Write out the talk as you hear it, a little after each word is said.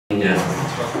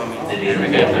ladies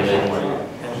and gentlemen.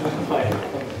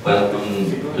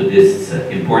 Welcome to this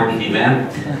important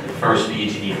event, the first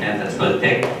PhD event at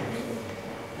Skoltech,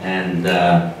 and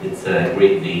it's a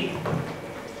great day.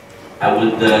 I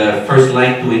would first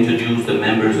like to introduce the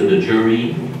members of the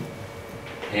jury,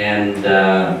 and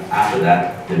after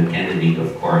that, the candidate,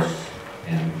 of course,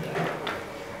 and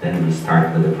then we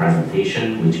start with the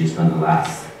presentation, which is going to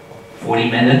last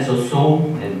 40 minutes or so,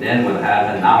 and then we'll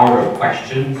have an hour of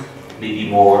questions, maybe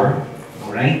more,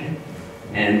 all right?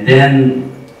 And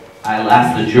then I'll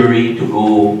ask the jury to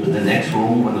go to the next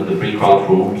room, one of the pre-crowd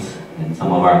rooms, and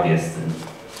some of our guests, and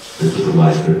the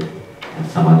supervisor, and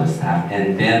some other staff,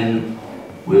 and then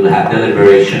we'll have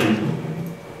deliberation.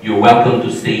 You're welcome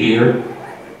to stay here.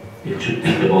 It should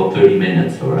take about 30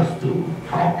 minutes for us to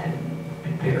talk and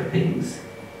prepare things.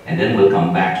 And then we'll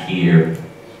come back here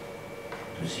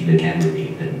to see the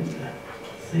candidate and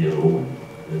say hello and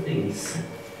the things.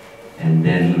 And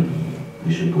then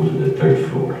we should go to the third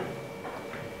floor.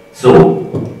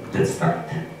 So, let's start.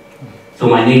 So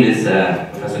my name is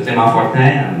Professor Clément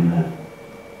Fortin. I'm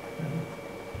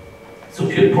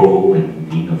Associate Provost and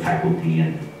Dean of Faculty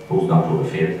and Postdoctoral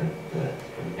Affairs at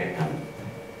Skoltech. I'm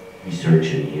research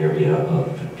in the area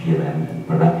of PLM and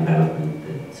product development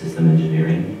and system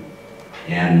engineering.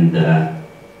 And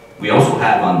we also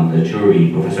have on the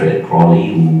jury Professor Ed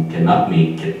Crawley, who cannot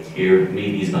make it here.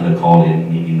 Maybe he's going to call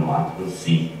in, maybe not, we'll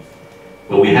see.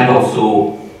 But we have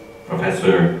also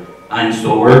Professor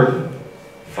Einstower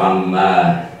from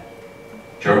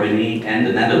Germany and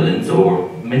the Netherlands, or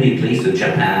many places,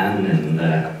 Japan, and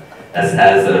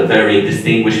has a very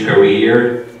distinguished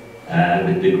career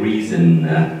with degrees in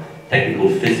technical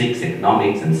physics,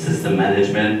 economics, and system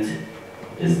management.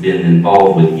 Has been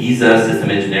involved with ESA,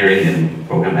 System Engineering and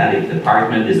Programmatic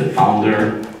Department, is a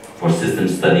founder for System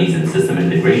Studies and System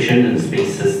Integration in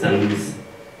Space Systems,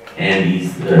 and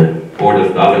he's the Board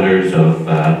of Governors of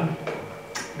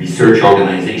Research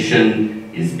Organization.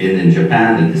 He's been in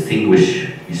Japan, a distinguished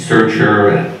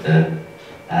researcher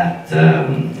at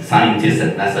scientist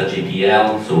at NASA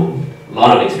JPL, so a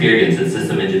lot of experience in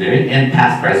system engineering, and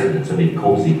past presidents of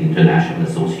ICOSI, International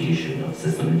Association of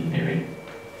System Engineering,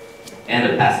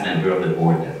 and a past member of the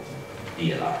board at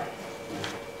DLR.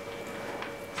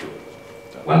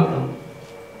 Welcome.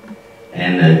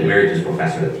 And emeritus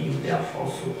professor at TU Delft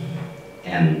also,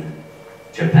 and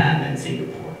Japan and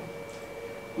Singapore.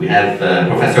 We have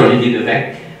Professor Olivier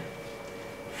Levesque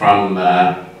from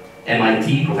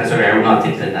MIT, Professor of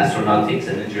Aeronautics and Astronautics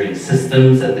and Engineering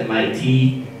Systems at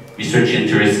MIT, research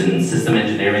interests in system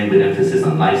engineering with emphasis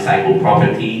on life cycle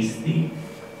properties,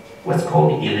 what's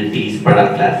called the ILITES,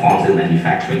 product platforms and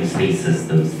manufacturing, space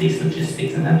systems, space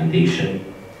logistics and navigation,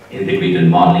 integrated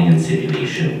modeling and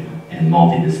simulation, and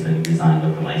multidisciplinary design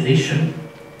optimization.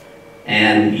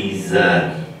 And he's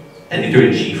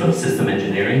editor-in-chief of System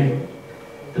Engineering,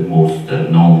 the most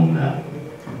known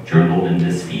journal in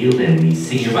this field, and he's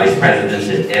senior vice president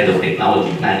and head of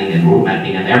technology planning and road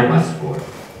mapping at Airbus for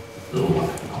a little while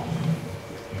now.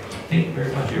 Thank you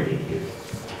very much for being here.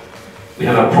 We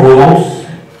have a provost,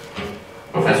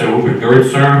 Professor Rupert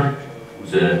Gertzer,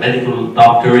 who's a medical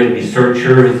doctor and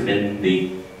researcher. He's been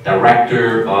the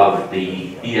director of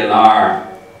the DLR,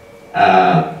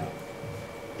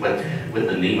 what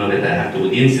the name of it, I have to,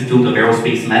 the Institute of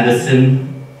Aerospace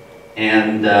Medicine,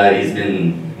 and he's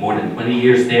been more than 20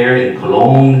 years there in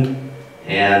Cologne,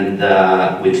 and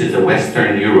which is a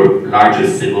Western Europe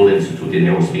largest civil institute in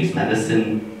aerospace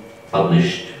medicine,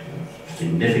 published a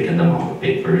significant amount of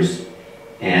papers.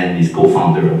 And he's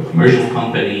co-founder of a commercial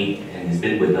company, and he's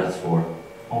been with us for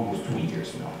almost 2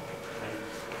 years now.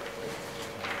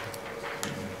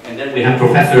 And then we have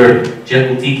Professor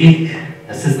Jet Butiki,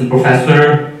 assistant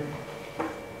professor,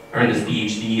 earned his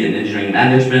PhD in engineering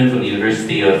management from the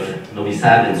University of Novi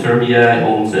Sad in Serbia,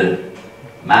 owns a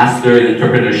master in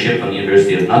entrepreneurship from the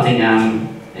University of Nottingham,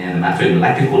 and a master in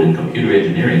electrical and computer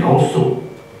engineering also.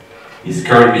 His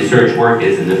current research work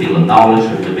is in the field of knowledge,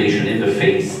 innovation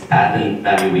interface, patent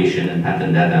valuation, and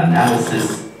patent data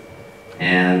analysis.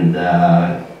 And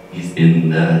he's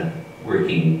been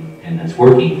working, and is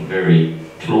working very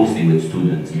closely with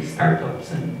students in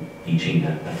startups and teaching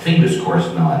a famous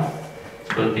course now at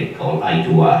Skoltech called I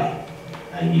to I,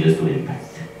 Ideas to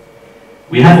Impact.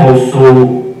 We have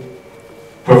also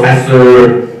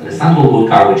Professor Alessandro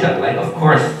Bulcar, which I'd like, of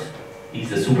course, he's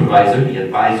the supervisor, the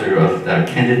advisor of the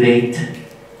candidate,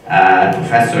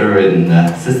 professor in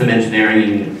system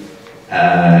engineering.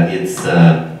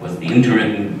 Was the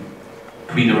interim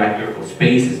pre-director for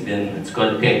space. Has been at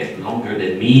Skoltech longer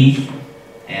than me,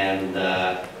 and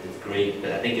it's great.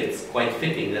 I think it's quite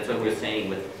fitting. That's what we're saying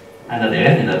with Anna,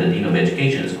 the Dean of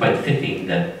Education, is quite fitting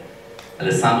that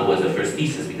Alessandro was the first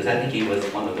thesis, because I think he was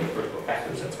one of the first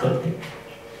professors at Skoltech.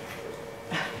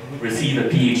 Received a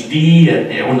PhD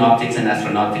at Aeronautics and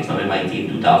Astronautics from MIT in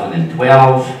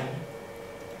 2012.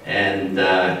 And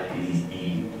he's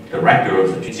the director of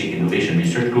the Strategic Innovation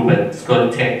Research Group at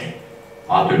Skoltech,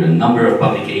 authored a number of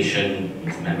publications,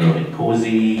 he's a member of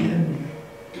Ignasi, and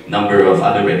a number of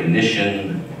other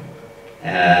recognition.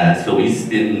 So he's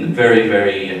been very,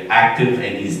 very active,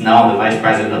 and he's now the Vice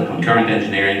President of Concurrent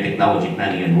Engineering, Technology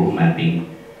Planning and Road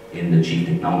Mapping in the Chief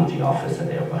Technology Office at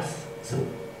Airbus. So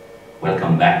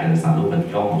welcome back, Alessandro, but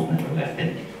you almost never left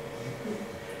it.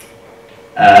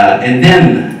 And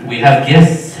then we have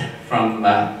guests from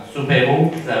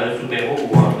Supero,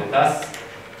 who are with us,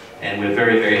 and we're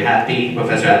very, very happy.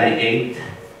 Professor Alain Gate,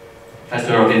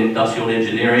 Professor of Industrial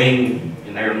Engineering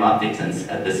in Aeronautics and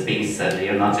at the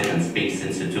Aeronautics and Space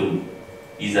Institute.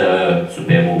 He's a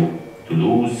Supero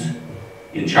Toulouse,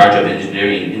 in charge of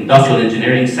engineering, industrial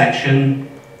engineering section.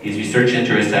 His research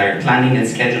interests are planning and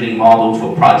scheduling models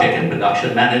for project and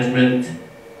production management,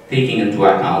 taking into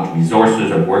account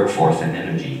resources of workforce and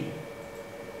energy.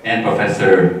 And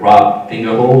Professor Rob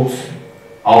Fingerholz,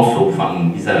 also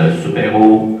he's a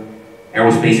Supero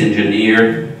aerospace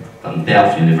engineer from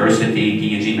Delft University,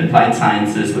 PhD in Applied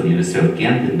Sciences for the University of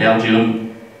Ghent in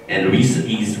Belgium, and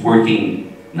he's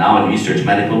working now in research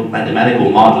mathematical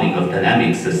modeling of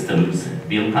dynamic systems,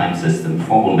 real-time systems,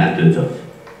 formal methods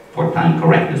for time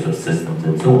correctness of systems,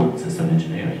 and so on, system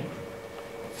engineering.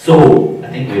 So, I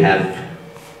think we have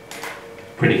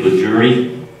pretty good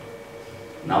jury.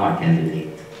 Now our candidate.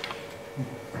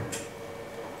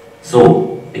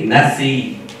 So,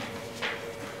 Ignasi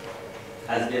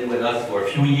has been with us for a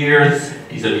few years.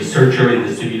 He's a researcher in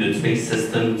distributed space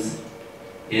systems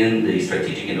in the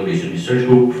Strategic Innovation Research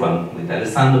Group with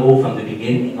Alessandro from the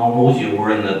beginning almost. You were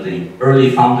one of the early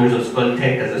founders of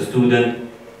Skoltech as a student.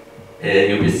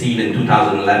 You received in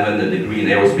 2011 a degree in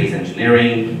aerospace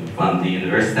engineering from the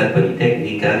Universitat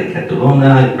Politècnica de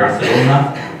Catalunya in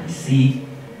Barcelona, BC,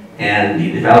 and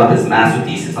he developed his master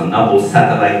thesis on novel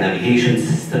satellite navigation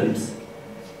systems.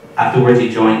 Afterwards, he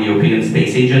joined the European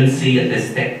Space Agency at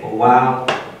Tech for a while,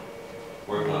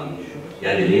 worked on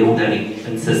Galileo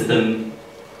navigation system,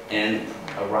 and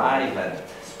arrived at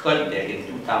Skoltech in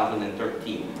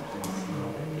 2013.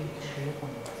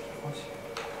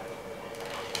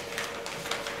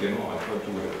 You know, I thought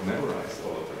you would have memorized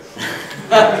all of this.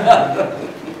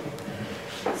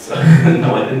 So,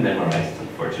 no, I didn't memorize,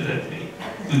 unfortunately.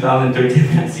 2013,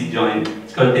 Ignasi joined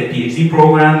Skoltech PhD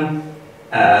program,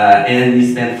 and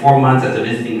he spent 4 months as a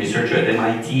visiting researcher at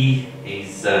MIT.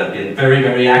 He's been very,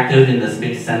 very active in the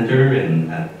Space Center,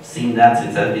 and I've seen that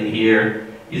since I've been here.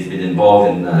 He's been involved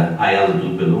in the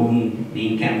IL-2 balloon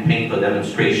beam campaign for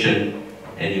demonstration,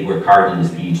 and he worked hard on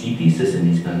his PhD thesis, and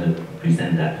he's going to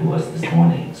present that to us this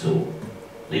morning. So,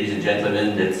 ladies and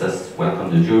gentlemen, let's us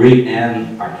welcome the jury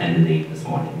and our candidate this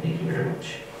morning. Thank you very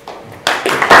much.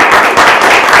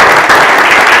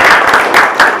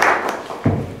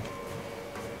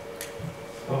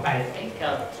 So I think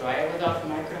I'll try without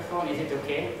microphone. Is it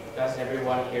okay? Does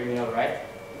everyone hear me all right?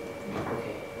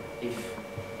 Okay. If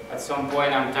at some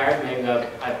point I'm tired, maybe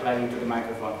I'll plug into the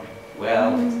microphone.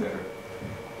 Well, it's better.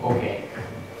 Okay.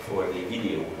 For the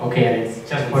video. Okay, it's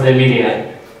just for the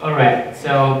media. All right.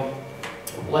 So,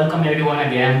 welcome everyone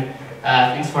again.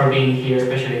 Thanks for being here,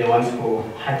 especially the ones who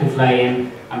had to fly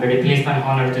in. I'm very pleased and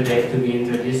honored today to be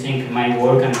introducing my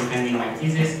work and defending my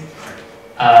thesis.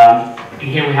 And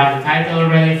here we have the title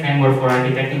already, Framework for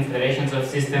Architecting Federations of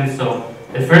Systems. So,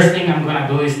 the first thing I'm going to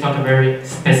do is talk a very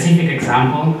specific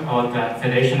example about the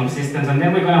Federation of Systems, and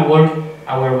then we're going to work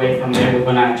our way from there. We're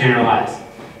going to generalize.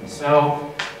 So,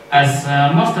 as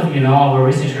most of you know, our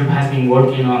research group has been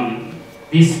working on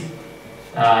this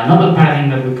novel paradigm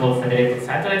that we call federated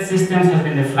satellite systems. Has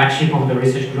been the flagship of the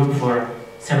research group for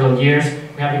several years.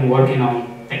 We have been working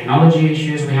on technology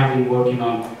issues, we have been working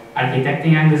on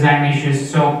architecting and design issues.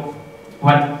 So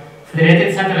what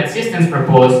federated satellite systems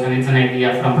propose, and it's an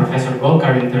idea from Professor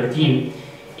Volkar in 2013,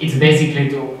 it's basically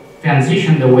to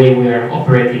transition the way we are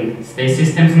operating space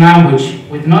systems now, which,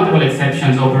 with notable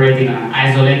exceptions, operate in an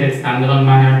isolated, standalone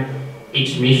manner.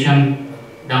 Each mission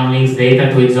downlinks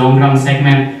data to its own ground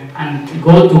segment, and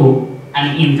go to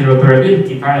an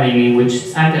interoperability paradigm in which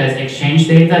satellites exchange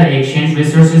data, they exchange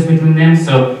resources between them.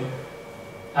 So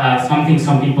something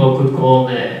some people could call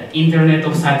the internet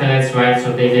of satellites, right?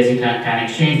 So they basically can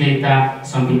exchange data.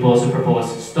 Some people also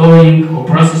propose storing or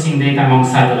processing data among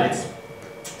satellites.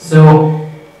 So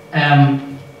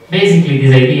basically,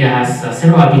 this idea has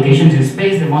several applications in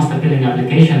space. The most appealing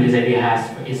application this idea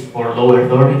has is for low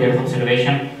Earth orbit, Earth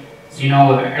observation. As you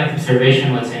know, Earth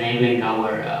observation was enabling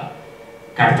our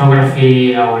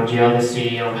cartography, our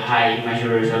geodesy, our high image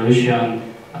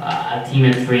resolution,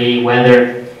 altimetry,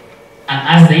 weather. And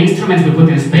as the instruments we put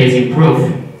in space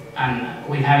improve, and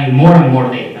we're having more and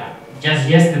more data. Just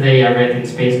yesterday I read in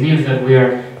Space News that we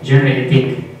are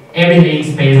generating every day in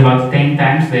space about 10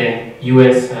 times the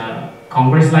US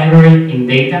Congress library in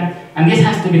data, and this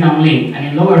has to be downlinked. And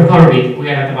in low Earth orbit, we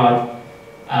are at about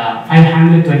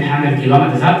 500 to 800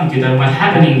 kilometers altitude, and what's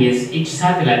happening is each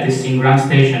satellite is in ground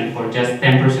station for just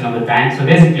 10% of the time. So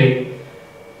basically,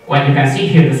 what you can see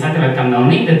here, the satellite can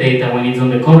downlink the data when it's on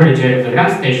the coverage area of the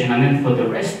ground station, and then for the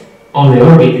rest of the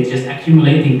orbit, it's just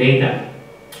accumulating data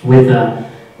with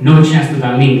no chance to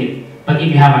downlink it. But if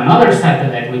you have another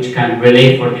satellite which can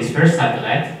relay for this first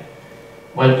satellite,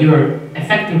 what you're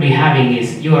effectively having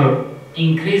is you're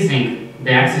increasing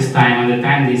the access time and the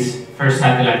time this first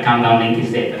satellite can downlink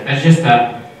its data. That's just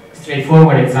a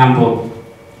straightforward example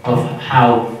of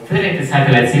how federated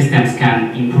satellite systems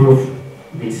can improve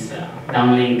this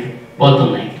downlink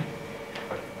bottleneck.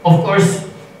 Of course,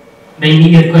 the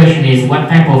immediate question is what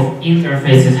type of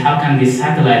interfaces, how can these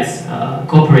satellites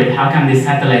cooperate, how can these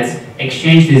satellites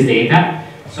exchange this data?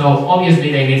 So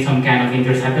obviously they need some kind of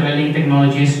inter-satellite link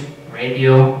technologies,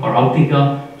 radio or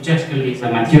optical, which actually is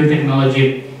a mature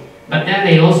technology. But then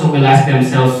they also will ask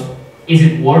themselves, is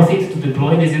it worth it to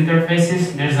deploy these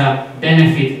interfaces? There's a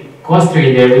benefit cost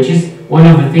rate there, which is one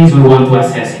of the things we want to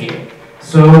assess here.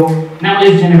 So now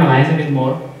let's generalize a bit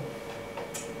more.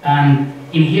 And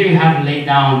in here you have laid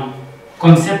down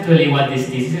conceptually what this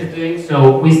thesis is doing.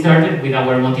 So we started with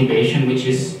our motivation, which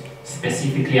is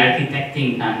specifically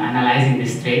architecting and analyzing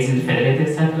the traits in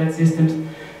federated satellite systems.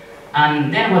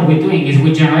 And then what we're doing is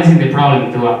we're generalizing the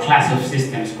problem to a class of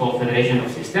systems called Federation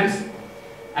of Systems.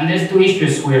 And there's two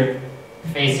issues we're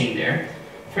facing there.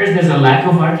 First, there's a lack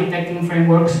of architecting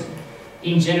frameworks.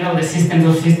 In general, the systems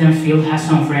of systems field has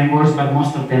some frameworks, but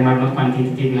most of them are not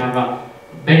quantitative. You have a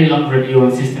very long review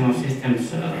on system of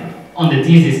systems on the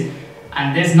thesis,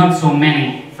 and there's not so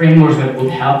many frameworks that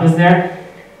would help us there.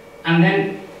 And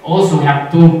then also we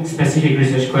have two specific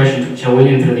research questions which I will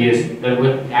introduce that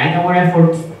will guide our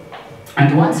efforts. And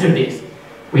to answer this,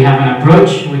 we have an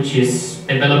approach which is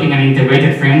developing an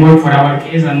integrated framework for our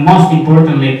case, and most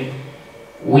importantly,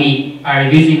 we are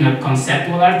using a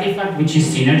conceptual artifact which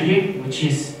is synergy, which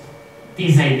is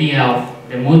this idea of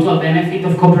the mutual benefit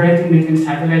of cooperating between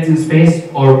satellites in space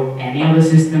or any other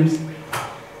systems.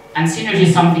 And synergy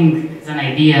is something, it's an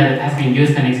idea that has been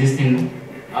used and exists in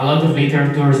a lot of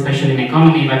literature, especially in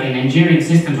economy, but in engineering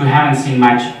systems we haven't seen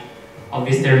much of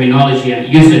this terminology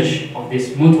and usage of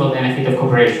this mutual benefit of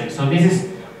cooperation. So this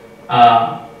is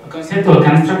a conceptual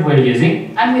construct we're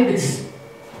using, and with this,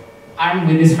 armed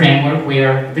with this framework, we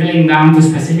are drilling down to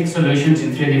specific solutions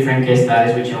in 3 different case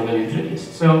studies which I will introduce.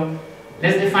 So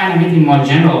let's define a bit in more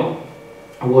general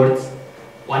words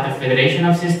what a federation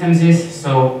of systems is.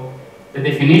 So the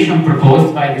definition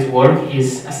proposed by this work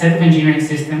is a set of engineering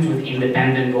systems with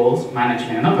independent goals,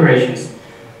 management, and operations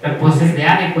that possess the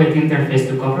adequate interface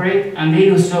to cooperate, and they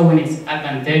do so when it's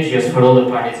advantageous for all the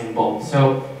parties involved.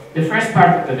 So the first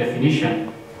part of the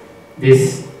definition,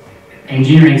 this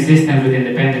engineering systems with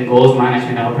independent goals,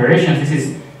 management, and operations, this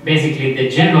is basically the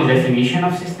general definition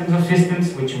of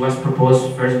systems, which was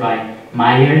proposed first by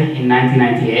Meyer in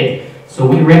 1998. So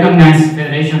we recognize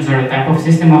federations are a type of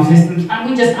systems, and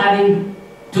we're just adding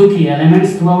 2 key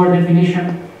elements to our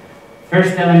definition.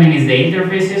 First element is the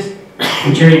interfaces,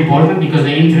 which are important because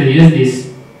they introduce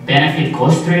this benefit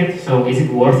cost rate. So is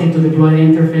it worth it to deploy the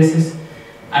interfaces?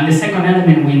 And the second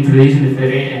element we introduce in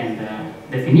the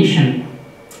definition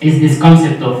is this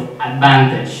concept of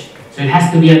advantage. So it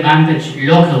has to be advantage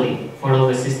locally for all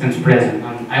the systems present,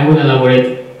 and I will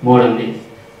elaborate more on this.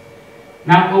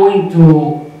 Now going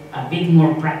to a bit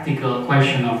more practical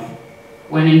question of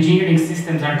when engineering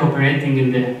systems are cooperating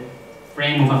in the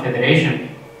frame of a federation,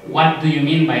 what do you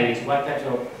mean by this? What types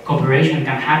of cooperation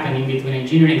can happen in between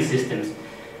engineering systems?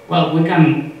 Well, we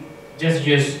can just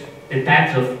use the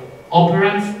types of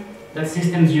operands that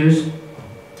systems use.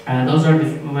 Those were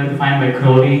defined by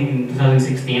Crowley in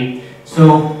 2016.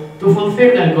 So to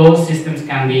fulfill their goals, systems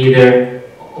can be either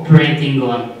operating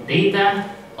on data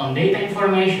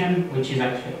information, which is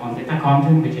actually on data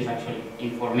content, which is actually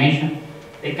information.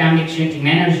 They can be exchanging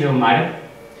energy or matter.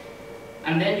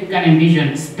 And then you can envision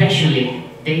especially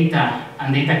data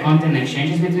and data content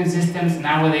exchanges between systems.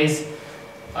 Nowadays,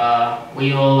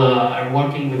 we all are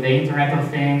working with the Internet of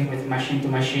Things, with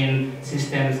machine-to-machine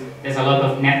systems. There's a lot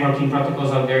of networking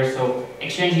protocols out there, so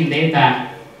exchanging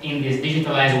data in this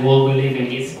digitalized world we live in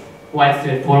is quite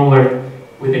straightforward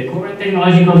with the current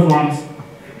technological forms.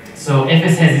 So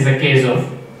FSS is a case of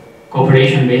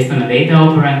cooperation based on a data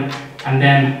operand, and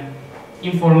then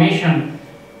information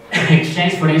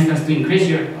exchange, for instance, to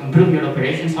improve your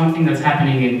operation, something that's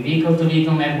happening in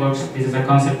vehicle-to-vehicle networks. This is a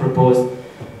concept proposed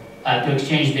to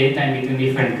exchange data in between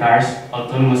different cars,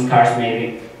 autonomous cars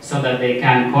maybe, so that they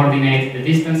can coordinate the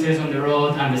distances on the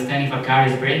road, understand if a car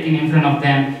is braking in front of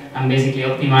them, and basically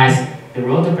optimize the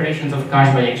road operations of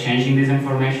cars by exchanging this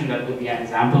information. That would be an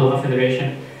example of a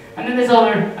federation. And then there's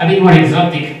other, a bit more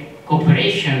exotic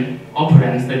cooperation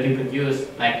operands that you could use,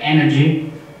 like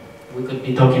energy. We could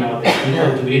be talking about the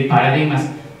vehicle-to-grid paradigm as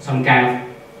some kind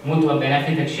of mutual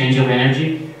benefit exchange of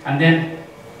energy. And then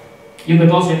you could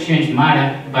also exchange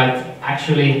matter, but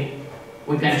actually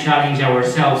we can challenge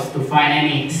ourselves to find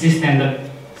any system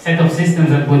set of systems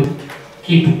that would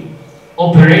keep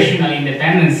operational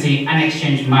independency and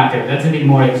exchange matter. That's a bit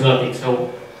more exotic.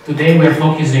 So today we're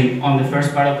focusing on the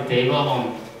first part of the table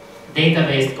on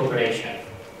data-based cooperation.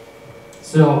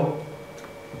 So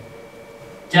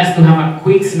just to have a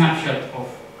quick snapshot of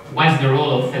what's the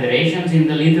role of federations in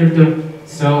the literature.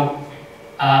 So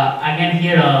again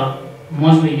here I'll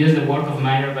mostly use the work of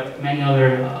Meyer, but many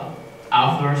other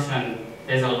authors, and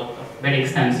there's a very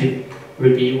extensive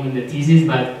review in the thesis,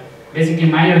 but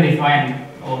basically Meyer defined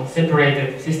or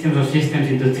separated systems of systems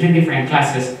into 3 different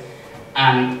classes,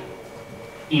 and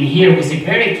in here we see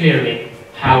very clearly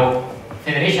how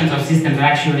federations of systems are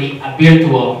actually a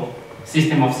virtual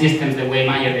system of systems the way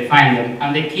Meyer defined them,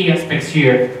 and the key aspects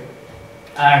here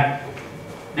are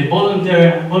the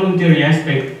voluntary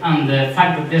aspect and the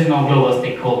fact that there's no global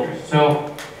stakeholders.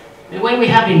 So the way we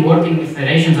have been working with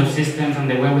federations of systems and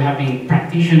the way we have been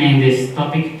practicing this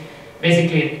topic,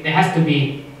 basically there has to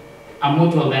be a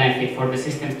mutual benefit for the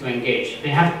systems to engage. They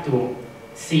have to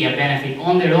see a benefit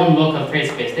on their own local trade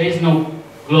space. There is no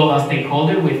global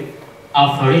stakeholder with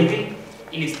authority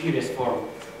in its purest form,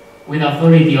 with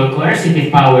authority or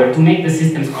coercive power to make the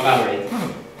systems collaborate.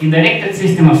 In directed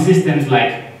system of systems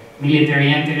like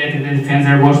military, integrated defense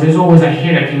air wars, there's always a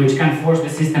hierarchy which can force the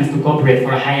systems to cooperate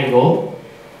for a higher goal.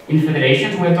 In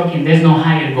federations, we're talking there's no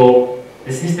higher goal.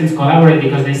 The systems collaborate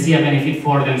because they see a benefit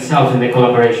for themselves in the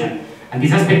collaboration. And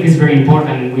this aspect is very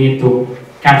important, and we need to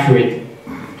capture it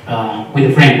with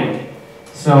the framework.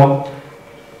 So,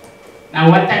 now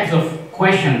what types of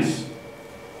questions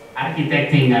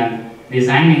architecting and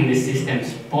designing these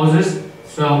systems poses?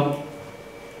 So,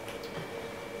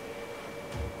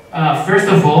 first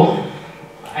of all,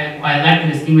 I like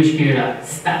to distinguish here a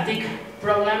static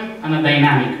problem and a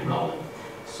dynamic problem.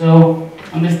 So,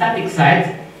 on the static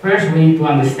side, first we need to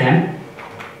understand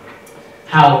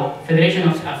how federation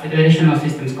of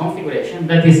systems configuration,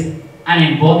 that is an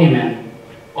embodiment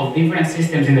of different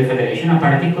systems in the federation, a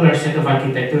particular set of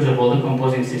architectures of all the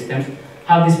composing systems,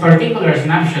 how this particular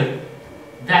snapshot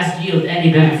does yield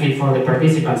any benefit for the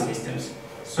participant systems.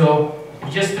 So,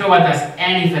 just throw at us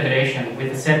any federation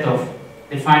with a set of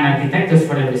defined architectures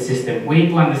for every system. We need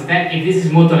to understand if this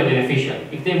is mutually beneficial,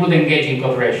 if they would engage in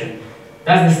cooperation.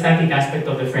 That's the static aspect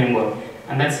of the framework,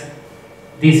 and that's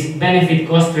this benefit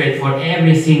cost rate for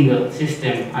every single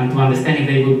system, and to understand if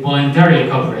they would voluntarily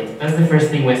cooperate. That's the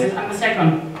first thing we assess. And the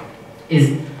second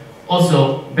is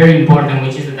also very important,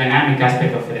 which is the dynamic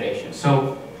aspect of federation.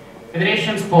 So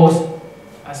federations pose,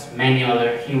 as many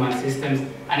other human systems,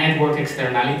 a network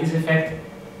externalities effect.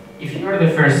 If you're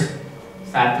the first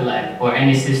satellite or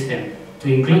any system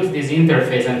to include this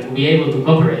interface and to be able to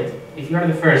cooperate, if you're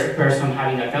the first person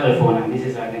having a telephone, and this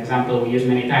is an example we use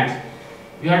many times,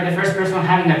 you are the first person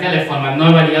having a telephone, but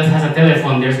nobody else has a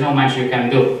telephone, there's not much you can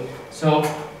do. So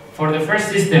for the first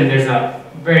system, there's a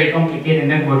very complicated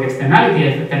network externality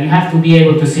effect, and you have to be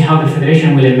able to see how the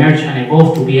federation will emerge and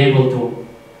evolve to be able to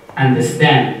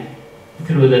understand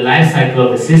through the life cycle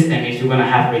of the system if you're going to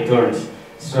have returns.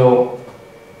 So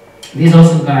this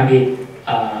also is going to be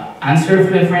answered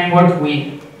through the framework.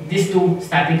 These two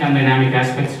static and dynamic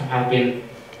aspects have been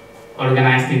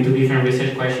organized into different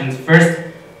research questions. First,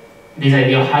 this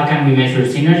idea of how can we measure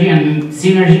synergy, and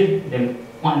synergy, the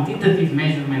quantitative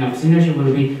measurement of synergy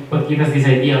will be what gives us this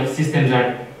idea of systems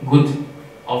are good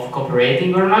of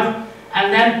cooperating or not.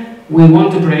 And then we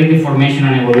want to predict the formation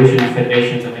and evolution of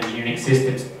federations of engineering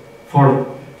systems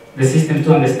for the system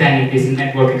to understand if this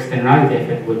network externality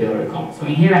effect will be overcome. So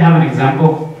in here I have an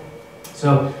example.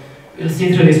 So you'll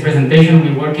see through this presentation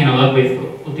we're working a lot with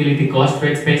utility cost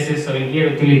rate spaces. So in here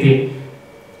utility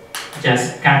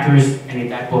just captures any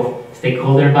type of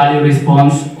stakeholder value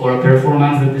response or a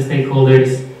performance that the stakeholder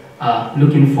is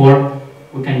looking for.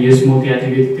 We can use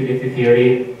multi-attribute utility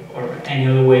theory or any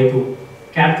other way to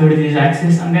capture this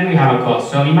axis, and then we have a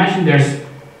cost. So imagine there's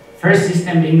first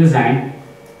system being designed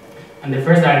And the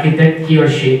first architect, he or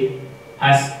she,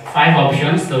 has 5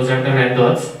 options. Those are the red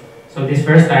dots. So this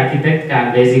first architect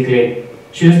can basically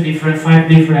choose 5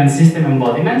 different system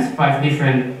embodiments, 5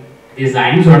 different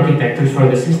designs or architectures for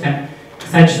the system,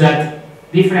 such that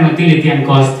different utility and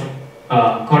cost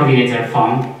coordinates are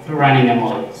found through running a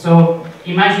model. So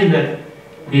imagine that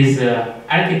this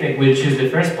architect will choose the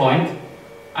first point,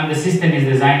 and the system is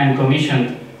designed and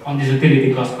commissioned on this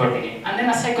utility cost coordinate. And then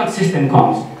a second system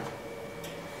comes.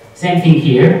 Same thing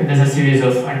here, there's a series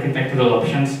of architectural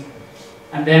options.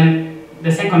 And then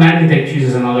the second architect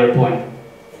chooses another point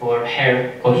for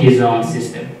her or his own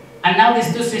system. And now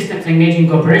these two systems engage in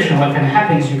cooperation. What can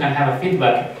happen is you can have a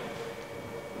feedback.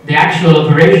 The actual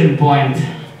operation point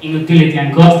in utility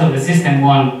and cost of the system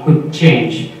 1 could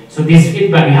change. So this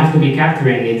feedback, you have to be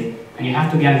capturing it, and you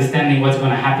have to be understanding what's going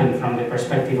to happen from the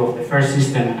perspective of the first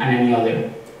system and any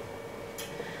other.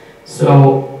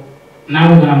 So now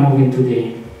we're going to move into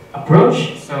the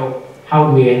approach. So how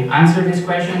do we answer these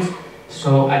questions?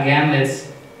 So again,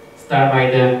 let's start by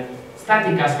the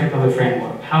static aspect of the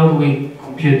framework. How do we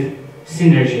compute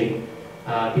synergy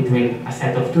between a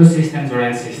set of 2 systems or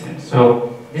n systems?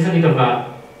 So this is a bit of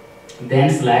a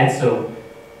dense slide, so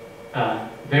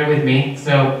bear with me.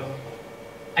 So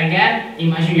again,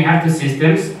 imagine you have 2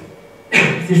 systems,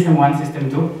 system 1, system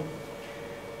 2,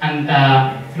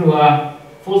 and through a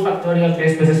full factorial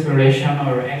trace space exploration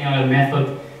or any other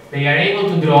method, they are able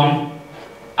to draw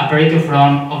a Pareto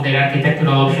front of their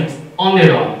architectural options on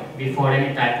their own before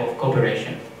any type of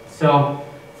cooperation. So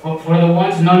for the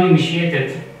ones not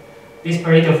initiated, this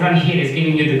Pareto front here is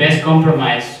giving you the best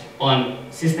compromise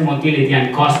on system utility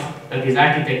and cost that this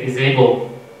architect is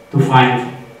able to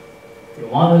find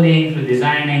through modeling, through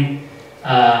designing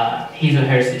his or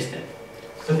her system.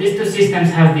 So these 2 systems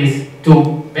have these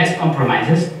 2 best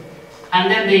compromises, and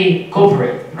then they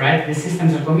cooperate, right? The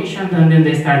systems are commissioned and then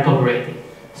they start cooperating.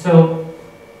 So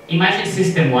imagine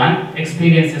system 1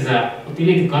 experiences a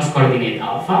utility cost coordinate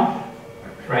alpha,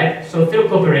 right? So through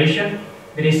cooperation,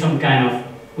 there is some kind of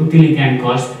utility and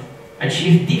cost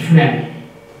achieved different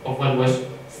of what was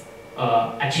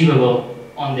achievable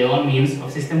on the own means of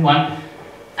system 1,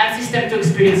 and system 2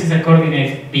 experiences a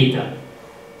coordinate beta.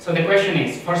 So the question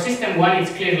is, for system 1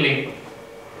 it's clearly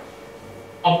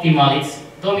optimal, it's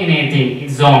dominating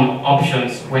its own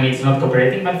options when it's not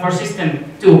cooperating, but for system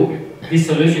 2 this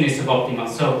solution is suboptimal.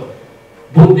 So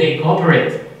would they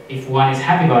cooperate if one is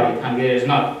happy about it and the other is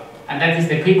not? And that is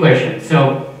the key question.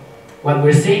 So what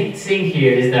we're seeing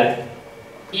here is that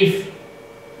if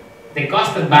the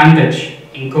cost advantage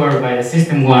incurred by the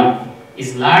system 1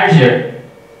 is larger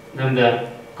than the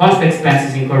cost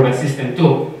expenses incurred by system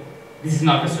 2, this is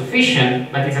not a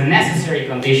sufficient, but it's a necessary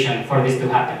condition for this to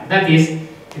happen. That is,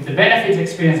 if the benefits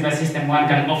experienced by system 1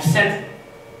 can offset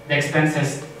the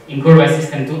expenses incurred by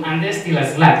system 2, and there's still a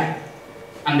slack,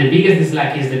 and the bigger the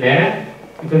slack is, the better,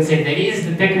 we can say there is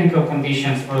the technical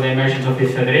conditions for the emergence of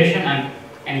this federation,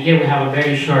 and here we have a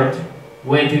very short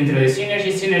way to introduce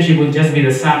synergy. Synergy would just be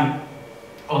the sum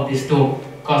of these 2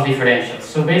 cost differentials.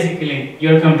 So basically,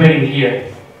 you're comparing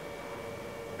here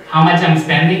how much I'm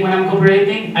spending when I'm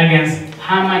cooperating against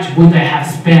how much would I have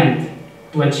spent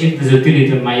to achieve this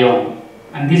utility on my own.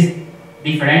 And this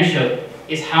differential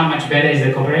is how much better is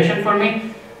the cooperation for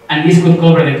me, and this could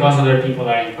cover the cost other people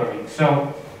are incurring.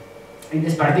 So in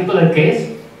this particular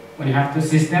case, when you have 2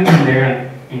 systems and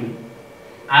they're in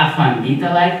alpha and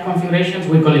beta-like configurations,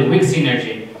 we call it weak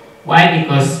synergy. Why?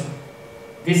 Because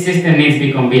this system needs to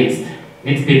be convinced,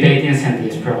 needs to be paid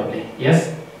incentives probably,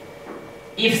 yes?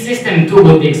 If system 2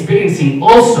 would be experiencing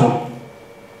also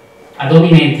a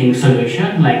dominating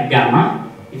solution like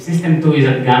gamma, if system 2 is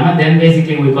at gamma, then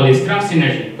basically we call it strong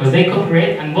synergy, because they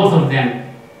cooperate and both of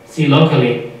them see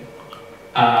locally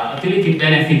utility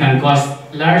benefit and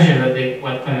cost larger than they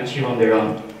what can achieve on their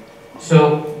own.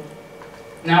 So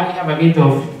now we have a bit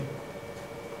of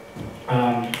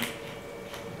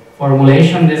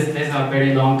formulation. This is a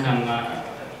very long and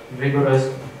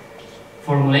rigorous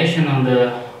formulation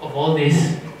of all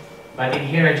this, but in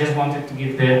here I just wanted to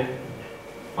give the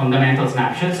fundamental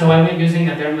snapshot. So I'm using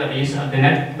a term that is the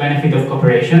net benefit of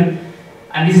cooperation,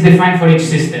 and this is defined for each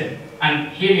system. And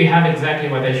here you have exactly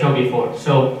what I showed before.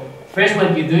 So first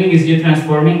what you're doing is you're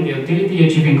transforming the utility you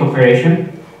achieve in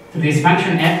cooperation to this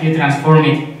function f, you transform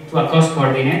it to a cost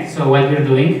coordinate. So what you're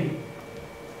doing,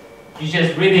 you're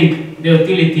just reading the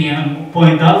utility on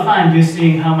point alpha and you're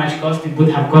seeing how much cost it would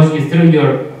have cost you through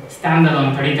your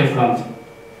standalone Pareto front.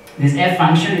 This f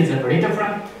function is a Pareto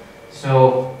front,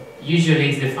 so usually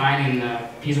it's defined in a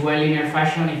piecewise linear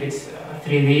fashion. If it's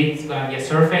 3D, it's going to be a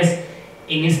surface.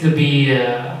 It needs to be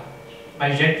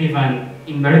bijective and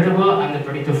invertible, and the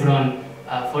Pareto front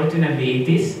Fortunately, it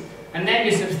is. And then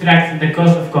you subtract the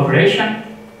cost of cooperation,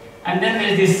 and then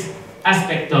there's this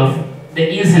aspect of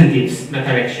the incentives that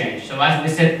are exchanged. So as we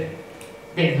said,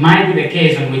 it might be the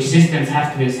case on which systems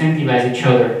have to incentivize each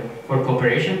other for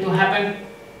cooperation to happen.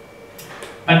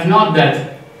 But note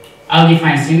that I'll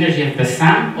define synergy as the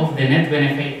sum of the net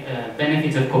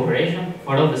benefits of cooperation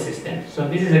for all the systems. So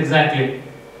this is exactly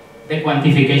the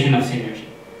quantification of synergy.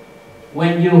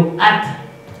 When you add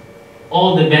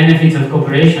all the benefits of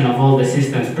cooperation of all the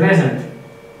systems present,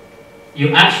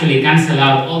 you actually cancel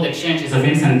out all the exchanges of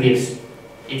incentives.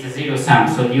 It's a zero sum,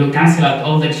 so you cancel out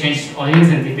all the exchanges of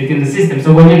incentives between the systems.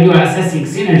 So when you are assessing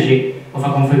synergy of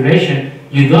a configuration,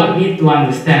 you don't need to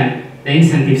understand the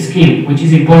incentive scheme, which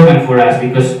is important for us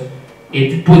because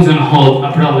it puts on hold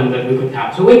a problem that we could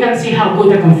have. So we can see how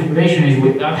good a configuration is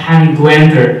without having to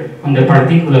enter on the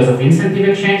particulars of incentive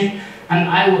exchange. And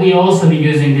I will also be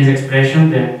using this expression,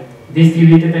 the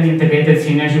distributed and integrated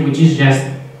synergy, which is just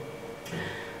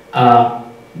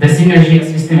the synergy a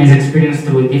system is experienced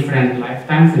through different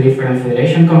lifetimes, through different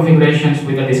federation configurations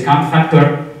with a discount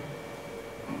factor,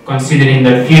 considering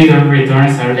that future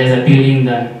returns are less appealing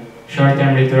than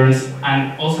short-term returns,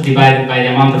 and also divided by the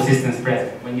amount of systems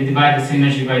present. When you divide the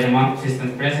synergy by the amount of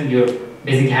systems present, you're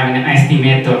basically having an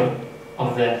estimator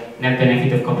of the net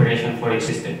benefit of cooperation for each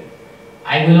system.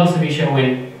 I will also be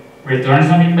showing returns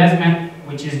on investment,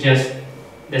 which is just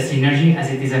the synergy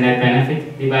as it is a net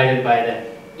benefit divided by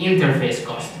the interface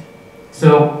cost.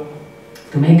 So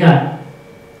to make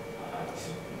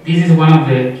this is one of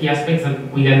the key aspects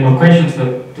that we get more questions,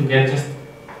 so to get just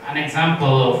an example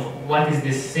of what is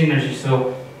this synergy.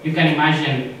 So you can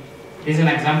imagine, this is an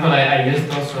example I used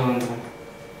also in the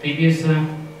previous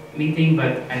meeting,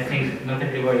 but I think not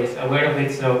everybody is aware of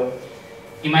it. So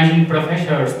imagine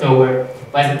Professor Stower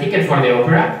buys a ticket for the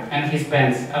opera and he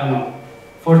spends, I don't know,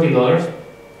 $40,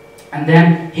 and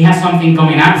then he has something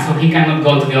coming up so he cannot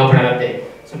go to the opera that day.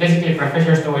 So basically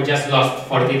Professor Stower just lost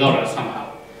 $40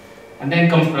 somehow. And then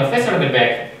comes Professor De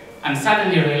Beck and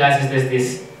suddenly realizes there's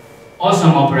this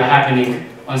awesome opera happening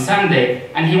on Sunday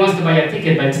and he wants to buy a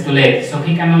ticket but it's too late. So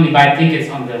he can only buy tickets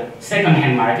on the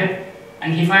second-hand market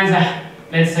and he finds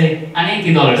let's say, an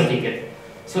 $80 ticket.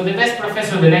 So the best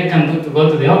Professor De Beck can do to go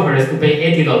to the opera is to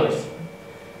pay $80.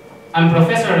 And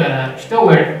Professor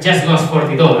Stower just lost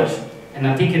 $40 and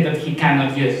a ticket that he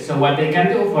cannot use. So what they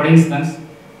can do, for instance,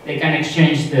 they can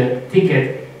exchange the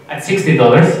ticket at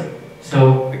 $60.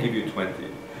 So I give you 20.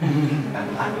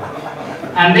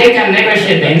 and they can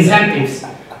negotiate the incentives.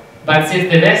 But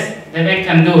since the best De Beck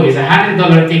can do is a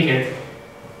 $100 ticket,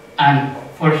 and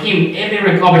for him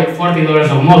every recovery of $40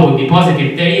 or more would be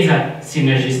positive, there is a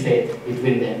synergy state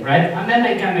between them, right? And then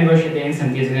they can negotiate the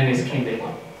incentives in any scheme they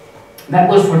want. That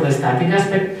was for the static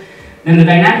aspect. Then the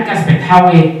dynamic aspect,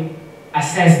 how we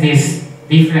assess these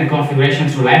different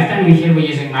configurations through lifetime. And here we're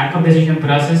using Markov decision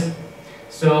process.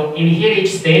 So in here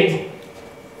each state,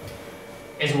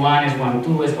 S1, S1, 2,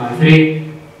 S1,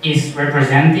 3, is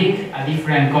representing a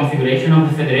different configuration of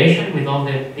the federation with all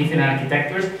the different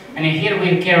architectures. And in here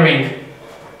we're carrying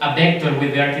a vector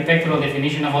with the architectural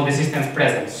definition of all the systems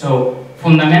present. So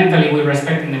fundamentally we're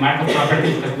respecting the Markov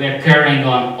property because we are carrying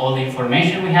on all the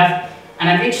information we have. And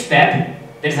at each step,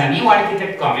 there's a new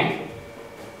architect coming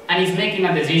and he's making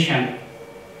a decision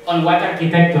on what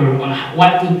architecture, on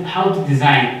how to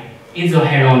design his or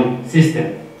her own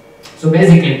system. So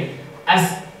basically,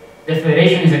 as the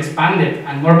federation is expanded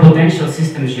and more potential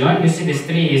systems join, you see this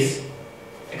tree is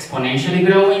exponentially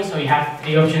growing. So you have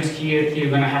 3 options here, here you're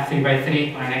going to have 3 by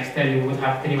 3, on the next step you would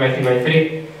have 3 by 3 by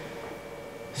 3.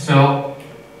 So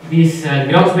this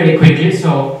grows very quickly.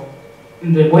 So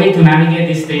the way to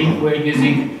navigate this tree, we're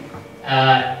using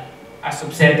a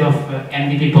subset of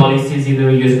MDP policies.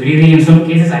 Either use greedy in some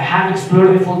cases. I have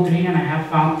explored the full tree and I have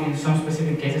found in some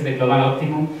specific cases the global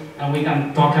optimum, and we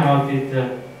can talk about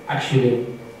it actually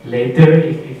later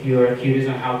if you are curious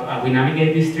on how we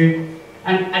navigate this tree.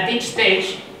 And at each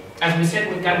stage, as we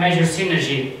said, we can measure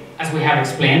synergy as we have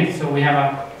explained. So we have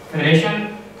a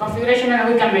federation configuration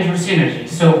and we can measure synergy.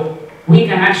 So we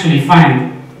can actually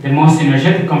find the most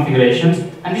synergetic configurations,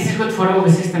 and this is good for all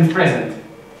the systems present,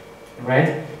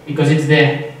 right? Because it's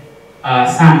the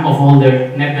sum of all the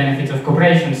net benefits of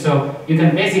cooperation. So you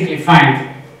can basically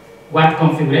find what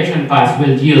configuration path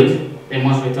will yield the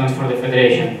most returns for the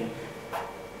federation.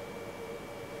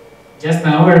 Just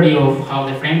an overview of how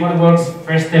the framework works.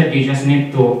 First step, you just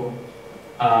need to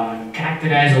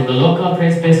characterize all the local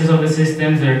trade spaces of the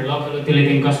systems, their local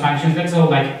utility and cost functions. That's all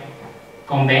like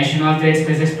conventional trade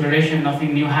space exploration,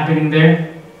 nothing new happening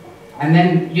there. And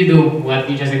then you do what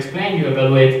we just explained, you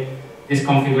evaluate these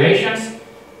configurations,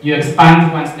 you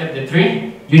expand one step the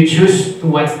tree, You choose to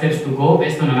what steps to go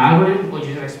based on an algorithm, or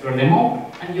you just explore them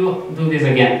all, and you do this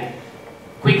again.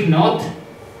 Quick note,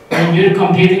 when you're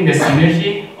computing the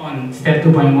synergy on step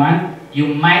 2.1, you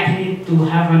might need to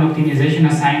have an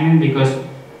optimization assignment because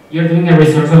you're doing a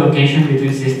resource allocation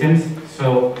between systems.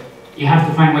 So you have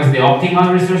to find what's the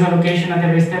optimal resource allocation at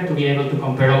every step to be able to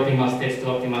compare optimal states to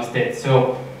optimal states.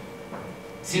 So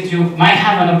since you might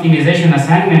have an optimization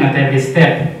assignment at every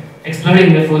step,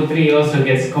 exploring the full tree also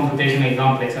gets computationally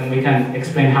complex, and we can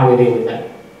explain how we deal with that.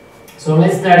 So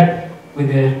let's start with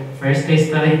the first case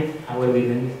study. How will we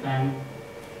do this time?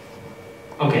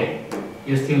 Okay,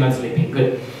 you're still not sleeping,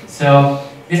 good. So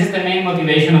this is the main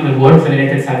motivation of the work,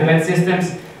 federated satellite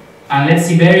systems, and let's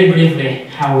see very briefly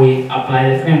how we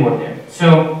apply the framework there.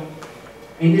 So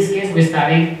in this case, we're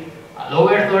studying a low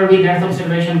Earth orbit Earth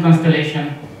observation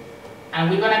constellation, and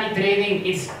we're going to be training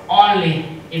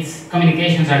its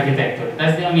communications architecture.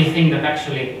 That's the only thing that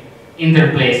actually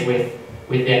interplays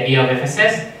with the idea of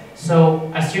FSS.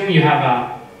 So assume you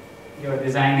have you're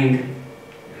designing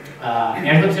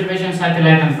Earth observation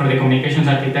satellite, and for the communications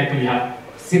architecture you have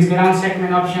 6 ground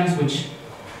segment options, which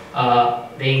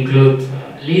they include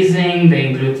leasing, they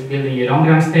include building your own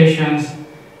ground stations,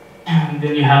 and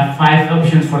then you have 5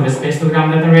 options for the space to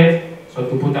ground data rate. So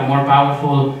to put a more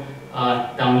powerful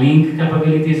downlink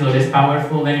capabilities or less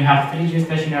powerful, then you have 3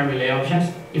 geostationary relay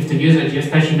options. If to use a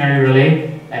geostationary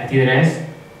relay like TDRS,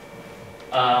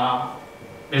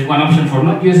 there's one option for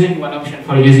not using, one option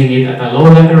for using it at a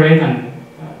low data rate, and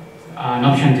an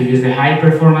option to use the high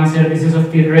performance services of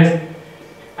TDRS.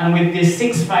 And with these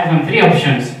 6, 5, and 3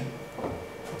 options,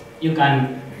 you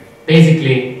can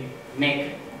basically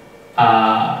make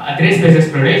a trace-based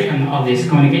exploration of this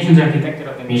communications architecture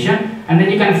of the mission, and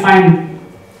then you can find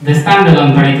the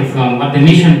standalone Pareto flow, what the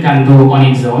mission can do on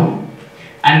its own.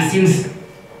 And since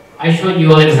I showed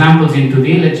you all examples in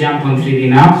 2D, let's jump on 3D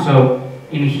now. So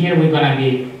in here we're going to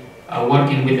be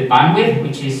working with the bandwidth,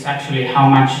 which is actually how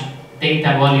much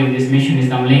data volume this mission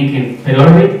is downlinking per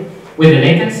orbit, with the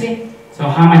latency, so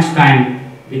how much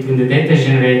time between the data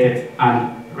generated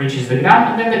and reaches the ground,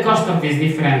 and then the cost of these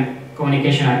different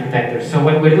communication architectures. So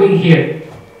what we're doing here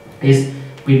is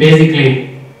we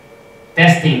basically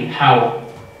testing how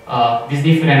these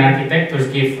different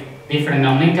architectures give different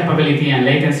downlink capability and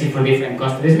latency for different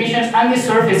costs of these missions, and this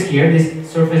surface here, this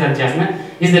surface adjustment,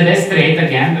 is the best rate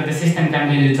again that the system can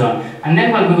do its own. And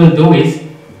then what we will do is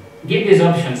give these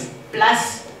options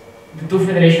plus the 2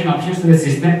 federation options to the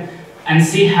system and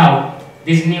see how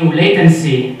this new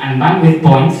latency and bandwidth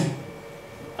points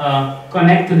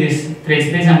connect to this trace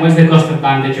space and what's the cost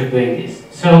advantage of doing this.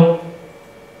 So,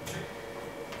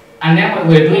 and then what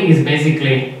we're doing is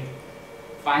basically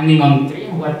finding on 3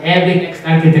 what every next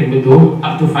architect would do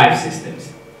up to 5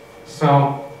 systems.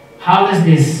 So how does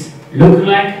this look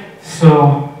like?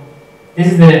 So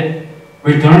this is the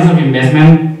returns of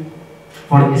investment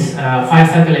for this 5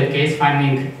 satellite case,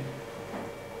 finding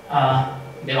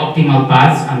the optimal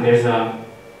paths, and there's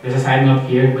a side note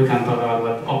here, we can talk about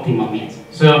what optimal means.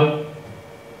 So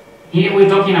here we're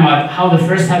talking about how the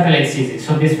first satellite sees it.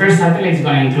 So this first satellite is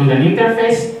going to include an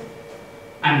interface,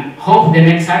 and hope the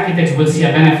next architects will see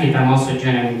a benefit and also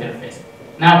join an interface.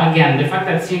 Now again, the fact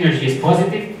that synergy is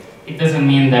positive, it doesn't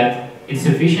mean that it's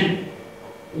sufficient.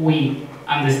 We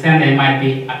understand there might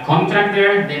be a contract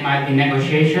there, there might be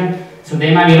negotiation, so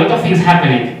there might be a lot of things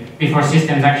happening before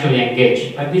systems actually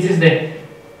engage. But this is the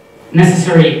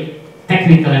necessary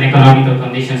technical and economical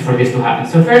conditions for this to happen.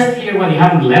 So first here, what you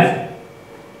have left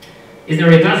is the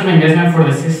returns of investment for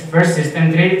the first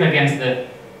system traded against the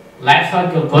life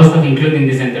cycle cost of including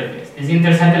this interface, this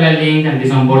inter-satellite link and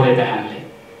this onboard data handling.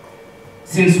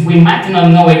 Since we might not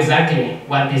know exactly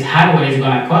what this hardware is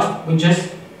going to cost, we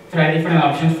just try different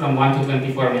options from 1 to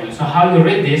 24 million. So how you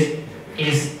read this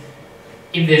is,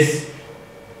 if this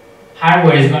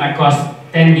hardware is going to cost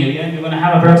 10 million, you're going to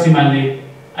have approximately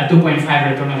a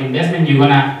 2.5 return on investment. You're going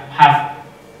to have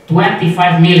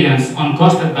 25 millions on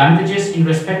cost advantages in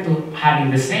respect to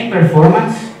having the same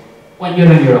performance when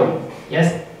you're on your own.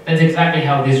 Yes? That's exactly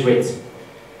how this reads.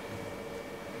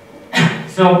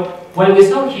 So what we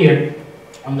saw here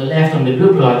on the left on the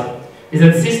blue plot is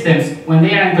that systems, when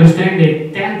they are unconstrained,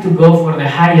 they tend to go for the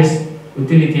highest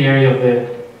utility area of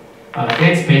the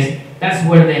grid space. That's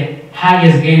where the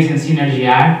highest gains in synergy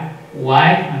are.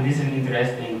 Why? And this is an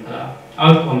interesting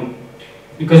outcome.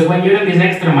 Because when you're on this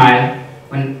extra mile,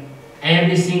 when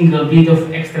every single bit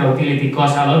of extra utility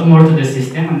costs a lot more to the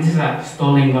system, and this is a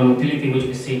stalling on utility which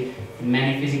we see in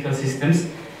many physical systems,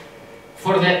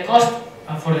 for the cost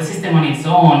for the system on its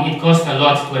own, it costs a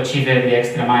lot to achieve every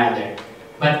extra mile there.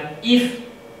 But if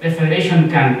the federation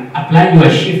can apply you a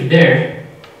shift there,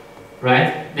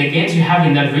 right, the gains you have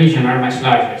in that region are much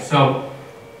larger. So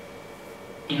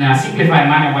in a simplified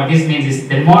manner, what this means is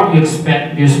the more you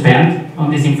spend on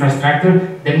this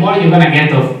infrastructure, the more you're going to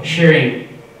get of sharing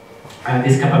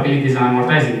these capabilities and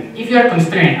amortizing. If you are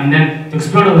constrained, and then to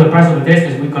explore other parts of the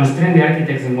thesis, we constrain the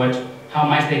architects in how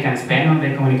much they can spend on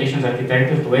the communications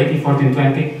architecture to 80, 14,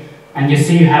 20, and you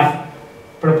see you have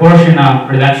proportional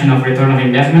reduction of return of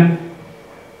investment.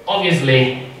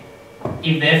 Obviously,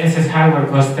 if the FSS hardware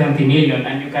costs 20 million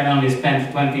and you can only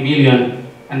spend 20 million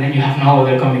and then you have no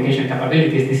other communication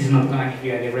capabilities, this is not going to give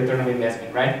you any return of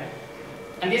investment, right?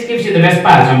 And this gives you the best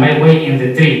paths, and by the way, in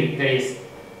the tree, there is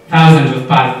thousands of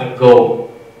paths that go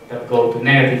to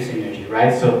negative synergy,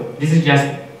 right? So this is just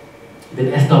the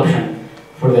best option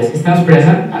for the systems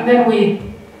present, and then we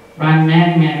run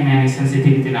many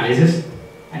sensitivity analysis,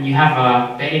 and you have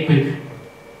a very quick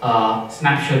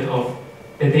snapshot of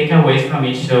the takeaways from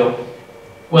each. So,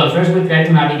 well, first we try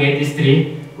to navigate this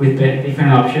tree with the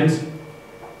different options.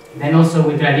 Then also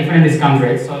we try different discount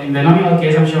rates. So in the nominal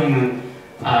case, I'm showing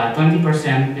a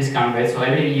 20% discount rate. So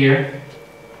every year,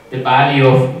 the value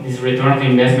of this return of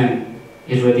investment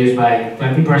is reduced by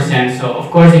 20%. So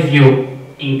of course, if you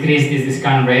increase this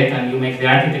discount rate and you make the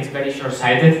architects very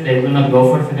short-sighted, they will not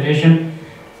go for federation.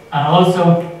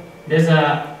 Also, there's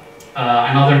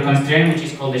another constraint which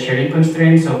is called the sharing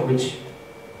constraint, so which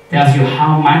tells you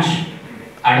how much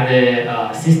are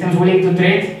the systems willing to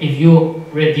trade. If you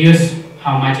reduce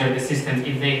how much are the systems,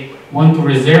 if they want to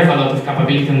reserve a lot of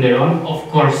capability on their own, of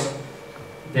course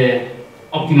the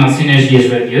optimal synergy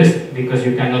is reduced because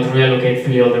you cannot reallocate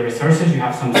freely all the resources, you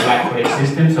have some slack for each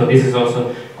system, so this is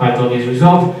also quite obvious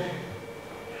result.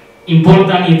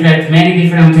 Important, you treat many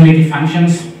different utility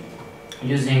functions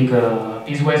using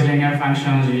piecewise linear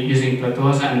functions, using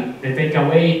plateaus, and the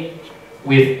takeaway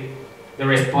with the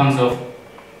response of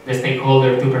the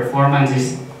stakeholder to performance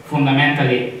is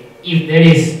fundamentally, if there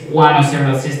is one or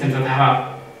several systems that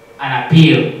have an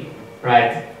appeal,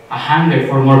 right, a hunger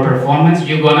for more performance,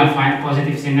 you're gonna find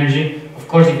positive synergy. Of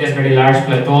course, if there's very large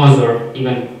plateaus or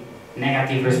even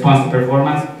negative response to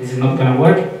performance, this is not gonna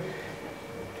work.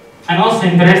 And also,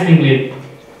 interestingly,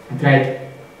 I tried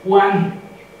one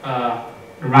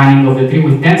running of the tree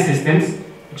with 10 systems,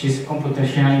 which is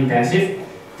computationally intensive,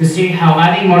 to see how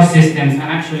adding more systems and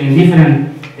actually in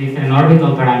different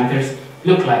orbital parameters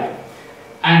look like.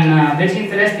 And there's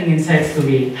interesting insights to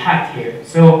be had here.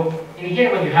 So in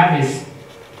here what you have is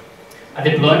a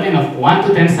deployment of 1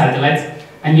 to 10 satellites,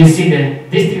 and you see the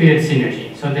distributed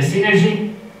synergy. So the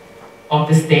synergy of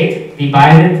the state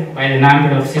divided by the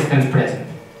number of systems present.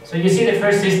 So you see the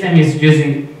first system is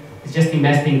just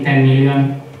investing 10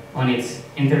 million on its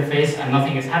interface and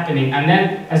nothing is happening. And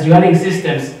then as you're adding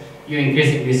systems, you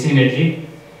increase the synergy.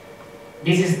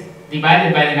 This is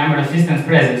divided by the number of systems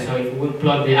present. So if we would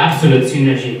plot the absolute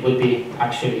synergy, it would be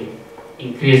actually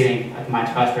increasing at much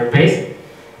faster pace.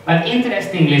 But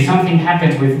interestingly, something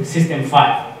happens with system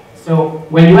 5. So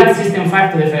when you add system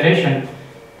 5 to the federation,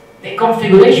 the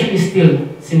configuration is still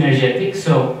synergetic.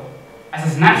 So as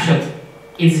a snapshot,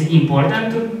 it's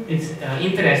important, it's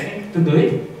interesting to do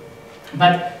it.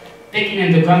 But taking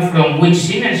into account from which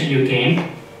synergy you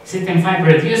came, system 5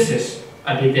 reduces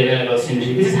a bit the available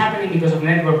synergy. This is happening because of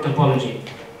network topology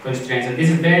constraints, and this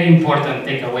is very important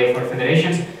takeaway for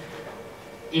federations.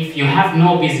 If you have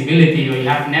no visibility or you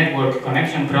have network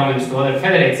connection problems to other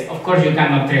federates, of course you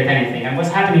cannot trade anything. And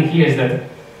what's happening here is that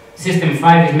system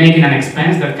 5 is making an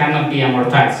expense that cannot be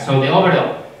amortized. So the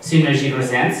overall synergy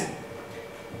resents.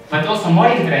 But also more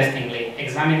interestingly,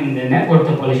 examining the network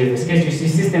topology of this case, you see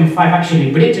system 5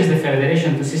 actually bridges the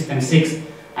federation to system 6.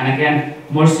 And again,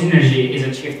 more synergy is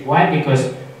achieved. Why?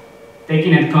 Because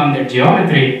taking into account their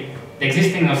geometry, the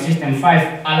existing of system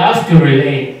 5 allows to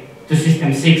relay to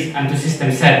system 6 and to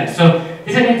system 7. So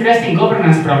this is an interesting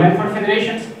governance problem for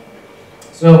federations.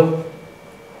 So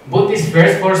would these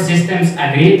first 4 systems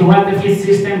agree to add the 5th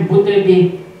system? Would they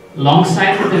be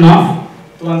long-sighted enough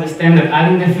to understand that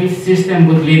adding the 5th system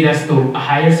would lead us to a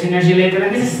higher synergy later?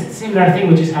 And this is a similar thing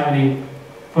which is happening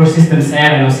for system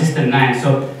 7 or system 9.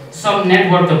 So some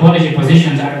network topology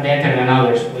positions are better than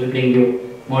others, will bring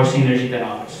you more synergy than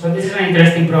others. So this is an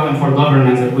interesting problem for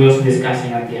governance that we're also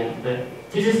discussing at the end. But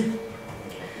this is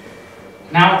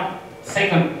now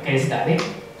second case study,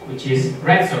 which is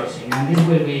right sourcing. And this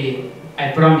will be,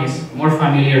 I promise, more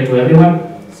familiar to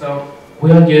everyone. So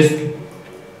we'll just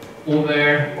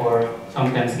Uber or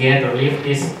sometimes Get or Lyft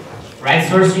these right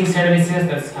sourcing services.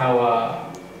 That's how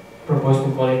I propose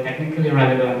to call it technically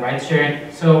rather than ride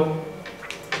sharing. So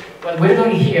what we're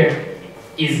doing here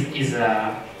is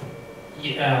a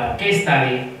case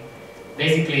study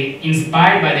basically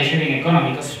inspired by the sharing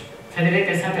economy, because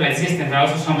federated satellite systems are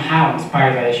also somehow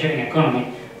inspired by the sharing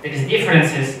economy. There is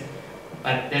differences,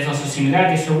 but there's also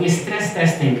similarities. So we're stress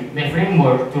testing the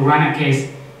framework to run a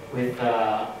case with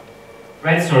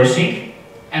right sourcing.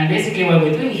 And basically what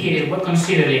we're doing here is we're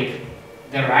considering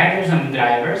the riders and the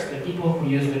drivers, the people who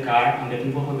use the car and the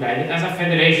people who drive it, as a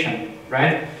federation,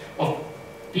 right? Of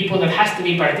people that has to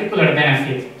be particular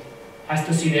benefit, has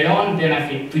to see their own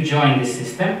benefit to join this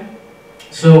system.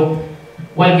 So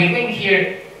what we're doing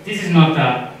here, this is not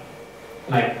a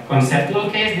conceptual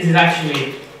case. This is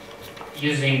actually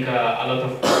using a lot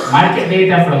of market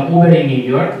data from Uber in New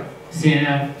York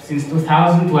since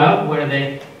 2012, where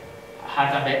they had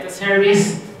a beta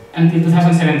service until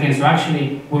 2017. So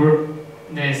actually,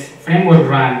 this framework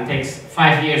run takes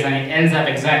 5 years and it ends up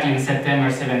exactly in September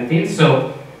 17th.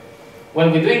 So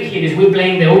what we're doing here is we're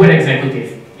playing the Uber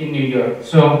executive in New York.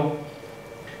 So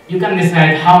you can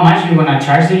decide how much you want to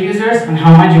charge the users and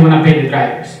how much you want to pay the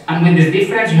drivers. And with this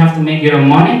difference, you have to make your own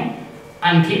money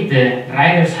and keep the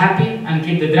riders happy and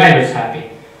keep the drivers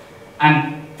happy.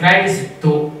 And try this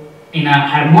to, in a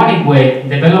harmonic way,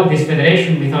 develop this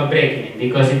federation without breaking it.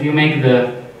 Because if you make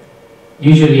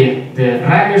usually the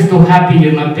riders too happy,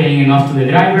 you're not paying enough to the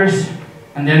drivers,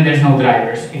 and then there's no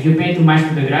drivers. If you pay too much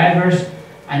to the drivers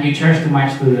and you charge too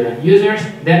much to the users,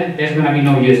 then there's going to be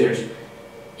no users.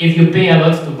 If you pay a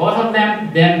lot to both of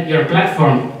them, then your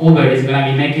platform, Uber, is going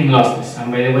to be making losses.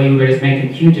 And by the way, Uber is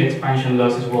making huge expansion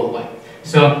losses worldwide.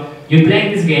 So you're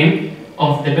playing this game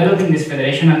of developing this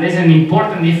federation, and there's an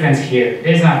important difference here.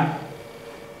 There's a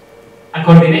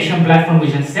coordination platform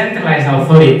which has centralized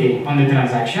authority on the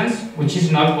transactions, which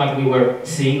is not what we were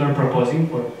seeing or proposing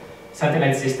for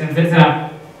satellite systems.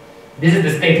 This is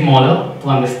the state model to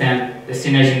understand the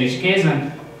synergy in each case,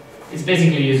 and it's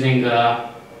basically using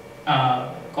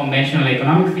conventional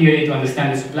economic theory to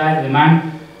understand the supply, the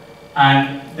demand,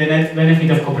 and the net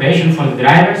benefit of cooperation for the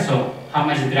driver, so how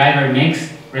much the driver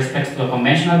makes respects to a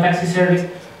conventional taxi service,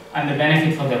 and the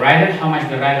benefit for the rider, how much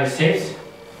the rider saves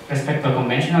respect to a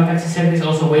conventional taxi service,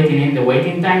 also weighting in the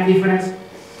waiting time difference.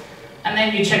 And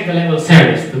then you check the level of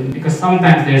service, because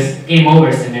sometimes there's game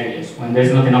over scenarios when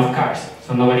there's not enough cars,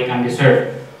 so nobody can be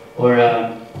served, or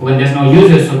when there's no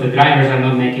users, so the drivers are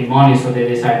not making money, so they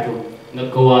decide to not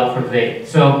go out for the day.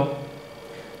 So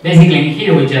basically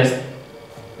here we just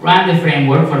ran the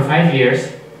framework for 5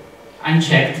 years and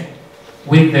checked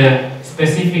with the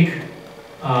specific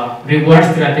reward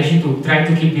strategy to try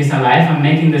to keep this alive and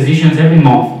making decisions every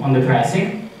month on the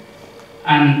pricing.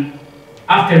 And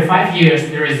after 5 years,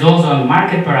 the results on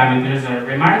market parameters are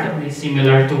remarkably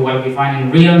similar to what we find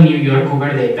in real New York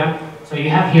Uber data. So you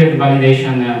have here the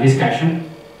validation discussion.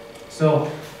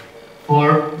 So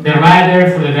for the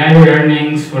rider, for the driver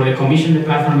earnings, for the commission the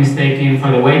platform is taking, for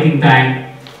the waiting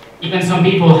time, even some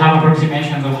people have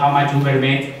approximations of how much Uber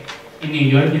made in New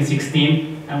York in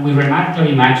 16, and we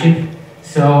remarkably match it.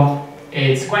 So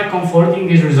it's quite comforting,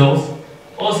 these results.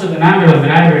 Also, the number of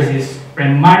drivers is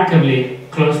remarkably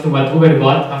close to what Uber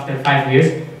got after 5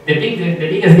 years. The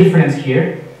biggest difference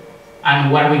here,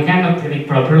 and what we cannot predict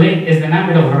properly, is the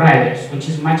number of riders, which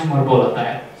is much more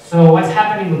volatile. So what's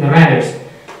happening with the riders?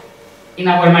 In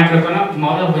our macroeconomic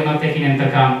model, we're not taking into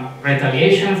account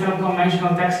retaliation from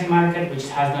conventional taxi market, which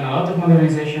has done a lot of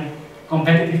modernization,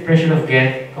 competitive pressure of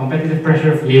Get, competitive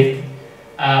pressure of Lyft.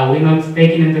 We're not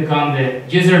taking into account the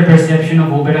user perception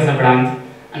of Uber as a brand.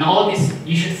 And all this,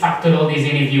 you should factor all this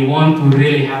in if you want to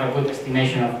really have a good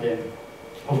estimation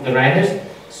of the riders.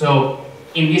 So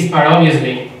in this part,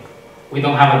 obviously, we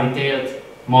don't have a detailed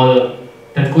model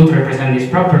that could represent this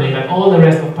properly, but all the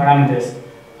rest of parameters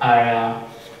are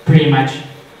pretty much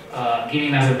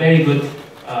giving us a very good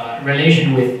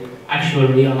relation with actual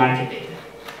real market data.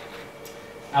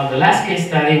 Now the last case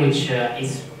study, which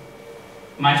is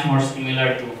much more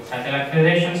similar to satellite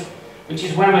federations, which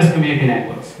is wireless community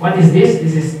networks. What is this?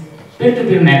 This is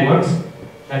peer-to-peer networks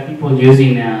that people use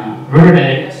in rural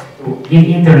areas to give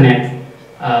internet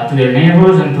to their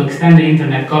neighbors and to extend the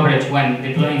internet coverage when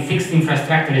deploying fixed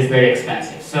infrastructure is very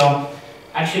expensive. So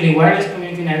actually wireless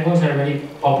community networks are very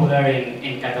popular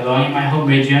in Catalonia, my home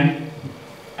region.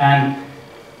 And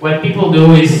what people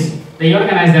do is they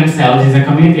organize themselves, it's a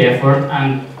community effort,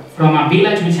 and from a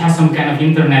village which has some kind of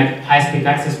internet high-speed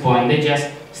access point, they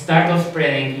just start off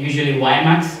spreading usually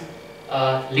WiMAX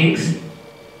links.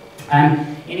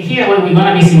 And in here, what we're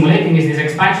going to be simulating is this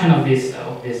expansion of this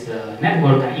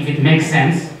network, and if it makes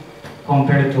sense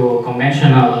compared to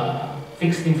conventional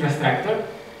fixed infrastructure,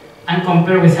 and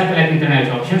compare with satellite internet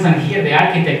options. And here, the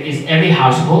architect is every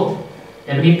household,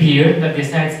 every peer that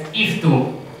decides if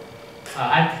to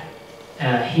add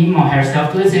him or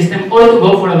herself to the system, or to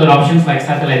go for other options like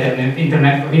satellite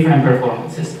internet for different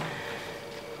performances.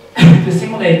 to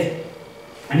simulate,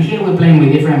 and here we're playing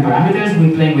with different parameters.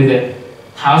 We're playing with the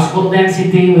household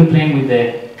density, we're playing with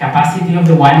the capacity of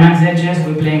the WiMAX edges,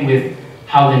 we're playing with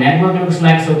how the network looks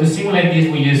like. So to simulate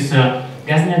this, we use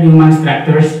Gaussian-Newman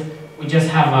structures. We just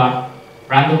have a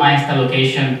randomized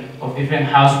allocation of different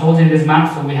households in this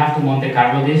map, so we have to Monte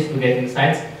Carlo this to get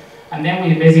insights. And then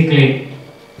we basically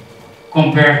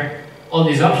compare all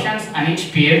these options and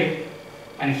each peer,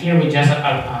 and here we just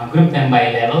group them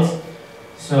by levels.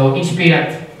 So each peer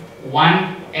at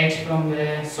one edge from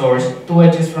the source, 2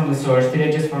 edges from the source, 3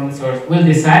 edges from the source, will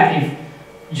decide if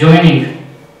joining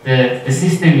the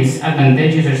system is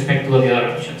advantageous with respect to all the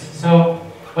other options. So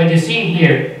what you see in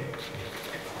here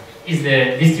is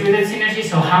the distributed synergy,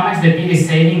 so how much the peer is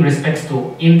saving respects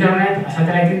to internet,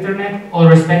 satellite internet, or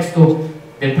respects to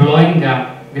deploying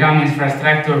ground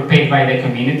infrastructure paid by the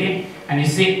community. And you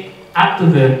see up to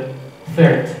the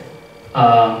third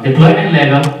deployment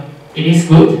level, it is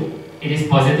good, it is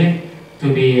positive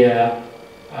to be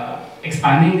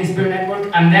expanding this peer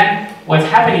network. And then what's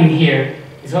happening here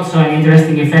is also an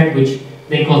interesting effect which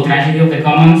they call tragedy of the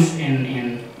commons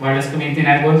in wireless community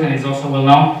networks, and it's also well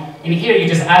known. In here you're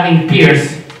just adding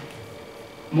peers,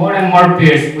 more and more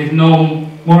peers with no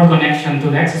more connection to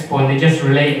the access point. They just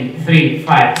relay in 3,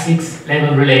 5, 6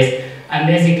 level relays, and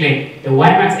basically the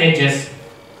WiMAX edges,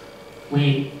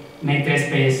 we made test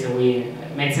space, we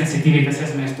made sensitivity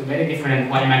assessments to very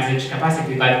different WiMAX edge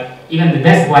capacity, but even the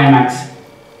best WiMAX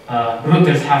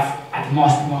routers have at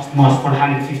most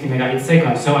 450 megabits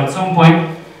second. So at some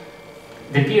point,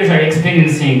 the peers are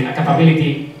experiencing a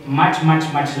capability much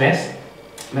less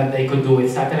than they could do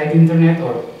with satellite internet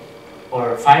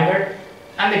or fiber.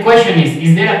 And the question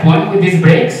is there a point with these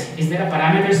breaks? Is there a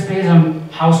parameter space on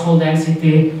household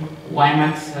density,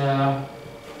 WiMAX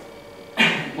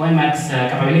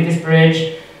capabilities per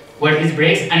edge, where this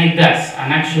breaks? And it does.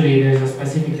 And actually, there's a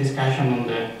specific discussion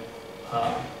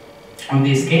on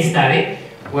this case study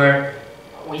where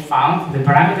we found the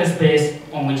parameter space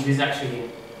on which this actually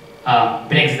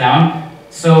breaks down.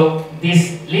 So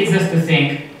this leads us to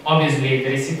think, obviously,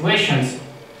 there is situations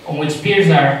on which peers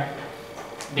are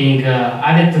being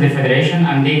added to the federation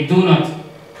and they do not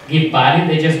give value,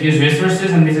 they just use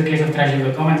resources, and this is a case of tragedy of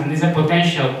the commons, and this is a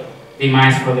potential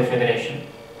demise for the federation.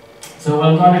 So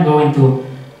we're going to go into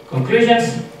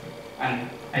conclusions, and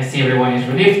I see everyone is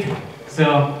relieved.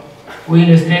 So we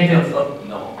illustrated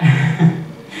No.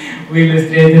 we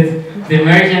illustrated the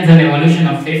emergence and evolution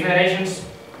of 3 federations.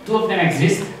 2 of them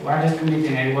exist, wireless community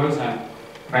networks and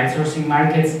right sourcing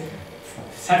markets.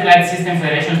 Satellite system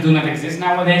federations do not exist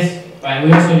nowadays, but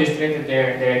we also illustrated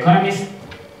their economies.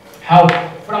 How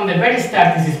from the very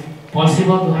start this is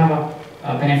possible to have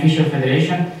a beneficial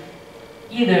federation.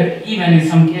 Even in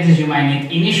some cases you might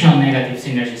need initial negative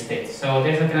synergy states. So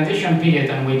there's a transition period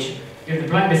in which you're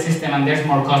deploying the system and there's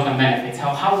more cost than benefits.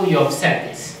 How do you offset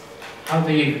this? How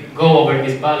do you go over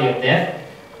this valley of death?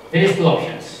 There is 2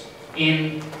 options.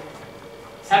 In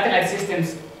satellite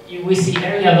systems, we see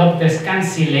early adopters can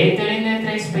see later in the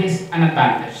trade space an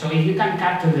advantage. So if you can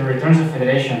capture the returns of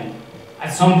federation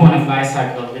at some point of life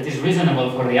cycle that is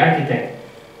reasonable for the architect,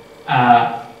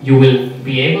 you will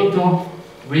be able to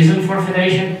reason for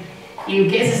federation. In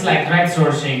cases like right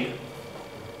sourcing,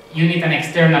 you need an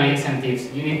external incentives.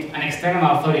 You need an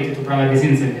external authority to provide these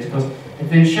incentives, because I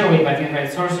didn't show it, but in right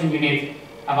sourcing you need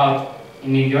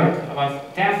in New York,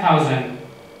 about 10,000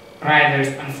 riders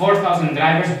and 4,000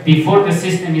 drivers before the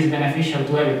system is beneficial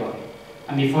to everybody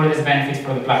and before there's benefits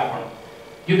for the platform.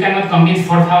 You cannot convince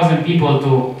 4,000 people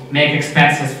to make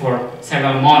expenses for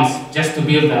several months just to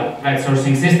build a right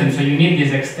sourcing system, so you need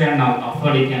this external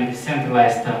authority and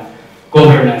decentralized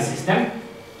governance system.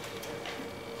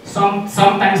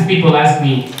 Sometimes people ask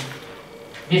me,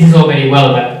 this is all very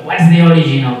well, but what's the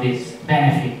origin of this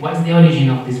benefit? What's the origin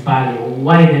of this value?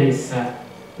 Why there is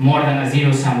more than a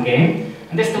zero-sum game?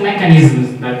 And there's 2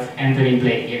 mechanisms that enter in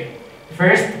play here.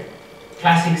 First,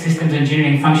 classic systems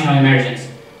engineering functional emergence.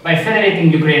 By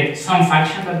federating, you create some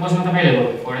function that was not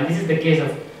available before, and this is the case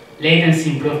of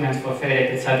latency improvements for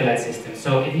federated satellite systems.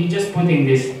 So if you just put in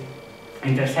these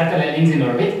inter-satellite links in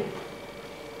orbit,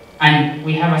 and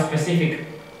we have a specific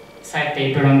side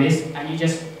paper on this, and you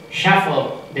just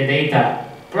shuffle the data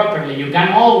properly, you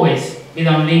can always be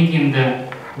downlinking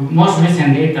the most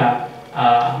recent data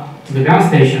to the ground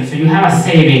station, so you have a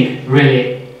saving,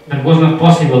 really, that was not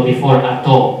possible before at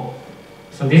all.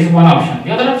 So this is one option.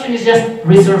 The other option is just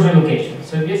resource relocation.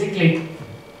 So basically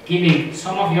giving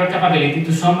some of your capability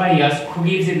to somebody else who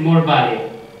gives it more value.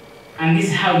 And this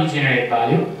is how you generate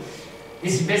value.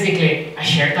 This is basically a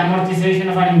shared amortization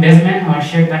of an investment or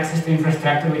shared access to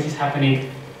infrastructure, which is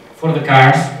happening for the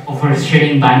cars or for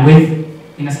sharing bandwidth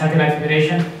in a satellite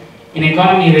federation. In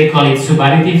economy, they call it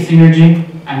subadditive synergy,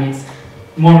 and it's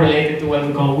more related to what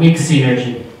we call weak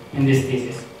synergy in this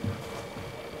thesis.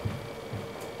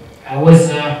 I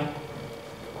was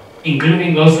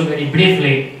including also very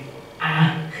briefly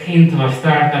a hint or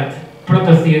start at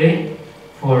proto-theory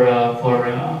for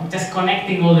just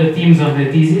connecting all the themes of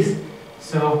the thesis.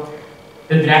 So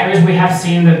the drivers we have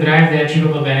seen that drive the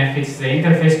achievable benefits, the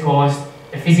interface cost,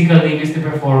 the physical limits to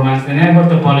performance, the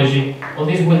network topology, all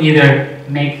these will either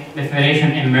make the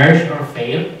federation emerge or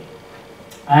fail.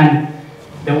 And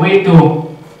the way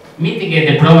to mitigate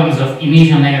the problems of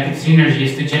initial negative synergy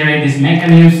is to generate these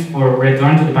mechanisms for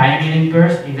return to the pioneering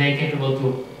pairs if they're capable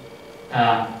to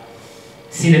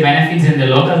see the benefits in the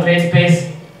local trade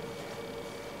space.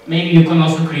 Maybe you can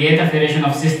also create a federation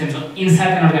of systems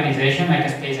inside an organization like a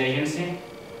space agency,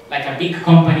 like a big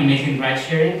company making ride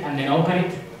sharing, and then open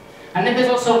it. And then there's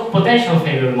also potential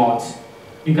failure modes.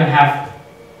 You can have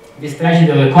this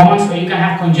tragedy of the commons, or you can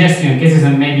have congestion cases,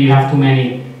 and maybe you have too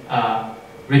many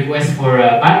requests for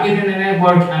bandwidth in the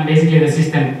network, and basically the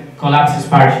system collapses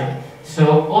partially.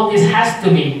 So all this has to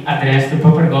be addressed through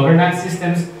proper governance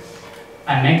systems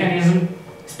and mechanism.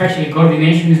 Especially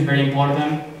coordination is very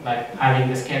important, like having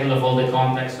the schedule of all the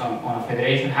contacts on a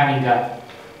federation, having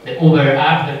the Uber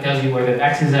app that tells you where the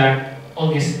taxis are.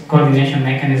 All these coordination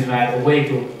mechanisms are the way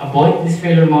to avoid these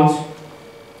failure modes.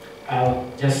 I'll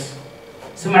just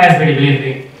summarize very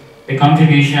briefly the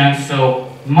contributions.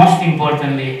 So most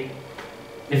importantly,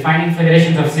 defining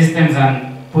federations of systems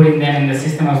and putting them in the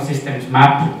system of systems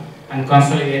map and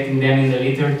consolidating them in the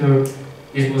literature.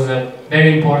 This was a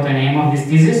very important aim of this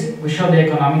thesis. We showed the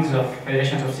economics of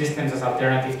federations of systems as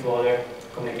alternative to other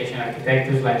communication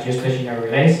architectures like just linear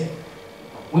relays.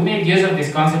 We made use of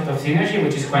this concept of synergy,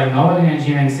 which is quite novel in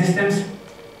engineering systems.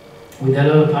 We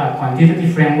developed a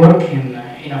quantitative framework in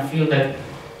a field that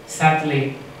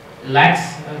sadly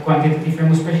lacks a quantitative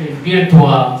framework, especially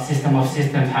virtual system of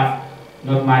systems have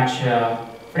not much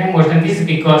framework, and this is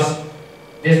because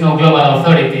there's no global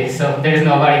authority, so there is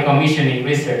nobody commissioning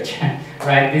research,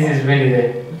 right? This is really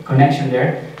the connection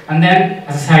there. And then,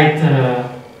 as a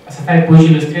side push,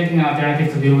 illustrating an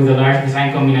alternative to deal with a large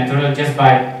design combinatorial just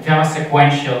by, if you have a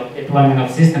sequential deployment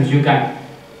of systems, you can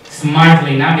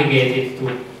smartly navigate it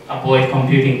to avoid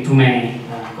computing too many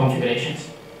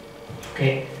configurations.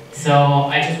 Okay, so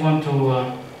I just want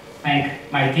to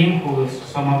thank my team, who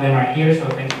some of them are here, so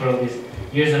thanks for all these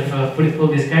years of fruitful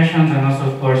discussions, and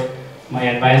also, of course, my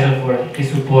advisor for his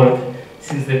support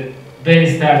since the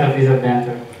very start of this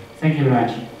adventure. Thank you very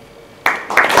much.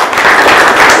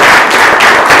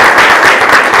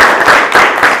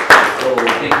 So,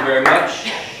 thank you very much.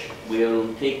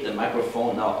 We'll take the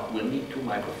microphone now. We'll need two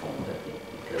microphones, I think,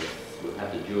 because we'll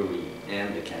have the jury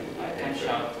and the candidate. I can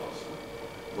shout also.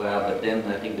 Well, but then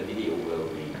I think the video will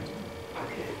be...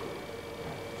 Okay.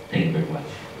 Thank you very much.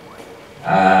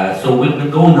 So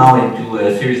we'll go now into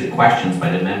a series of questions by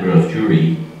the member of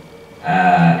jury,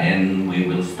 and we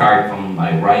will start from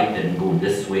my right and go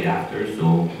this way after.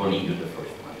 So Holly, you the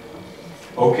first one.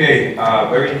 Okay,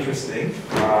 very interesting.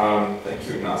 Thank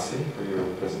you, Ignasi, for your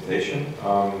presentation.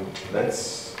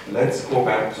 Let's go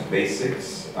back to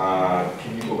basics.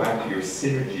 Can you go back to your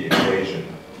synergy equation?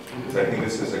 Because I think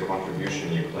this is a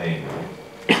contribution you're playing.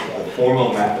 The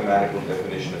formal mathematical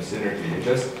definition of synergy. You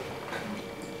just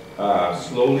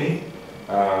slowly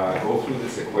go through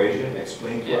this equation,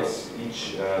 explain to us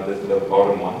each, the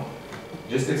bottom one.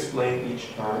 Just explain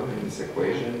each term in this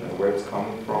equation, where it's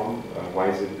coming from, why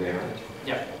is it there?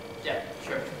 Yeah,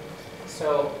 sure.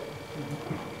 So,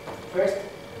 first,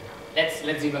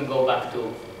 let's even go back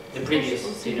to the previous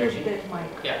synergy.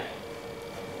 Yeah.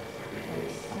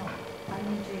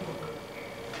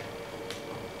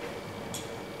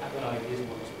 I don't know if this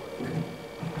one's working.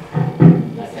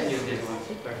 I can use this one.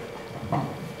 Perfect.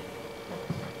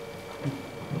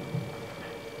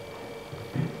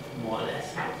 More or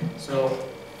less. So,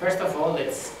 first of all,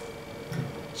 let's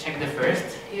check the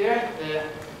first here,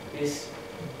 this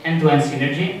end-to-end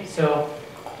synergy. So,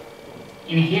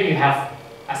 in here you have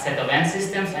a set of end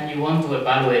systems, and you want to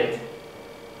evaluate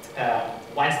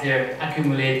what's their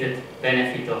accumulated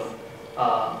benefit of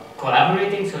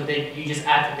collaborating, so that you just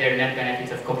add their net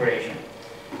benefits of cooperation.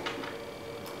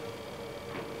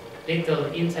 Little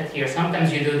insight here.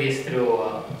 Sometimes you do this through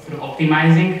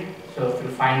optimizing, so through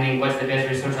finding what's the best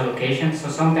resource allocation. So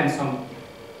sometimes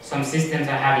some systems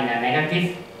are having a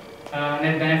negative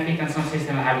net benefit, and some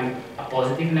systems are having a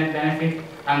positive net benefit,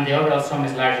 and the overall sum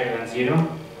is larger than zero.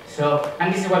 So,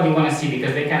 and this is what you want to see,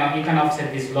 because you can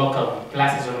offset these local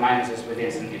pluses or minuses with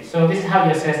incentives. So this is how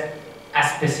you assess a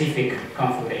specific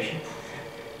configuration.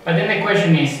 But then the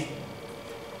question is,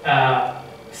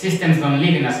 systems don't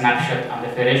live in a snapshot and the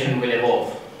federation will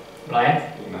evolve,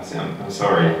 right? Ignasi, I'm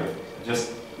sorry, but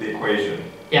just the equation.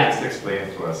 Yeah. Just explain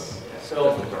it to us.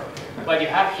 So what you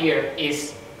have here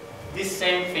is this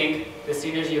same thing, the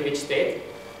synergy of each state,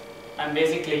 and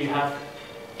basically you have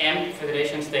m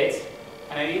federation states,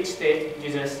 and in each state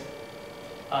you just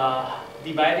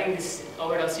dividing this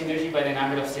overall synergy by the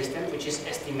number of systems, which is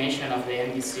estimation of the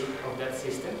NDC of that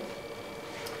system.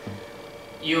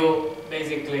 You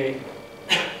basically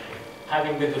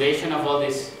having the duration of all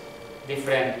these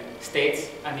different states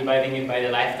and dividing it by the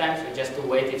lifetime, so just to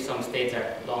wait if some states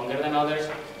are longer than others.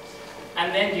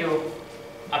 And then you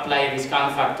apply a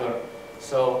discount factor.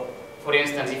 So, for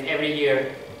instance, if every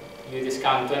year you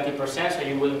discount 20%, so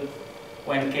you will,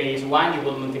 when k is 1, you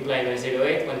will multiply by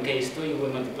 0.8, when k is 2, you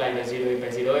will multiply by 0.8 by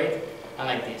 0.8, and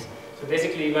like this. So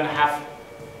basically you're going to have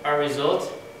a result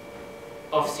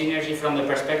of synergy from the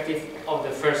perspective of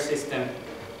the first system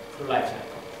through life cycle.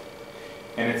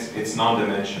 And it's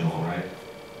non-dimensional, right?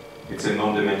 It's a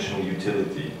non-dimensional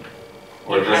utility.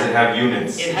 Or does it have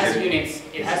units? It has units.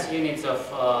 It has units of...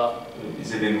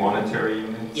 is it in monetary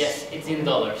units? Yes, it's in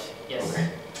dollars. Yes. Okay.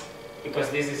 Because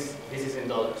this is in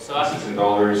dollars. So this is in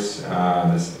dollars.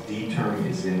 This D term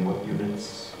is in what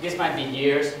units? This might be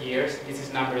years. This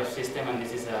is number of system, and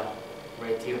this is a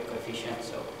ratio coefficient.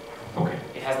 So okay.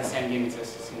 It has the same units as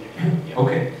synergy. Yeah.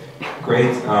 Okay,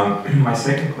 great. My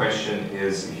second question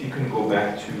is if you can go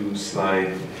back to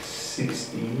slide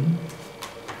 16,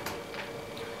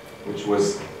 which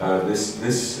was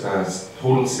this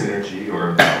total synergy,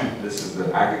 or this is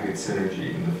the aggregate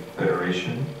synergy in the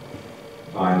federation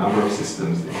by a number of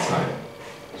systems inside.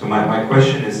 So my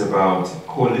question is about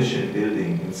coalition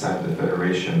building inside the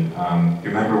federation. You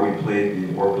remember we played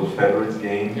the Orbital Federates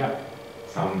game? Yeah.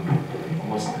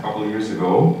 Almost a couple of years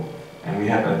ago, and we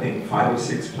had, I think, 5 or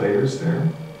 6 players there.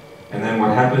 And then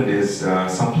what happened is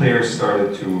some players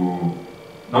started to,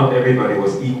 not everybody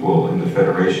was equal in the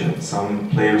federation. Some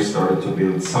players started to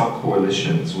build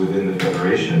sub-coalitions within the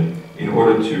federation in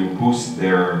order to boost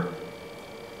their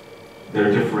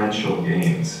differential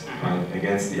gains, right,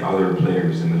 against the other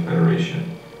players in the federation.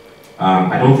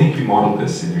 I don't think you modeled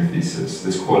this in your thesis,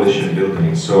 this coalition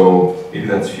building, so maybe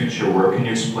that's future work. Can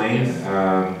you explain,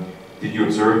 did you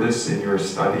observe this in your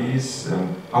studies?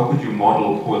 How could you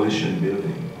model coalition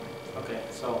building? Okay,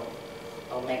 so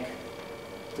I'll make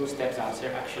 2 steps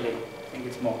answer. Actually, I think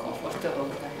it's more comfortable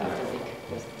than I have to think.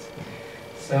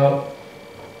 So,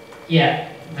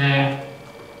 yeah,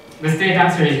 the straight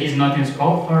answer is not in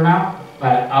scope for now,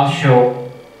 but I'll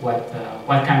show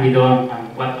what can be done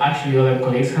and what actually other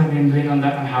colleagues have been doing on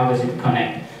that and how does it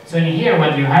connect. So in here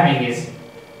what you're having is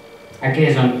a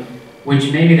case on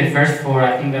which maybe the first 4,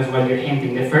 I think that's what you're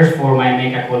hinting, the first 4 might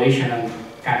make a coalition and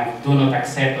kind of do not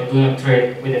accept or do not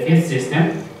trade with the 5th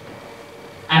system.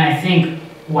 And I think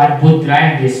what would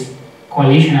drive this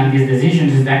coalition and these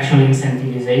decisions is the actual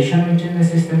incentivization within the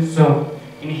system. So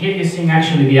in here you're seeing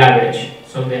actually the average.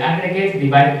 So the aggregate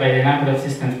divided by the number of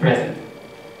systems present.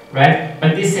 Right?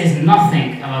 But this says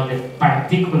nothing about the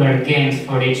particular gains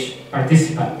for each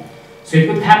participant. So it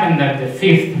could happen that the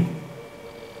 5th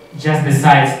just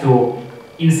decides to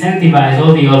incentivize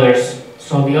all the others,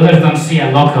 so the others don't see a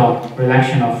local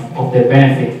reduction of their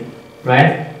benefit,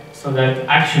 right? So that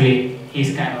actually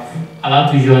he's kind of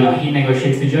allowed to join, or he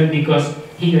negotiates to join because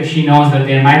he or she knows that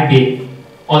there might be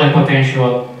other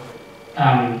potential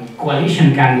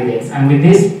coalition candidates. And with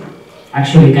this,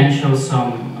 actually we can show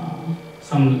some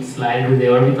slide with the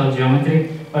orbital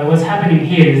geometry. But what's happening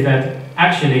here is that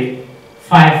actually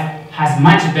 5 has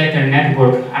much better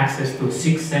network access to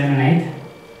 6, 7, 8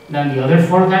 than the other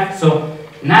 4 have. So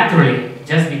naturally,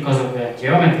 just because of the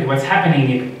geometry, what's happening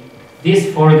is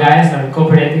these 4 guys are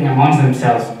cooperating amongst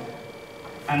themselves,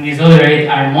 and these other 8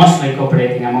 are mostly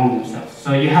cooperating among themselves.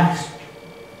 So you have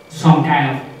some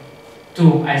kind of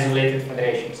 2 isolated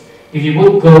federations. If you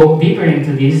would go deeper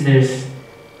into this, there's,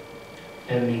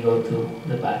 let me go to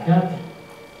the backup.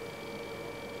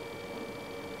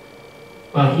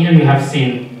 Well, here you have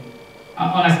seen,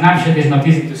 on a snapshot it's not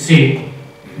easy to see,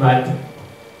 but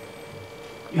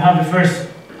you have the first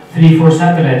 3, 4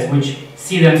 satellites which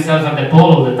see themselves at the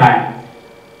pole all the time.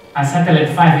 And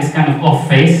satellite 5 is kind of off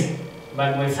phase,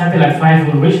 but when satellite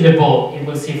 5 will reach the pole, it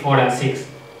will see 4 and 6.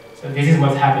 So this is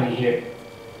what's happening here.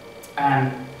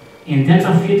 And in terms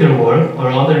of future work, or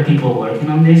other people working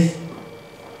on this,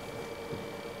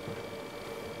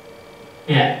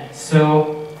 yeah,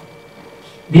 so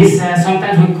this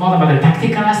sometimes we call about the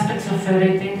tactical aspects of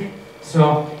federating.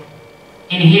 So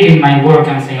in here in my work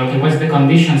I'm saying, okay, what's the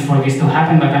conditions for this to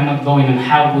happen, but I'm not going on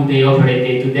how would they operate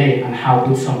day to day and how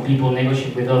would some people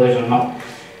negotiate with others or not.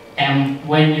 And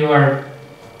when you are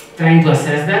trying to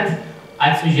assess that,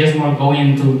 I'd suggest more going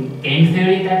into game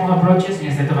theory type of approaches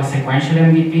instead of a sequential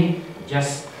MVP.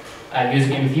 Just use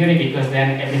game theory because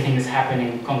then everything is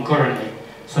happening concurrently.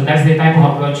 So that's the type of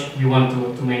approach we want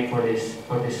to make for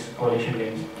this coalition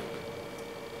games.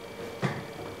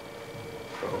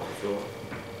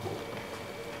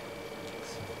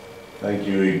 Thank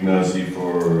you, Ignasi,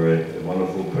 for a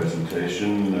wonderful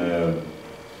presentation.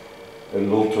 A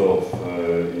lot of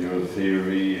your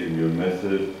theory and your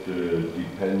method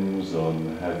depends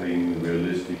on having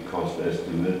realistic cost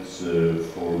estimates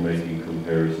for making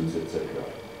comparisons, etc.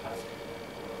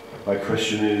 My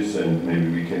question is, and maybe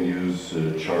we can use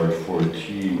chart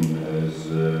 14 as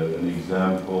an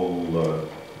example,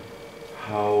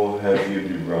 how have you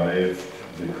derived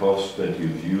the cost that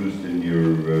you've used in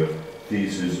your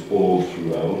thesis all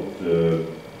throughout?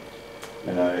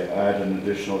 And I add an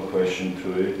additional question to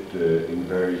it. In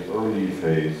very early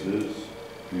phases,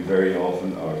 we very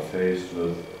often are faced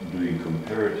with doing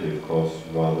comparative costs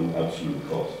rather than absolute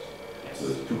costs. So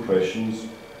there's two questions.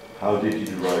 How did you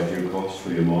derive your costs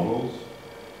for your models?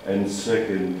 And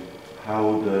second,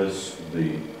 how does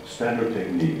the standard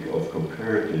technique of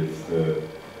comparative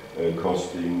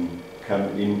costing come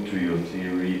into your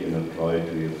theory and apply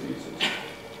to your thesis?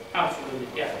 Absolutely,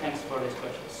 yeah, thanks for this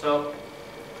question. So,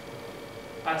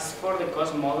 as for the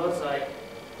cost models,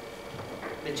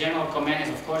 the general comment is,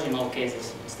 of course, in all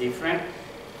cases it's different.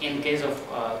 In case of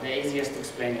the easiest to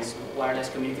explain is wireless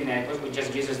community networks, which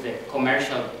just uses the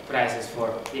commercial prices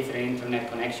for different internet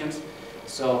connections.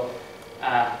 So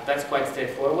that's quite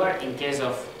straightforward. In case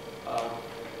of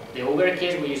the Uber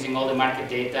case, we're using all the market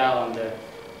data on the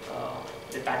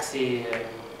taxi.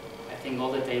 I think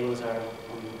all the tables are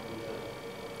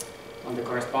on the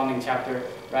corresponding chapter,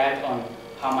 right? On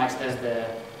how much does the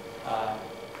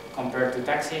compared to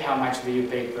taxi, how much do you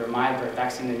pay per mile per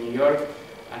taxi in New York,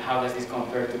 and how does this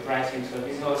compare to pricing? So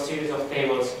this is a series of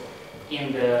tables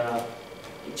in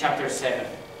chapter 7.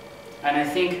 And I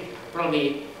think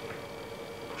probably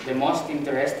the most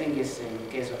interesting is in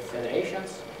case of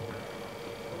federations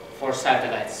for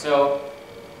satellites. So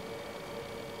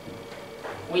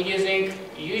we're using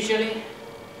usually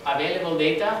available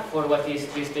data for what is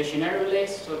geostationary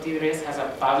relays. So TDRS has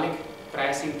a public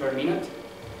pricing per minute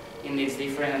in its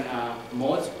different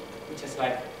modes, which is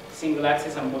like single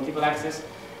access and multiple access.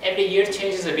 Every year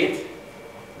changes a bit.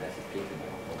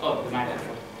 Oh, the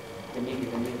microphone. The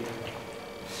medium.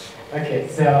 Okay,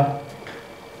 so,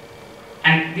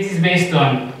 and this is based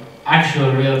on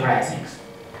actual real pricings.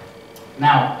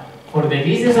 Now, for the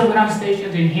business of ground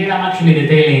stations, in here I'm actually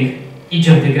detailing each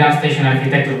of the ground station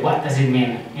architecture. What does it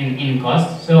mean in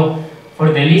cost? So,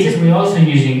 for the leases, we're also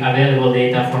using available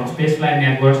data from spaceflight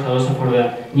networks, and also for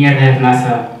the near-Earth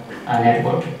NASA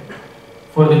network.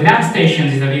 For the ground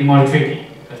stations, it's a bit more tricky,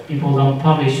 because people don't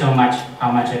publish so much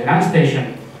how much a ground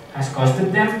station has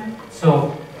costed them.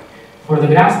 So, for the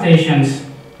ground stations,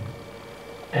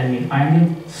 let me find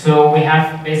it. So, we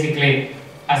have basically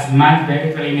a SMAT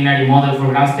very preliminary model for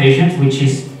ground stations, which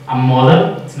is a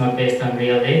model. It's not based on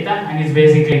real data, and it's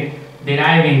basically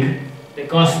deriving the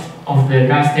cost of the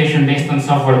ground station based on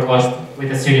software cost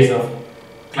with a series of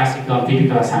classical and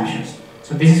typical assumptions.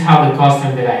 So this is how the costs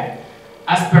are derived.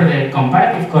 As per the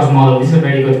comparative cost model, this is a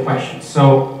very good question.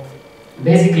 So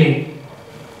basically,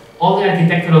 all the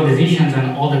architectural decisions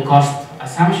and all the cost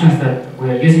assumptions that we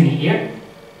are using here,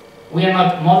 we are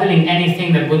not modeling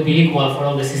anything that would be equal for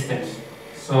all the systems.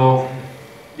 So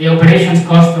the operations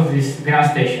cost of these ground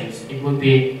stations, it would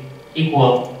be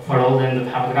equal for all them that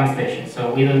have a ground station.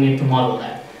 So we don't need to model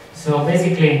that. So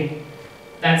basically,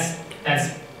 that's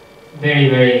very,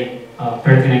 very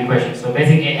pertinent question. So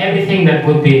basically, everything that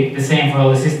would be the same for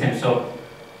all the systems. So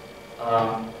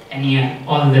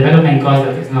all the development cost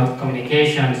that is not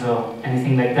communications or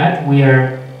anything like that, we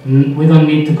don't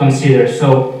need to consider.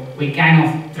 So we kind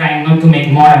of try not to make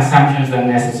more assumptions than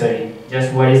necessary.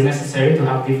 Just what is necessary to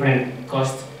have different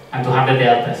costs and to have the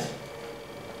deltas.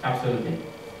 Absolutely.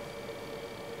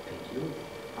 Thank you.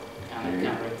 And I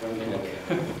can return the look.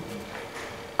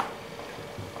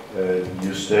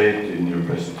 You state in your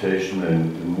presentation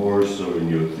and more so in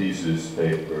your thesis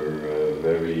paper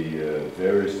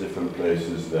various different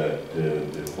places that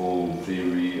the whole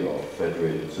theory of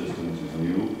federated systems is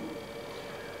new.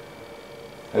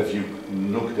 Have you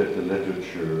looked at the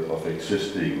literature of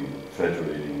existing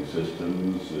federating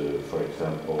systems, for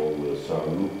example,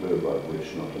 Saarloupe, about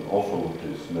which not an awful lot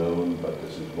is known, but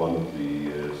this is one of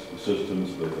the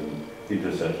systems with an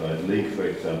intersatellite link, for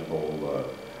example.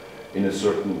 In a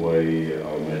certain way,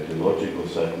 our meteorological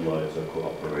satellites are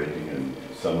cooperating, and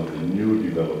some of the new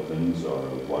developments are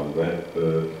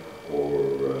OneWeb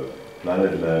or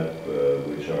Planet Lab,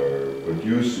 which are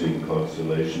producing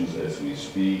constellations as we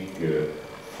speak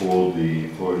for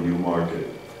a new market.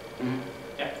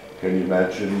 Yeah. Can you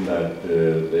imagine that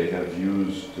they have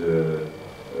used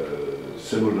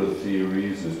similar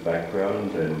theories as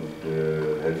background, and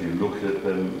have you looked at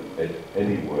them at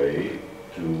any way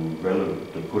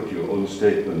to put your own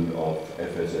statement of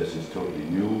FSS is totally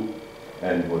new,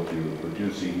 and what you're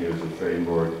producing here as a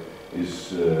framework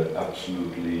is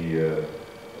absolutely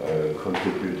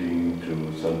contributing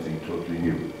to something totally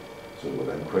new? So what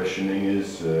I'm questioning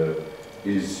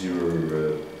is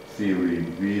your theory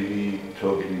really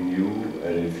totally new,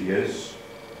 and if yes,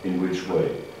 in which way,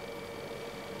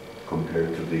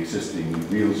 compared to the existing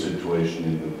real situation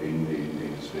in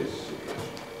the space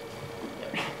situation?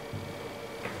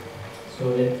 So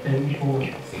let me go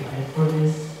slide for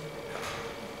this.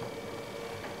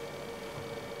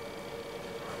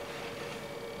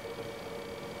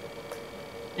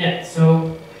 Yeah,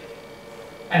 so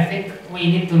I think we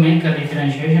need to make a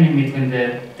differentiation in between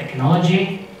the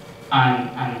technology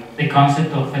and the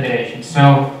concept of federation.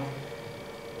 So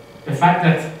the fact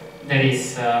that there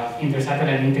is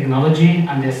intersatellite link technology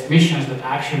and there's missions that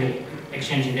actually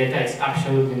exchanging data is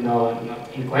absolutely not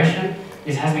in question.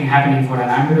 This has been happening for a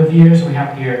number of years. We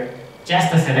have here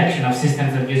just a selection of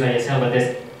systems that use ISL, but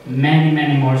there's many,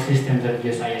 many more systems that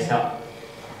use ISL.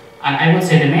 And I would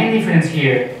say the main difference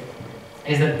here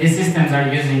is that these systems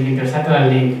are using intersatellite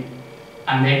link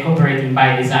and they're cooperating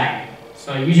by design.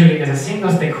 So usually there's a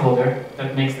single stakeholder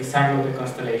that makes the circle of the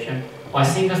constellation, or a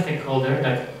single stakeholder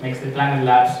that makes the Planet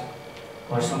Labs,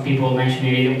 or some people mention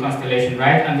Iridium constellation,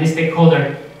 right? And this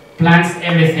stakeholder plans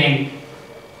everything,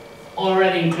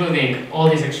 already including all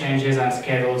these exchanges and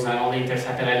schedules and all the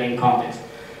intersatellite link context.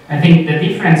 I think the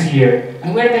difference here,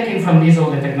 and we're taking from these all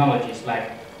the technologies,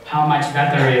 like how much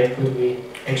data rate could we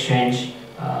exchange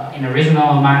in a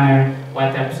reasonable manner,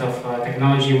 what types of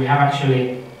technology. We have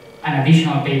actually an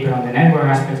additional paper on the network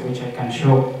aspects which I can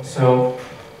show. So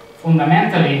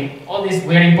fundamentally, all this,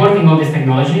 we're importing all this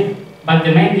technology, but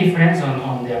the main difference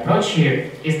on the approach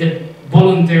here is the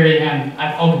voluntary and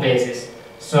ad hoc basis.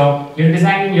 So you're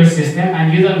designing your system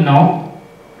and you don't know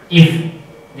if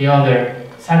the other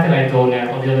satellite owner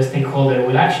or the other stakeholder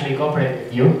will actually cooperate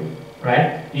with you,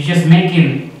 right? You're just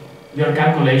making your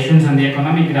calculations and the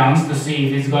economic grounds to see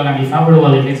if it's going to be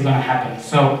favorable, if it's going to happen.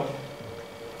 So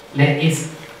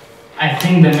I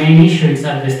think the main issue is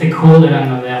at the stakeholder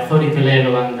and the authority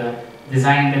level and the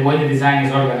design, the way the design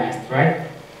is organized, right?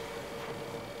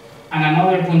 And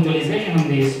another punctualization on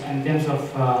this in terms of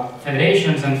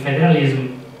federations and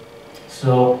federalism.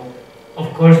 So,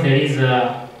 of course, there is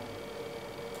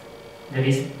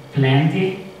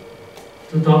plenty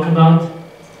to talk about.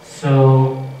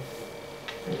 So,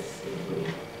 let's see.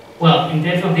 Well, in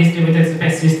terms of distributed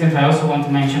space systems, I also want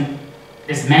to mention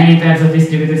there's many types of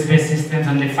distributed space systems,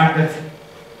 and the fact that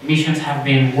missions have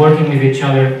been working with each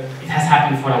other, it has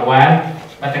happened for a while.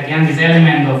 But again, this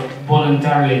element of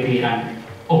voluntarily and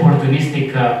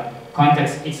opportunistic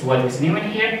context is what is new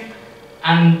in here.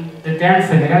 And the term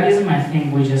federalism, I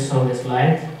think we just saw the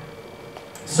slide.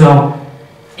 So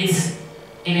it's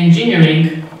in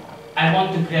engineering, I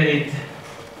want to credit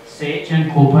Sept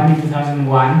and Kuban in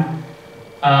 2001.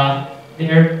 They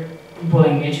are people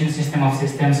engaged in system of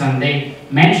systems, and they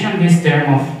mentioned this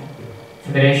term of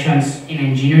federations in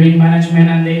engineering management,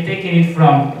 and they taken it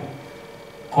from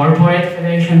corporate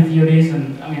federation theories.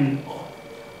 And I mean,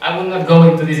 I will not go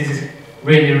into this. This is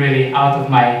really, really out of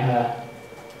my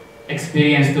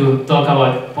experience to talk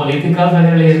about political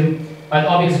federalism, but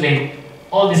obviously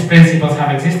all these principles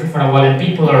have existed for a while and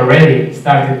people already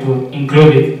started to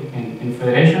include it in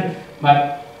federation.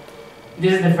 But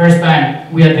this is the first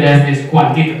time we address this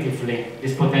quantitatively,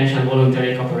 this potential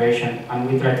voluntary cooperation,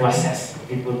 and we try to assess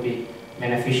if it would be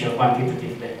beneficial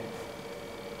quantitatively.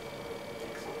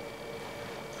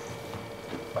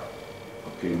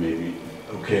 Okay, maybe.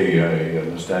 Okay, I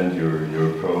understand your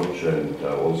approach, and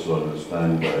I also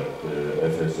understand that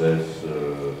FSS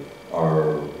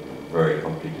are very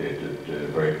complicated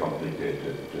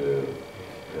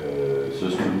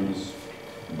systems.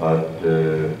 But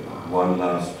one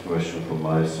last question from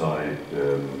my side.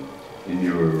 In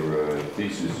your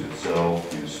thesis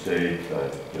itself, you state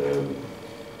that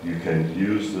you can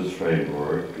use this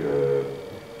framework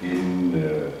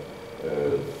in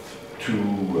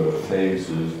two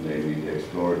phases, namely the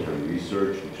exploratory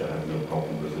research, which I have no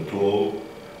problem with at all,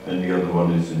 and the other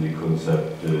one is in the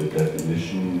concept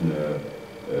definition,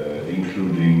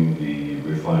 including the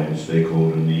refined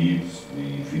stakeholder needs,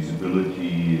 the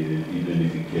feasibility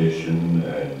identification,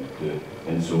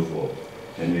 and so forth.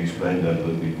 Can you explain that a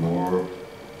little bit more?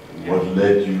 what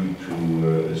led you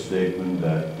to a statement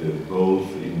that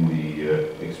both in the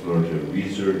exploratory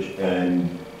research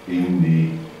and in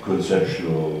the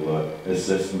conceptual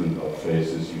assessment of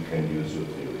phases you can use your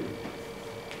theory?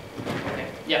 Okay.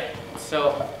 Yeah,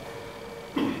 so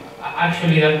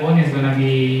actually that one is going to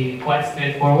be quite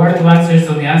straightforward to answer.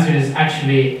 So the answer is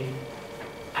actually,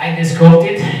 I described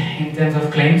it in terms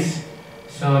of claims.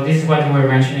 So this is what we were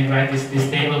mentioning, right? This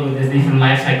table with the different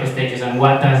life cycle stages and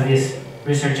what does this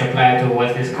research apply to,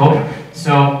 what's the scope.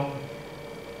 So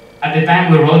at the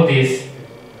time we wrote this,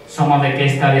 some of the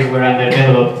case studies were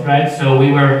underdeveloped, right? So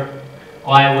we were,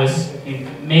 or I was,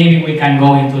 maybe we can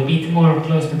go into a bit more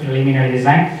close to preliminary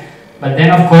design. But then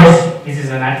of course, this is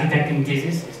an architecting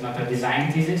thesis, it's not a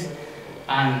design thesis.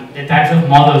 And the types of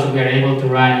models we are able to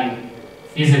run in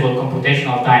feasible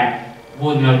computational time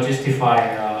would not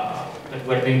justify that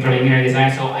we're doing preliminary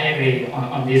design. So I agree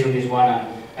on this one. And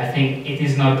I think it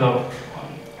is not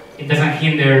it doesn't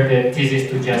hinder the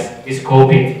thesis to just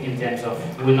descope it in terms of,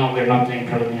 we know we're not doing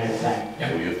preliminary design.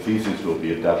 So your thesis will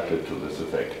be adapted to this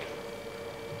effect?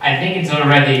 I think it's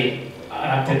already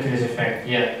adapted to this effect,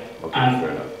 yeah. Okay, And fair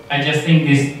enough. I just think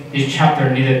this chapter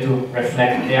needed to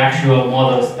reflect the actual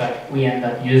models that we end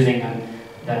up using and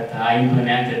that I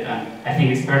implemented, and I think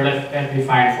it's perfectly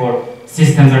fine for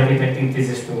systems architecting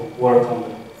thesis to work on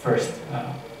the first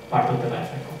part of the life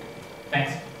cycle.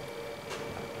 Thanks.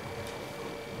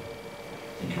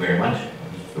 Thank you very much.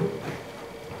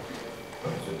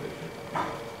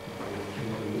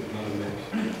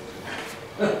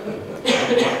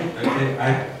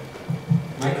 Okay,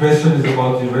 my question is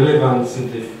about the relevance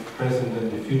in the present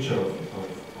and the future of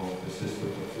the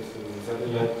systems and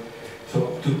satellite. So,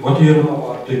 what do you know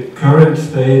about the current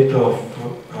state of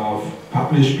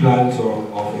published plans or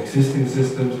of existing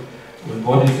systems? And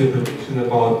what is your prediction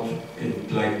about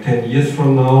it, like 10 years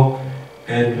from now?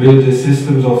 And will the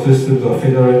systems or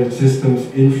federated systems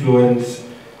influence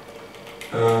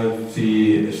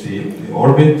the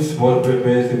orbits?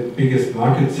 Where is the biggest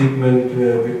market segment?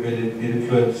 Will it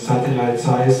influence satellite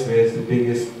size? Where is the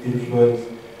biggest influence?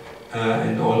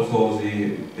 And also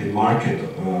the market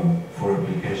for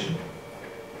application.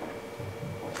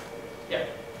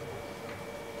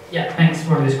 Yeah, thanks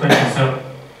for this question. So,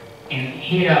 in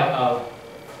here I'll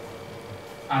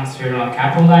answer on a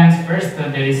couple lines. First,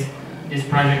 there is this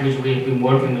project which we've been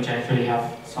working, which I actually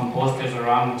have some posters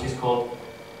around, which is called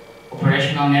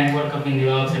Operational Network of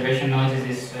Individual Observation Nodes.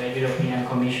 Is this European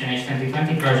Commission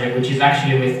H2020 project, which is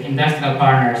actually with industrial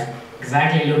partners,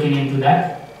 exactly looking into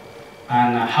that.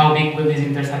 And how big will these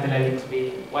intersatellites be?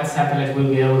 What satellites will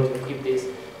be able to keep this?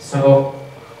 So,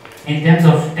 in terms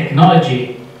of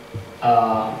technology,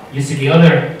 you see the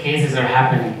other cases are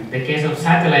happening. The case of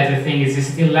satellites, I think, is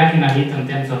still lacking a bit in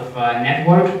terms of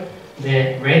network.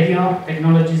 The radio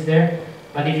technology is there,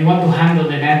 but if you want to handle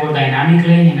the network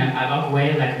dynamically in an ad hoc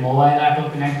way, like mobile ad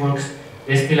hoc networks,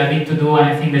 there's still a bit to do, and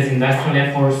I think there's industrial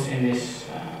efforts in this.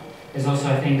 There's also,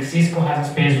 I think, Cisco has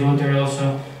a space router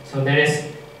also. So there is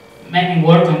many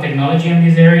work on technology in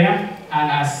this area,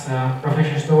 and as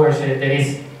Professor Stewart said, there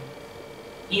is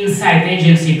inside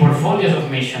agency portfolios of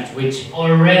missions which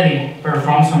already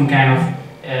perform some kind of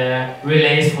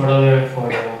relays for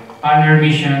partner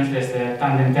missions. There's the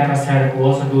Tandem TerraServe who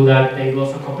also do that. They do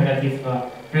also cooperative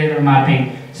radar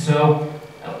mapping. So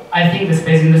I think the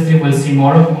space industry will see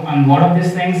more of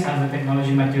these things as the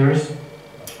technology matures.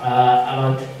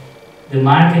 About the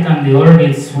market and the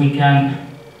orbits,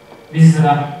 this is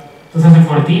a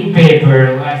 2014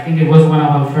 paper. I think it was one of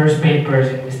our first papers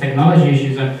in these technology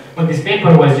issues. And what this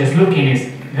paper was just looking is,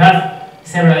 you have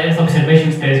several Earth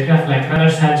observation spacecraft like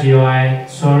RadarSat, GeoEye,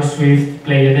 SORCE, SWIFT,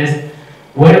 Pleiades.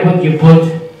 Where would you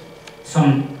put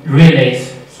some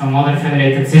relays, some other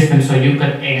federated systems so you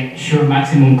could ensure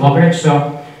maximum coverage?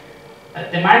 So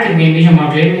the market we envision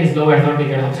more clearly is low Earth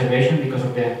orbit Earth observation because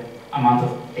of the amount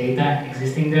of data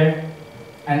existing there.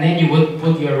 And then you would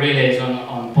put your relays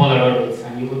on polar orbits,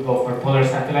 and you would go for polar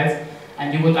satellites,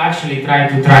 and you would actually try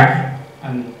to track,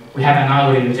 and we have an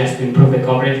algorithm just to improve the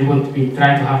coverage. You would be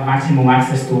trying to have maximum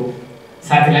access to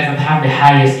satellites that have the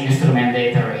highest instrument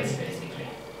data rates, basically.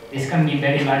 This can be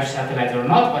very large satellites or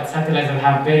not, but satellites that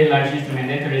have very large instrument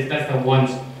data rates, that's the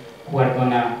ones who are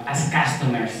gonna, as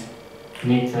customers,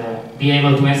 need to be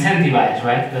able to incentivize,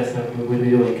 right? That's what we will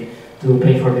be doing to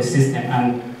pay for the system.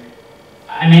 And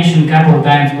I mentioned a couple of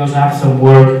times, we also have some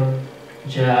work,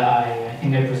 which I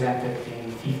think I presented in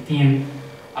 15,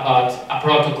 about a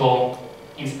protocol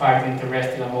inspired in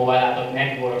terrestrial and mobile ad hoc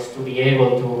networks to be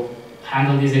able to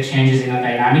handle these exchanges in a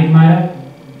dynamic manner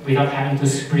without having to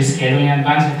pre-schedule in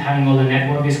advance, with having all the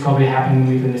network discovery happening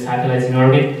between the satellites in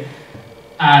orbit.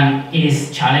 And it is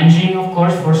challenging, of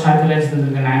course, for satellites to the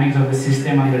dynamics of the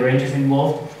system and the ranges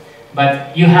involved.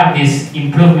 But you have this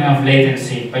improvement of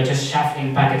latency by just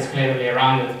shuffling packets cleverly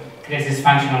around. It creates this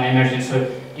functional emergence. So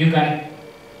you can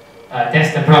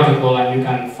test the protocol and you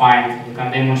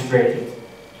can demonstrate it.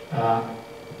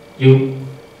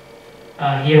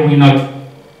 Here we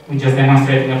just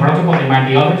demonstrating a protocol. There might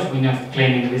be others. We're not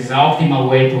claiming this is the optimal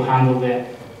way to handle the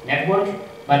network,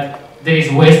 but there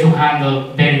is ways to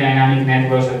handle very dynamic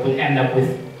networks that will end up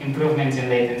with improvements in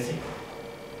latency.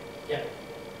 Yeah.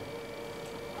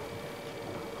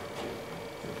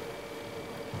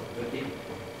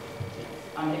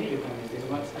 Maybe you can use this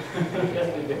one.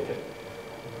 Just a bit.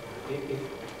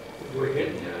 We're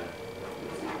good. Yeah.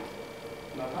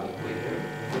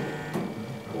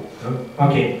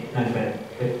 Okay, not bad.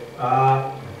 Good.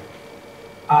 I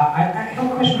have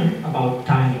a question about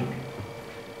timing.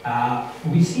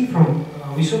 We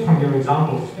saw from your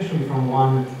examples, especially from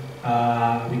one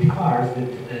with cars,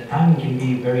 that timing can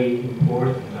be very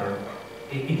important. Or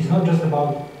it is not just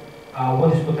about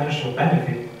what is potential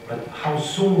benefit, but how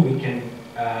soon we can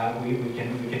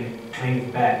claim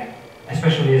it back,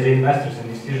 especially as investors and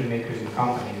decision makers in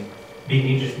companies being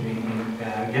interested in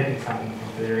getting something from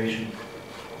Federation.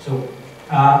 So,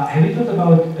 have you thought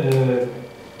about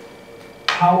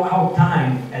how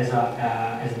time as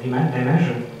a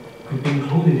dimension could be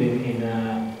included in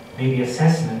maybe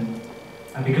assessment?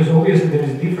 Because obviously there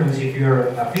is a difference if you're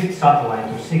a 5th satellite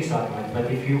or 6th satellite,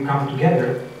 but if you come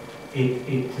together,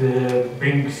 it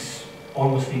brings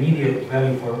almost immediate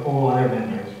value for all other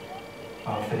members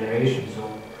of Federation.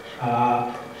 So,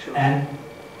 and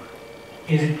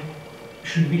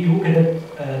should we look at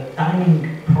that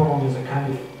timing problem as a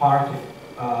kind of part of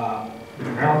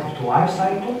relative to life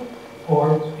cycle,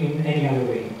 or in any other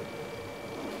way?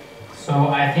 So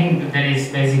I think that there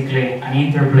is basically an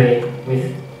interplay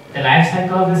with the life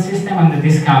cycle of the system and the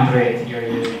discount rate you're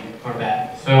using for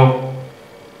that. So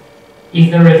if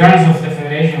the returns of the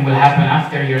Federation will happen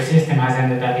after your system has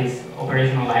ended up its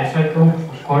operational life cycle,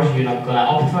 of course you're not going to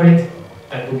opt for it.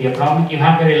 That would be a problem. You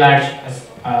have very large,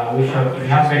 we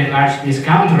have very large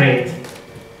discount rate,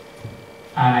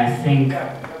 and I think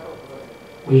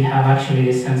we have actually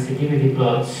the sensitivity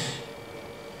plots.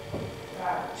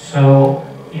 So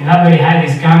you have very high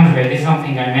discount rate. This is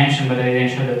something I mentioned, but I didn't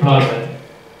show the plot. But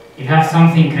you have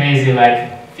something crazy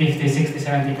like 50, 60,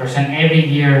 70% every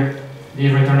year. The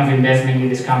return of investment you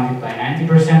discount it by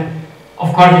 90%.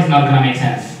 Of course, it's not going to make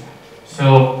sense.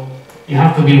 So you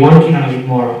have to be working on a bit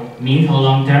more mid or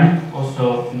long term.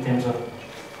 Also, in terms of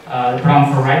the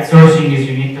problem for right sourcing is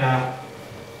you need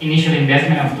initial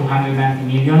investment of 290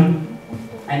 million,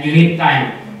 and you need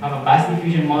time. Have a fast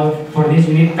diffusion model for this.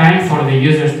 You need time for the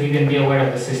users to even be aware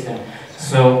of the system.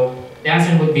 So the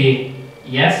answer would be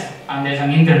yes, and there's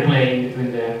an interplay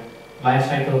between the life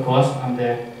cycle cost and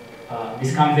the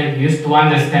discount rate used to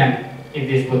understand if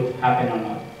this would happen or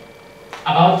not.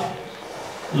 About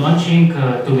launching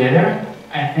together,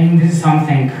 I think this is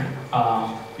something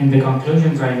in the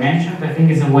conclusions I mentioned. I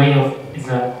think it's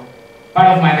a part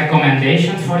of my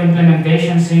recommendations for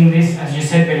implementation, seeing this, as you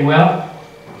said very well.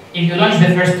 If you launch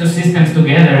the first 2 systems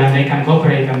together and they can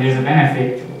cooperate and there's a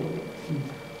benefit,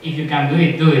 if you can do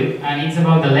it, do it. And it's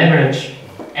about the leverage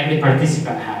every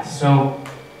participant has. So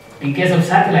in case of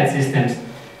satellite systems,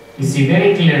 you see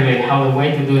very clearly how the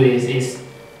way to do this is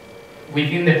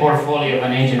within the portfolio of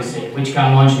an agency, which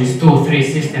can launch these 2 or 3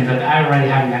 systems that are already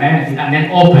having a benefit, and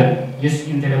then open, use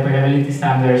interoperability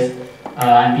standards,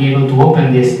 and be able to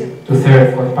open this to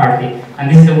third, fourth party. And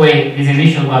this is the way, this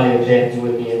initial value that you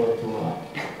will be able to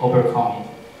overcome it.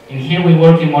 And here we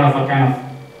work in more of a kind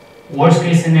of worst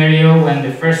case scenario when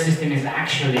the first system is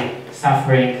actually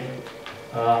suffering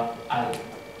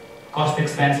cost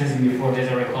expenses before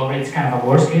there's a recovery. It's kind of a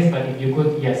worst case, but if you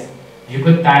could, yes, if you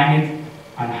could time it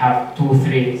and have 2 or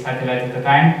 3 satellites at a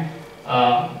time,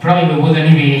 probably we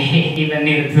wouldn't even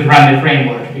need to run the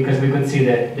framework, because we could see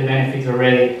the benefits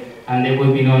already, and there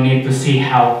would be no need to see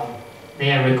how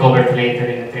they are recovered later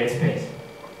in the trade space.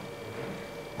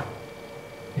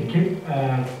 Thank you.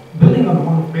 Building on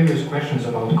one of the previous questions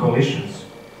about coalitions,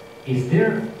 is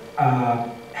there,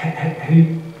 have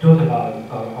you thought about,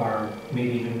 or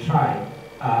maybe even tried,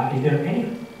 is there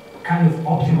any kind of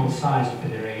optimal size of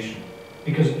federation?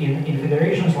 Because in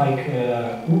federations like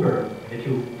Uber, that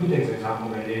you put as an example,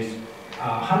 where there is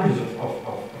hundreds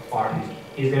of parties,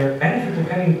 is there benefit of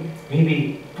having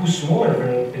maybe 2 smaller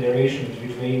federations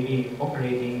which may be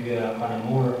operating on a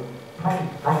more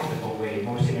profitable way,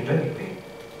 more synergetic way?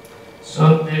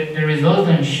 So the results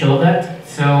don't show that.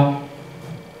 So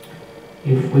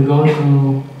if we go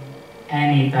to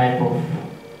any type of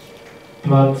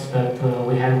plot that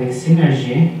we had with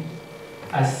synergy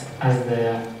as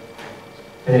the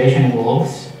federation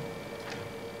evolves.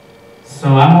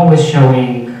 So I'm always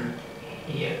showing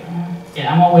here.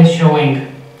 Yeah, I'm always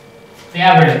showing the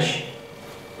average,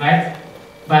 right?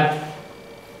 But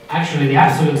actually the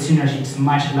absolute synergy is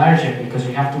much larger because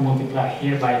we have to multiply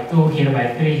here by 2, here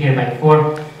by 3, here by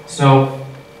 4. So,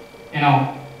 you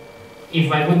know,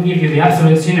 if I would give you the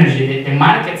absolute synergy, the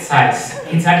market size,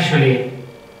 it's actually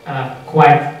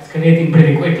quite escalating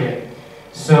pretty quickly.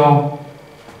 So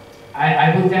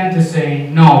I would tend to say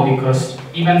no, because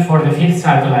even for the 5th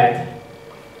satellite,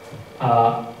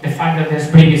 the fact that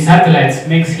there's previous satellites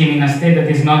makes him in a state that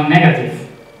is non-negative,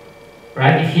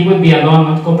 right? If he would be alone,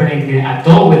 not cooperating at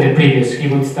all with the previous, he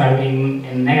would start being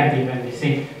in negative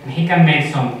NDC, and he can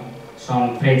make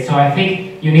some trades. So I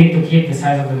think you need to keep the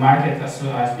size of the market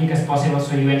as big as possible,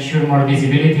 so you ensure more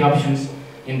visibility options.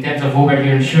 In terms of Uber,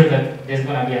 you ensure that there's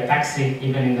going to be a taxi,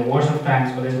 even in the worst of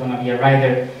times, but there's going to be a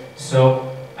rider.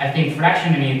 So I think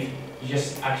fractioning it, you're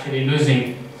just actually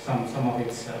losing some of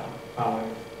its power.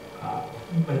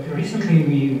 But recently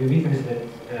we witnessed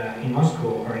that in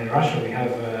Moscow or in Russia we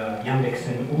have Yandex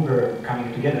and Uber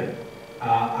coming together.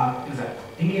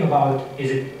 Thinking about, is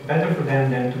it better for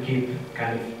them than to keep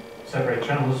kind of separate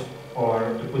channels, or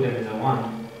to put them as a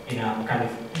one in a kind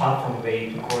of platform way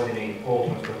to coordinate all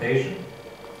transportation?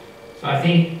 So I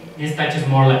think this touches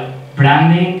more like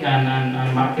branding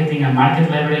and marketing and market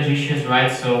leverage issues,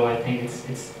 right? So I think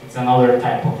it's another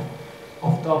type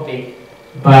of topic.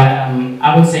 But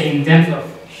I would say in terms of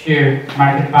sheer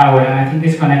market power, and I think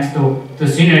this connects to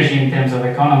synergy in terms of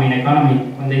economy. In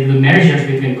economy, when they do mergers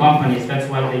between companies, that's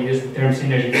why they use the term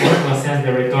synergy to assess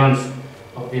the returns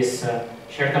of this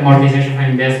shared amortization for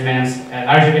investments,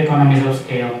 larger economies of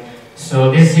scale.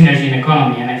 So this is synergy in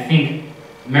economy, and I think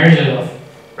merger of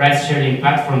ride-sharing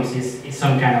platforms is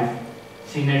some kind of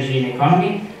synergy in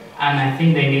economy, and I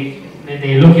think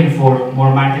they're looking for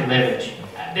more market leverage.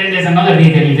 Then there's another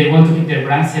detail, if they want to keep their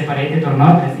brands separated or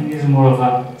not. I think this is more of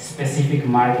a specific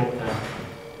market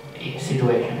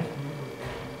situation.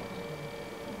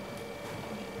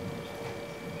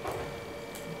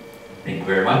 Thank you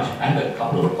very much. I have a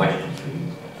couple of questions for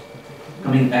you.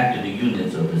 Coming back to the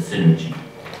units of the synergy,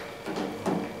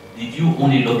 did you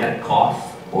only look at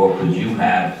costs, or could you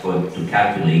have, to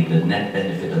calculate the net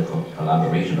benefit of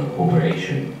collaboration or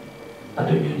cooperation,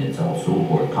 other units also,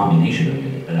 or a combination of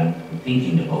units? But I'm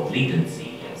thinking about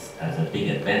latency as a big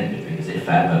advantage, because if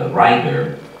I have a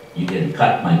rider, you can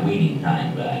cut my waiting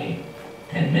time by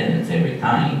 10 minutes every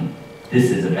time.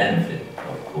 This is a benefit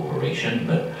of cooperation,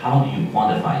 but how do you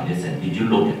quantify this, and did you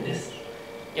look at this?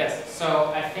 Yes,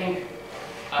 so I think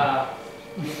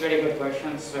it's a very good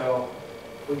question. So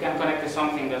we can connect to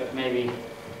something that maybe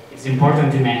it's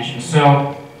important to mention.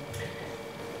 So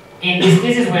in this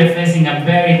thesis, we're facing a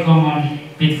very common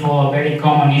pitfall, a very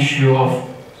common issue of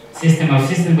system,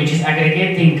 which is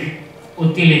aggregating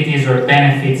utilities or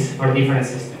benefits for different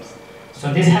systems.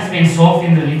 So this has been solved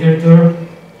in the literature,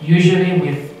 usually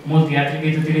with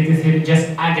multi-attribute utility theory, just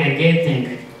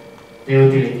aggregating the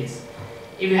utilities.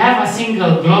 If you have a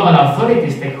single global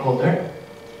authority stakeholder,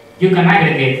 you can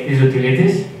aggregate these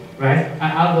utilities, right? And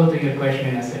I'll go to your question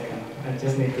in a second. I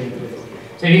just need to introduce.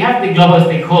 So if you have the global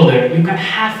stakeholder, you can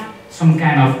have some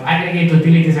kind of aggregate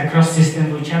utilities across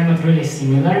systems which are not really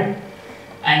similar,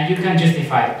 and you can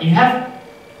justify it. If you have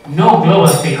no global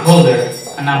stakeholder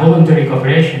and a voluntary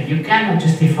cooperation, you cannot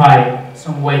justify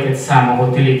some weighted sum of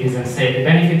utilities and say the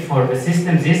benefit for the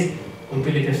systems is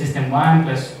utility of system 1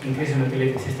 plus increase in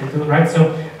utility of system 2, right?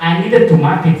 So I needed to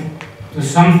map it to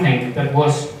something that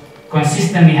was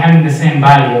consistently having the same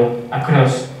value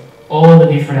across all the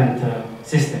different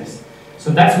systems.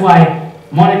 So that's why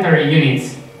monetary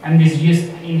units, and this used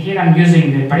in here I'm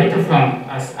using the Pareto from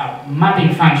as a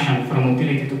mapping function from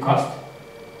utility to cost,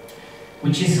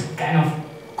 which is kind of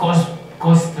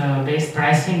cost-based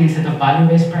pricing instead of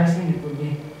value-based pricing. It would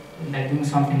be like doing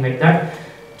something like that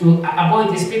to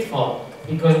avoid this pitfall.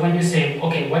 Because when you say,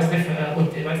 okay, what's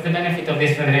the benefit of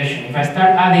this federation? If I start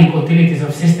adding utilities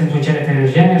of systems which are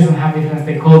heterogeneous and have different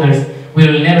stakeholders, we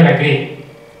will never agree,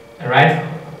 right?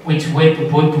 Which way to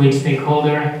put which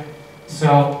stakeholder.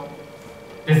 So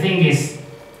the thing is,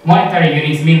 monetary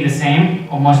units mean the same,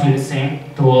 or mostly the same,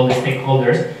 to all the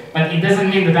stakeholders, but it doesn't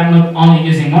mean that I'm not only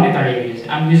using monetary units,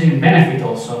 I'm using benefit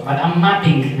also, but I'm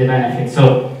mapping the benefit.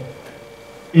 So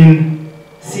in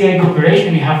CI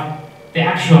cooperation, you have the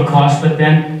actual cost, but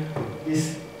then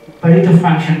this Pareto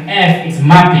function F is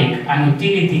mapping an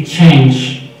utility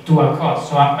change to a cost.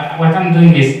 So what I'm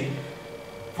doing is,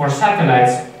 for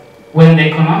satellites, when the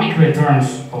economic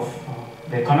returns of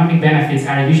the economic benefits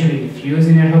are usually diffuse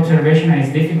in Earth observation, and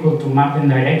it's difficult to map them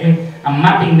directly, and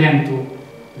mapping them to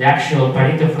the actual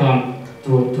Pareto from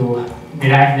to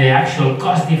derive the actual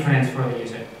cost difference for the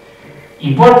user.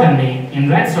 Importantly, in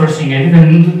red sourcing, I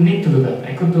didn't need to do that.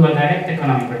 I could do a direct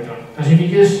economic return. Because if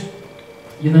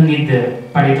you don't need the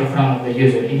Pareto from of the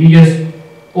user. If you use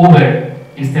Uber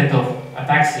instead of a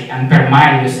taxi, and per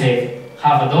mile you save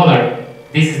 $50,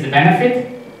 this is the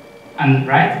benefit, and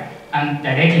right? And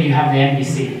directly you have the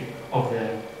MVC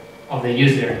of the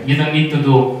user. You don't need to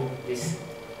do this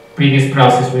previous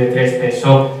process with the trace space.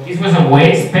 So this was a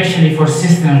way, especially for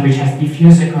systems which has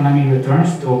diffuse economic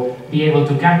returns, to be able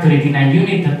to capture it in a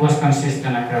unit that was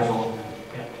consistent across all of them.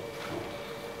 Yeah.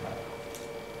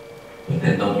 But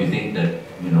then don't you think that,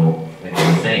 you know, like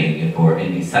I was saying, for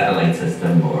any satellite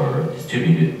system or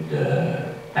distributed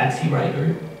taxi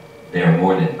rider, they are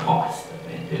more than cost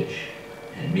advantage.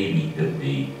 And maybe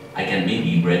I can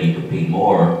maybe be ready to pay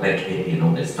more, like, you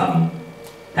know, there's some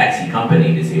taxi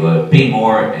company, they say, well, pay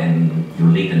more and your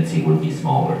latency will be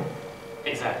smaller.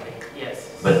 Exactly,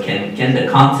 yes. But can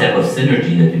the concept of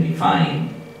synergy that you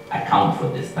define account for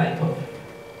this type of?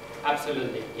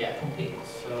 Absolutely, yeah. Okay.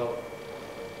 So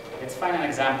let's find an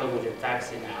example with the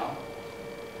taxi now.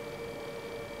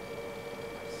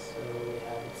 So we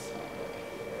have it somewhere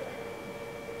here.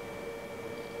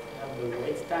 We have the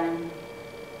wait time.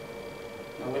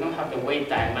 No, we don't have the wait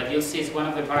time, but you'll see it's one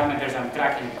of the parameters I'm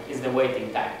tracking is the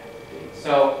waiting time.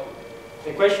 So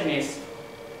the question is,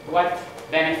 what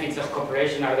benefits of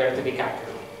cooperation are there to be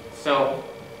captured? So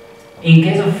in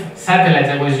case of satellites,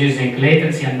 I was using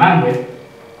latency and bandwidth,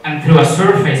 and through a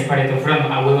surface Pareto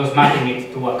from, I was mapping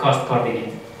it to a cost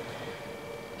coordinate.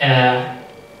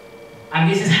 And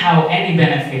this is how any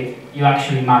benefit you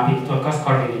actually map it to a cost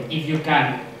coordinate, if you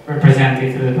can represent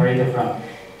it through the Pareto from.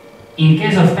 In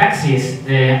case of taxis,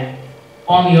 the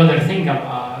only other thing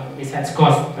besides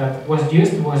cost that was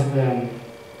used was the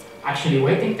actually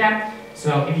waiting time.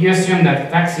 So if you assume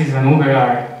that taxis and Uber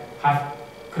have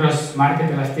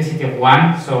cross-market elasticity of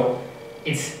 1, so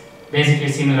it's basically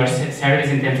similar service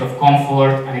in terms of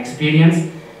comfort and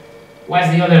experience, what's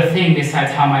the other thing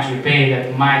besides how much you pay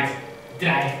that might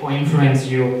drive or influence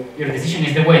your decision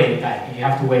is the waiting time, if you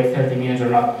have to wait 30 minutes or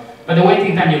not. But the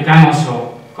waiting time you can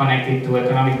also connect it to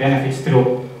economic benefits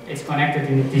through, it's connected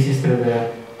in this is through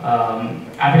the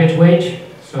average wage,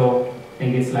 so I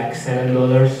think it's like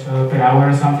 $7 per hour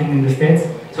or something in the States.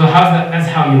 So that's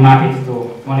how you map it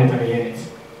to monetary units.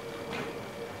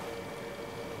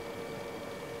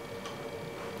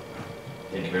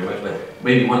 Thank you very much. But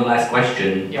maybe one last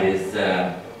question is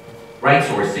right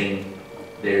sourcing.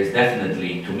 There's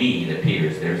definitely, to me, it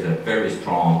appears there's a very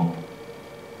strong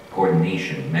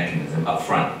coordination mechanism up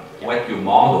front. What you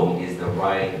model is the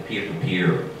right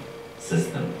peer-to-peer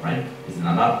system, right? Is it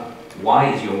not?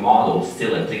 Why is your model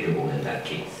still applicable in that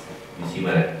case? You see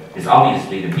what? Because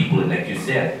obviously the people, like you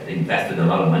said, they invested a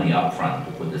lot of money up front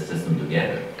to put the system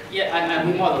together. Yeah,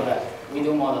 and we model that. We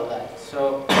do model that.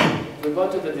 So we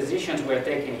go to the decisions we're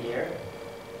taking here.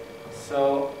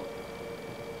 So,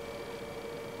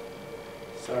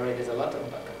 sorry, there's a lot of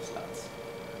backup slides.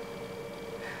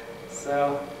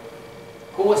 So,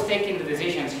 who was taking the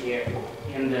decisions here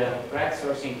in the right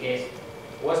sourcing case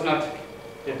was not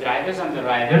the drivers and the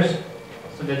riders.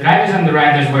 So the drivers and the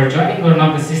riders were joining or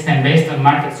not the system based on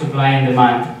market supply and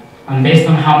demand, and based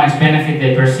on how much benefit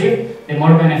they perceive. The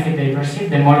more benefit they perceive,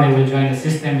 the more they will join the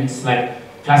system. It's like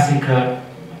classic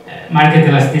market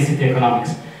elasticity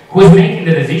economics. Who's making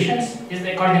the decisions is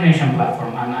the coordination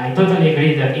platform, and I totally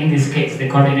agree that in this case the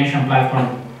coordination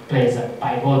platform plays a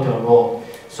pivotal role.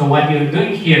 So what you're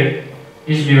doing here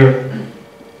is you're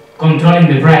controlling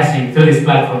the pricing through this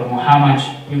platform, or how much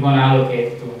you're going to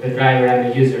allocate to the driver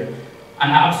and the user.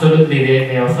 And absolutely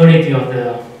the authority of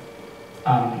the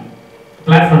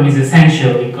platform is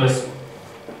essential, because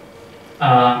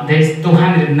there is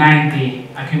 290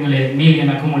 million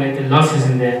accumulated losses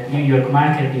in the New York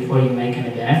market before you make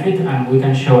any benefit, and we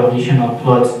can show additional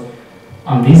plots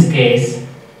on this case,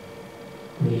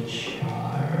 which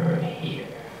are here.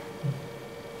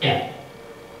 Yeah.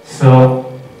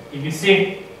 So if you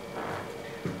see,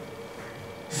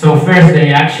 so first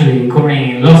they actually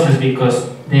incurring in losses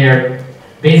because they're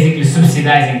basically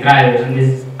subsidizing drivers, and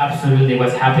this is absolutely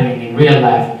what's happening in real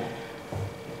life.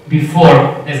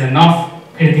 Before there's enough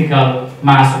critical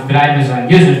mass of drivers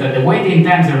and users that the waiting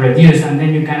times are reduced, and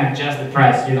then you can adjust the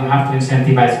price. You don't have to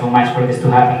incentivize so much for this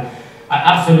to happen.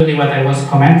 Absolutely, what I was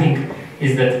commenting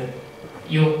is that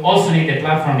you also need the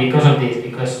platform because of this,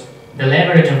 because the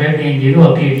leverage of every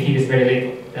individual period here is very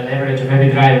little. The leverage of every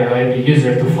driver or every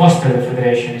user to foster the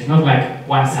federation is not like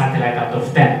one satellite out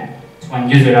of 10. It's one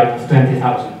user out of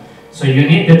 20,000. So you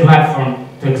need the platform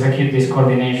to execute this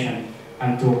coordination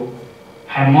and to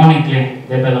harmonically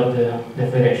develop the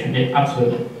federation. Yeah,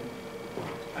 absolutely.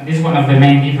 And this is one of the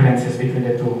main differences between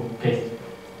the two cases.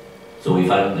 So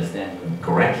if I understand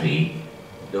correctly,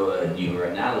 your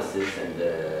analysis and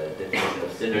the definition of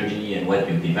synergy and what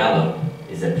you've developed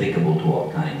is applicable to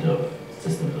all kinds of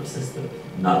systems,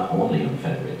 not only on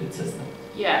federated systems.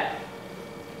 Yeah.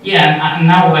 Yeah, and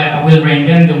now I will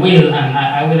reinvent the wheel, and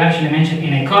I will actually mention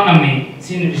in economy,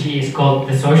 synergy is called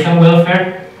the social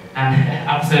welfare, and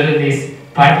absolutely is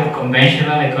part of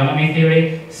conventional economy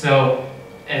theory. So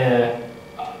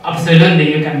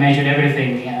absolutely you can measure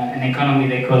everything. In economy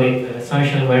they call it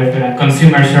social welfare and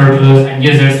consumer surplus and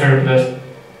user surplus,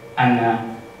 and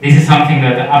this is something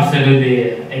that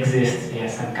absolutely exists,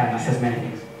 yes, and can assess many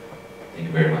things. Thank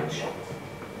you very much.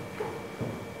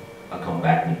 I'll come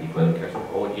back with the further question.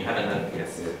 Oh, you have another?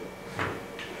 Yes.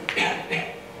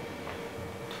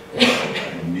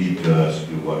 I need to ask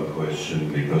you one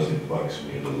question because it bugs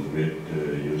me a little bit.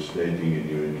 You're stating in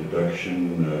your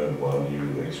introduction, while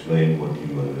you explain what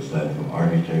you understand from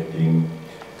architecting,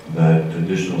 that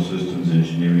traditional systems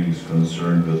engineering is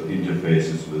concerned with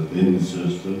interfaces within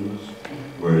systems,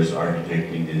 whereas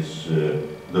architecting is,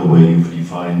 the way you've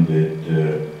defined it,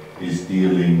 is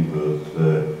dealing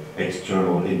with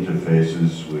external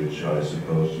interfaces, which I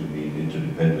suppose you mean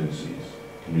interdependencies.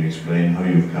 Can you explain how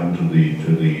you've come to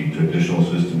the traditional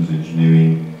systems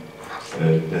engineering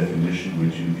definition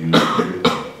which you've used here?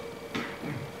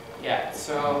 Yeah,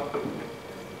 so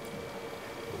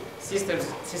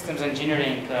systems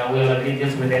engineering will agree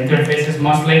deals with interfaces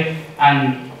mostly,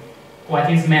 and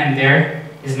what is meant there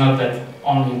is not that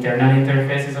only internal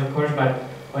interfaces, of course, but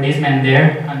what is meant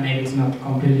there, and maybe it's not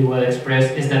completely well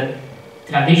expressed, is that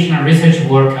traditional research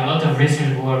work, a lot of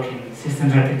research work in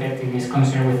systems architecting is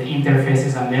concerned with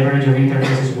interfaces and leverage of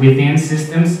interfaces within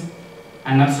systems,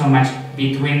 and not so much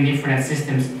between different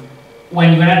systems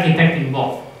when you're architecting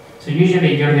both. So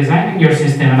usually you're designing your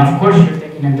system, and of course you're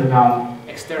taking into account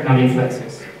external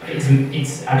influences.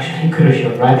 It's actually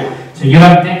crucial, right? So you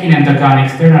are taking into account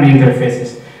external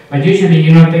interfaces, but usually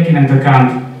you're not taking into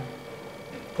account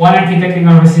one architecting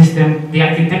of a system, the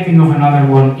architecting of another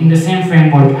one in the same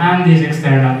framework, and these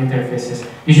external interfaces.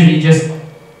 Usually just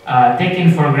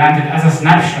taken for granted as a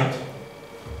snapshot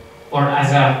or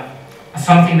as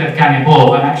something that can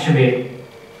evolve, and actually,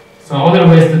 so other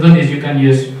ways to do this, you can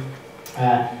use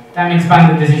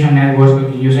time-expanded decision networks, you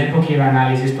can use epoch-era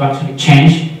analysis to actually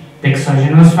change the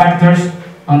exogenous factors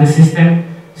on the system.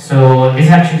 So this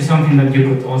is actually something that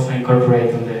you could also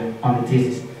incorporate on the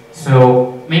thesis.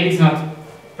 So maybe it's not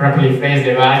properly phrased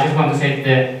there, but I just want to say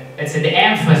that let's say the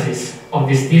emphasis of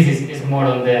this thesis is more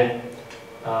on the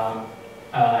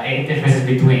interfaces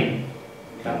between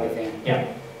than within.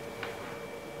 Yeah.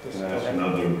 Can I ask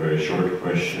another very short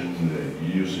question?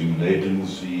 Using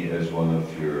latency as one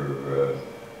of your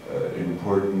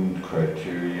important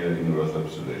criteria in Earth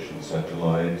observation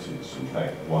satellites is in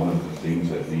fact one of the things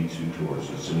that leads you towards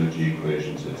the synergy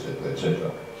equations, etc.,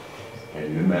 etc.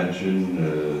 Can you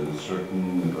imagine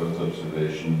certain Earth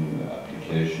observation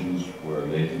applications where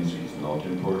latency is not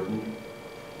important?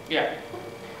 Yeah.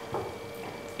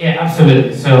 Yeah,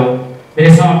 absolutely. So there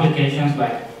are some applications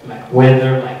like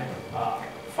weather, like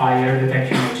fire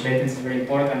detection, which latency is very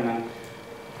important. And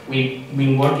we've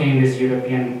been working in this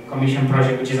European Commission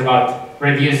project, which is about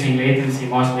reducing latency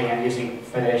mostly and using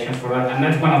federations for that. And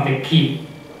that's one of the key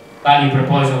value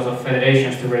proposals of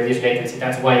federations to reduce latency.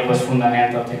 That's why it was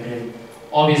fundamental to really.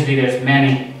 Obviously, there's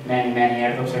many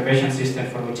Earth observation systems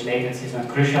for which latency is not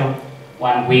crucial.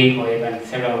 1 week or even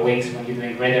several weeks when you're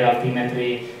doing radar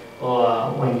altimetry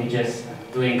or when you're just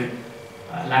doing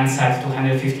Landsat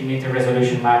 250-meter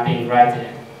resolution mapping,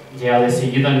 right?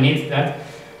 Geodesy, you don't need that.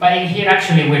 But in here,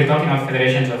 actually, we're talking about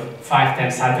federations of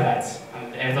 5-10 satellites,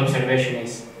 and Earth observation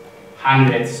is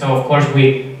hundreds. So, of course,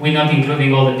 we're not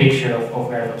including all the picture of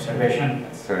Earth observation.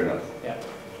 That's fair enough. Yeah.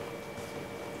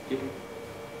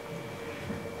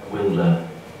 Will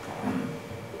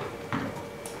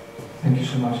Thank you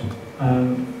so much.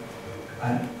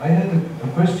 I had a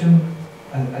question,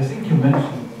 and I think you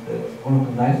mentioned that one of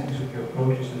the nice things of your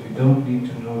approach is that we don't need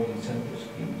to know the incentive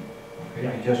scheme.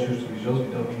 Okay, we just use the results,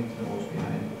 we don't need to know what's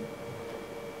behind it.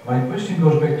 My question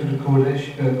goes back to the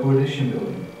coalition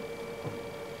building.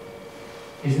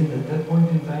 Isn't at that point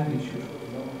in time it should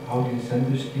know how the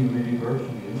incentive scheme really works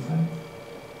on the inside?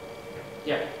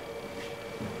 Yeah.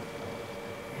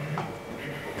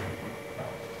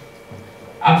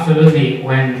 Absolutely.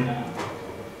 When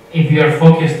if you are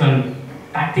focused on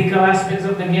tactical aspects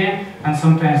of the game, and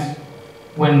sometimes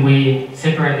when we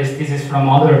separate this thesis from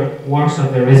other works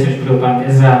of the research group, and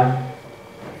there's a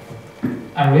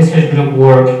research group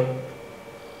work.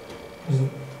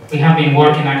 We have been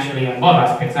working actually on both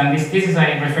aspects, and this thesis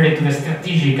I refer it to the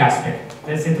strategic aspect,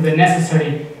 let's say to the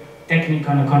necessary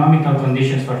technical and economical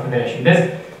conditions for federation.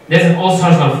 There's all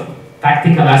sorts of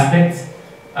tactical aspects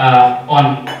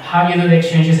on how you do the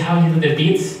exchanges, how you do the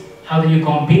bids, how do you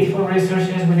compete for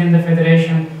resources within the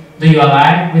federation, do you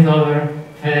ally with other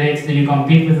federates, do you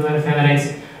compete with other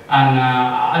federates, and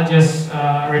I'll just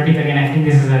repeat again, I think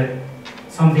this is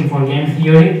something for game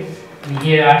theory. And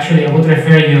here actually I would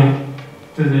refer you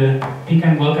to the Pick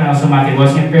and Volk and also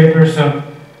Mathewosian paper. So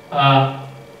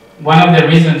one of the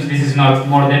reasons this is not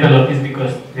more developed is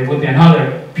because there would be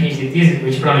another PhD thesis,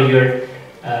 which probably you're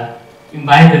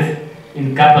invited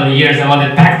in a couple of years about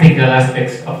the tactical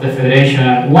aspects of the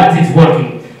federation once it's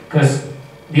working. Because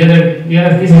the other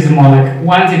thesis is more like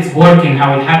once it's working,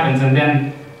 how it happens, and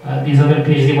then this other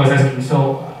PhD was asking,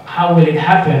 so how will it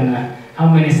happen? How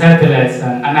many satellites?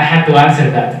 And I had to answer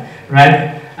that,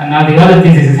 right? And now the other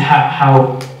thesis is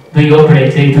how do you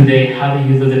operate day to day? How do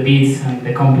you do the bids and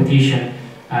the competition?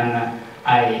 And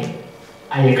I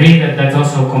agree that that's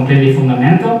also completely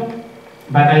fundamental.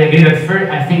 But I agree that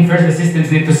I think first the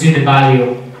systems need to see the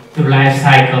value to life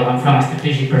cycle and from a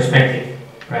strategic perspective,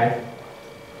 right?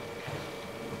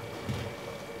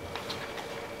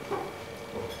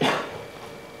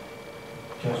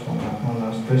 Just one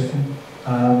last question.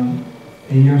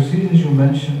 In your thesis you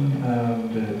mentioned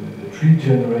the tree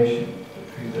generation, the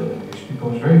tree building, which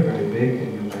becomes very, very big,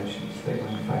 and you mentioned it's taking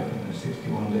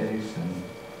 561 days, and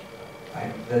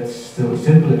that's still a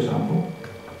simple example.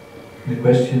 The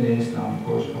question is now, of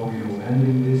course, how you're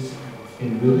handling this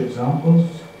in real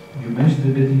examples. You mentioned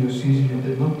a bit in your thesis, you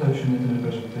did not touch on it in the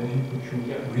presentation. Could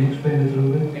you re-explain it a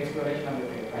little bit? Exploration of the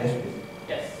tree, right? Yes, please.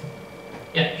 Yes.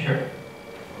 Yeah, sure.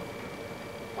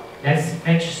 Let's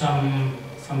fetch some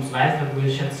slides that will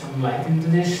shed some light into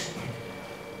this.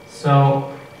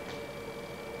 So,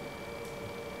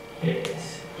 here it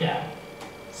is. Yeah.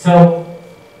 So,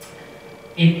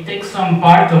 it takes some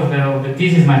part of the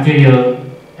thesis material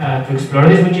to explore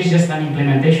this, which is just an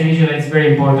implementation issue. It's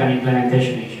very important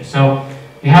implementation issue. So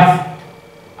we have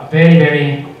a very,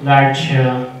 very large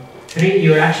tree.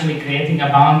 You're actually creating a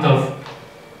bound of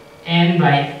n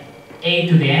by a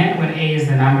to the n, when a is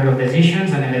the number of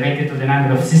decisions, and elevated to the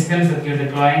number of systems that you're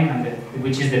deploying, and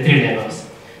which is the tree levels.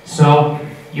 So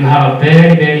you have a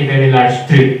very, very, very large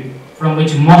tree, from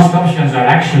which most options are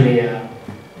actually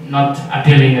not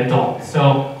appealing at all.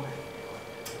 So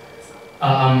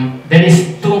there is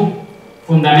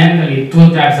fundamentally two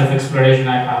types of exploration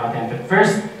I have attempted.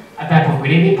 First, a type of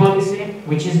greedy policy,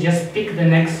 which is just pick the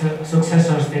next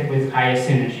successor state with highest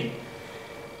synergy.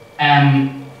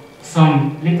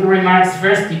 Some little remarks.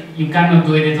 First, you cannot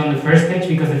do it on the first stage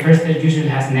because the first stage usually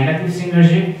has negative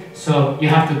synergy, so you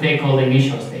have to take all the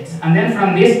initial states. And then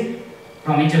from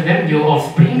each of them, you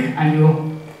offspring and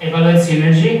you evaluate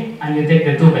synergy and you take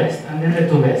the two best, and then the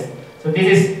two best. So this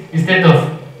is, instead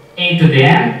of a to the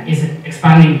n, is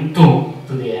expanding 2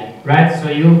 to the n, right? So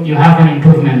you have an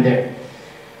improvement there.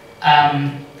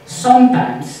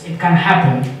 Sometimes it can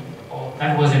happen, or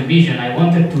that was envisioned. I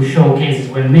wanted to show cases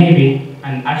where maybe,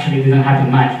 and actually it didn't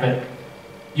happen much, but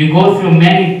you go through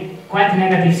many quite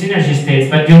negative synergy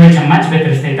states, but you reach a much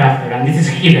better state after, and this is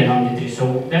hidden on the tree.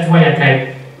 So that's why I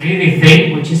tried greedy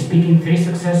 3, which is picking 3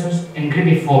 successors, and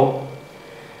greedy 4.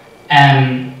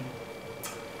 And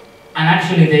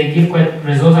actually they give quite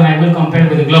results, and I will compare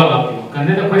with the global optimum. And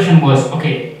then the question was,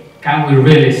 okay, can we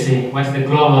really see what's the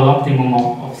global optimum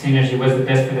of synergy, what's the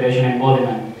best federation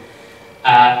embodiment?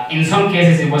 In some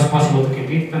cases it was possible to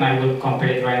compute it, and I will compare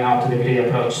it right now to the greedy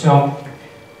approach. So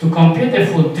to compute the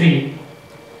full tree,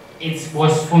 it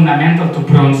was fundamental to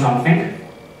prune something.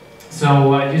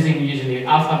 So using usually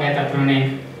alpha-beta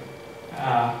pruning,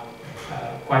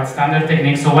 quite standard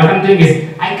technique. So what I'm doing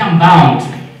is I can bound,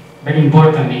 very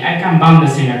importantly, I can bound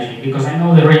the synergy because I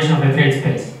know the range of the trade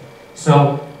space.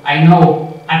 So I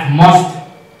know at most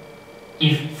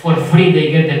if for free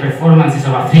they get the performances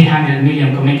of a 300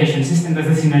 million communication system, that's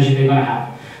the synergy they're going to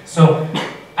have. So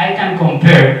I can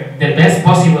compare the best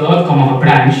possible outcome of a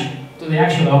branch to the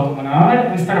actual outcome of another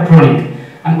and start pruning.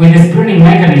 And with this pruning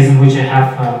mechanism, which I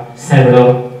have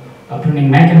several pruning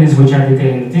mechanisms which are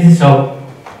detailed in the thesis, so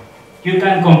you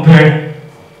can compare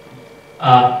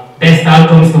best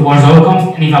outcomes to worst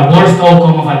outcomes, and if a worst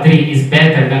outcome of a tree is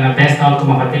better than a best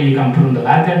outcome of a tree, you can prune the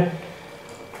latter.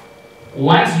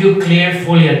 Once you clear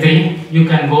fully a tree, you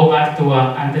can go back to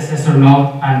an antecessor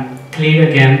node and clear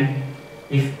again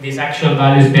if this actual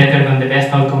value is better than the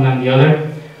best outcome than the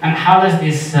other. And how does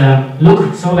this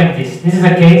look? So like this. This is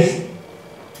a case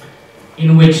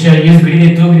in which use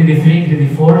greedy 2, greedy 3,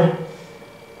 greedy 4.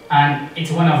 And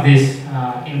it's one of these,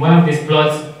 in one of these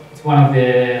plots, it's one of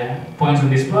the points on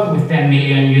this plot with 10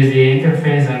 million USD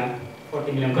interface and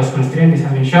 40 million cost constraint. This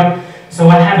has been shown. So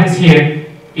what happens here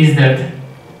is that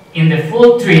in the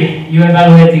full tree, you're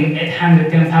evaluating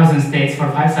 810,000 states for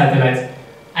 5 satellites,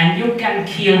 and you can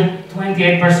kill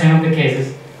 28% of the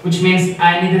cases, which means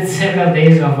I needed several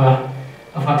days of a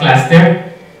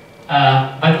cluster,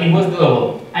 but it was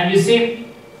doable. And you see,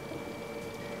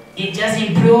 it just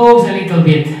improves a little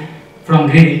bit from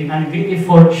greedy, and greedy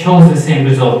 4 shows the same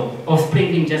result. Of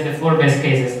splitting just the 4 best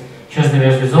cases shows the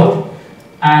best result.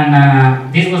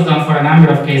 And this was done for a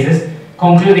number of cases,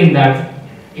 concluding that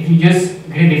if you use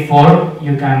greedy 4,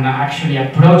 you can actually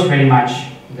approach very much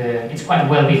it's quite a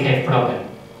well-behaved problem,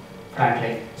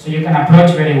 frankly. So you can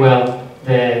approach very well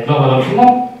the global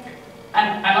optimum.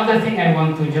 And another thing I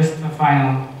want to just a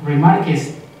final remark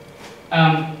is,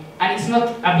 and it's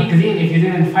not a big deal if you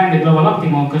didn't find the global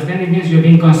optimum, because then it means you're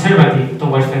being conservative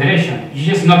towards federation.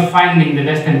 You're just not finding the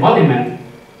best embodiment,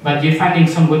 but you're finding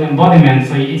some good embodiment,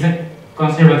 so it's a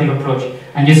conservative approach.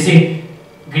 And you see,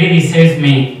 greedy saves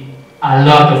me a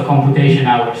lot of computation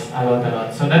hours, a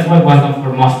lot. So that's what was done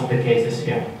for most of the cases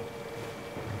here.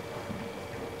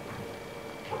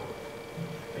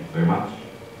 Thank you very much.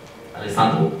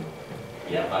 Alessandro,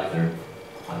 yeah, back there,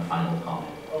 one final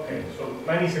comment. Okay, so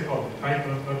mine is a comment, mine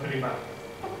not a remark.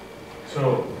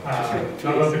 So, not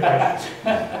a question.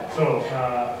 So,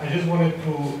 I just wanted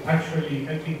to actually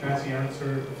help Ignasi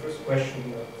answer the first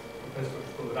question that Professor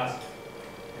Skoltech asked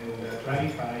and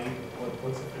clarify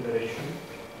what's a federation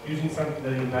using something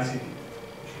that Ignasi did,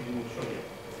 which he didn't show yet.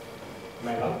 Am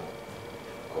I allowed?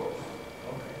 Of course.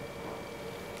 Okay.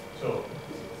 So,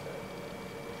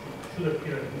 should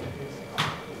appear in the case.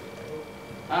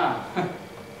 Ah,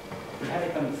 I have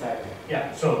it on the side.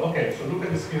 Yeah, so, okay, so look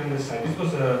at the screen on this side. This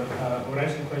was a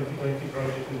Horizon 2020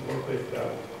 project we worked with,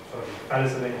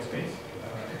 Thales Alenia Space,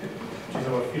 which is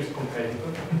our fierce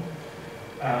competitor,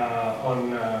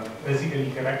 on basically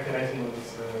characterizing all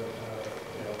this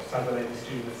satellite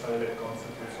distributed satellite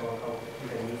concept and so on, how we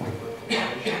can use it for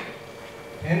information.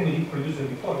 And we did produce a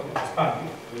report, which is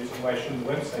public, the reason why I showed the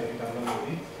website, you can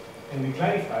download it, and we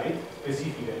clarified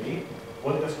specifically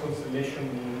what does constellation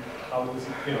mean, how does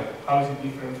it, how is it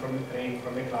different from a train,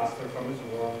 from a cluster, from a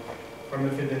swarm, from a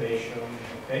federation,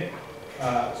 okay?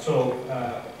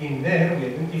 In there, we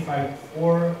identified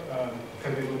 4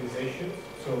 categorizations.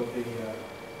 So the,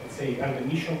 let's say, are the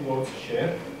mission goals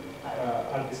shared?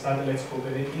 Are the satellites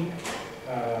cooperating?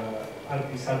 Are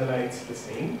the satellites the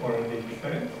same or are they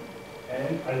different?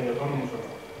 And are they autonomous or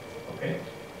not? Okay.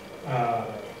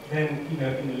 Then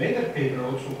in a later paper,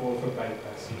 also co-authored by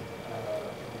Ignasi,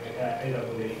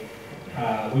 AAA,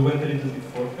 we went a little bit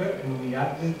further and we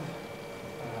added,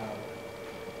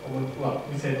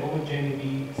 we said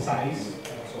homogeneity, size,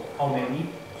 so how many.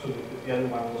 So the other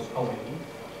one was how many.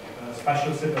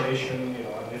 Spatial separation,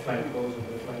 are they flying close, are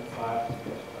they flying far?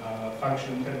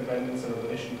 Function interdependence and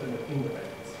operation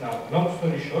independence. Now, long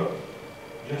story short,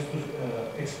 just to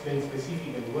explain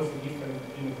specifically what's the difference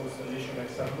between a constellation like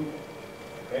subgroup,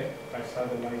 okay, like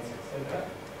satellites, etc.,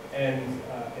 and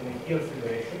an ideal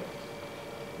federation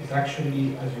is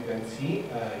actually, as you can see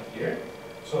here.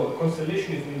 So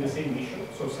constellation is doing the same mission.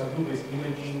 So subgroup is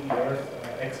imaging the Earth,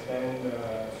 X-band,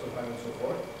 so on and so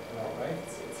forth. Right?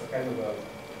 It's a kind of a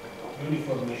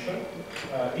uniform mission.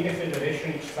 In a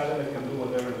federation, each satellite can do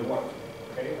whatever they want,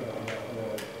 okay,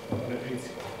 on a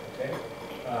principle, okay?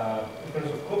 In terms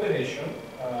of cooperation,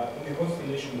 in a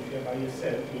constellation, if you're by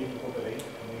yourself, you need to cooperate,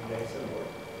 and you guys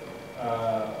work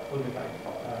all the time.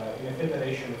 In a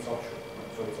federation, it's optional,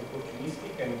 so it's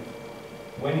opportunistic, and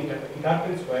when it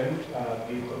happens when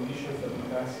the conditions that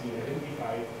Ignasi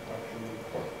identified actually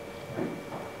work.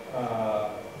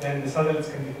 Then the satellites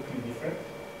can be completely different.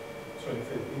 So in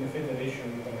a federation,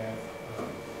 you can have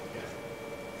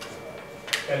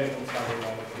telecom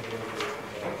satellites,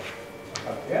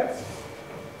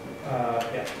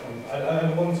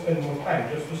 I won't spend more time,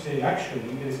 just to say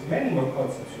actually there is many more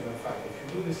concepts you can find.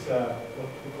 If you do this, what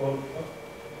we call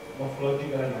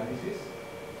morphological analysis,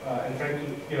 and trying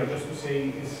to, just to say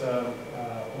is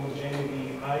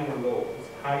homogeneity high or low, is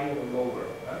higher or lower,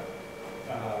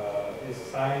 is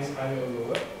size higher or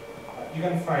lower. You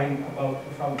can find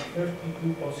we found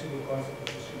 32 possible concepts of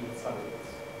distributed satellites.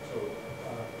 So,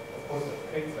 of course, there are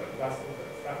trains, there are clusters,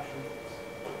 there are fractions.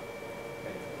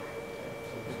 Okay.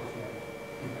 So this was my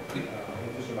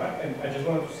this remark. And I just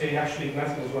wanted to say, actually,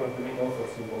 Ignasi was one of the main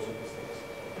authors in both of these things.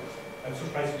 I'm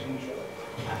surprised you didn't show that.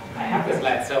 I have the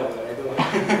slide, so I do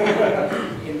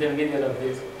in the middle of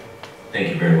this. Thank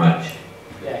you very much.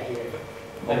 Yeah, here.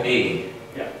 Okay.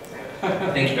 Yeah.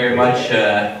 Thank you very much,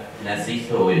 Nancy.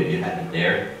 So you had it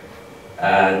there.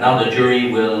 Now the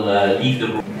jury will leave the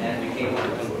room. And we came to the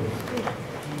conclusion.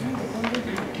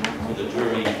 So the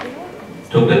jury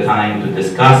took the time to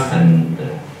discuss and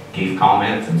gave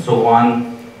comments and so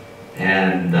on.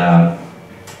 And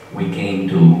we came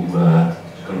to the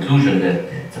conclusion that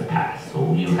it's a pass.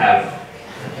 So you have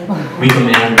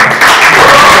recommend.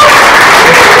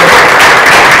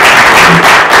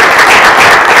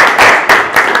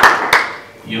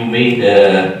 You made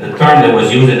the term that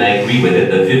was used, and I agree with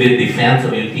it, the vivid defense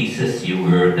of your thesis. You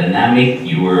were dynamic,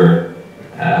 you were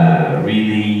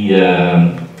really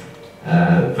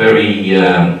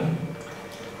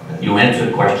you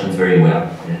answered questions very well,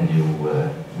 and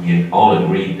we all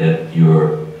agreed that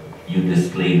you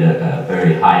displayed a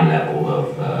very high level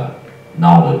of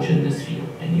knowledge in this field.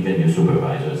 And even your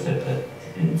supervisor said that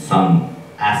in some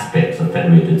aspects of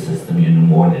federated system you knew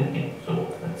more than him. So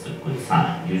that's a good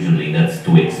sign. Usually that's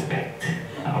to expect.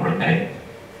 All right.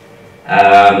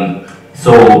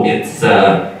 So it's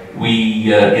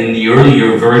in the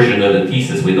earlier version of the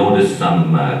thesis we noticed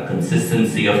some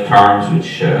consistency of terms,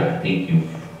 which I think you've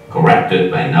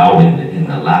corrected by now in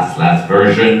the last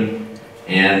version.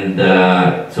 And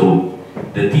so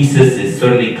the thesis is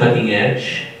certainly cutting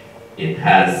edge. It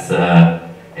has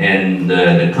and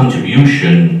the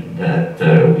contribution that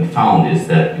we found is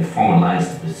that you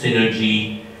formalized the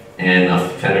synergy and a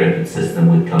federated system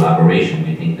with collaboration.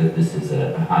 We think that this is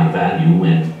a high value,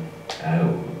 and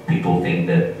people think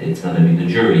that it's going to be, the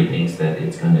jury thinks that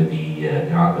it's going to be,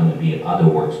 there are going to be other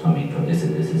works coming from this,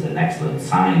 and this is an excellent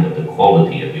sign of the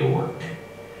quality of your work.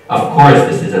 Of course,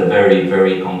 this is a very,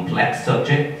 very complex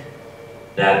subject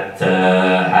that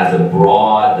has a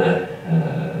broad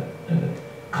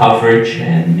coverage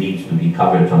and needs to be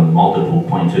covered from multiple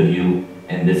points of view.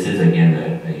 And this is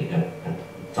again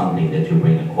something that you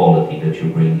bring, a quality that you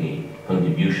bring, a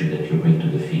contribution that you bring to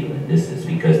the field. And this is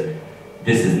because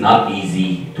this is not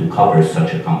easy to cover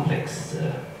such a complex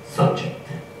subject.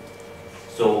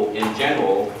 So in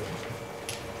general,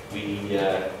 we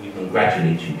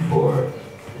congratulate you for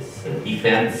this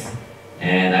defense.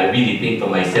 And I really think for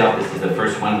myself, this is the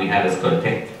first one we had as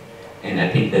Skoltech. And I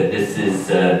think that this is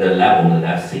the level that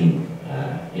I've seen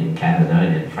in Canada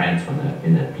and in France when I've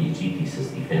been at PhD thesis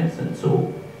defense. And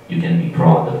so you can be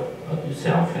proud of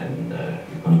yourself, and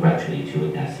we congratulate you,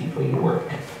 Ignasi, for your work.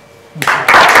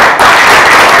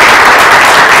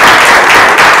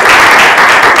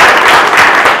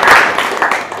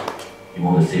 You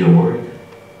want to say a word?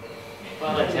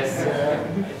 Well, I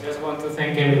just want to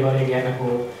thank everybody again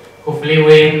who flew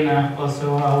in,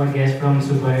 also our guest from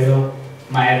Superhero,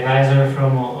 my advisor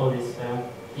from all these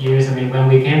years. I mean, when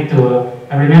we came to,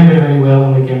 I remember very well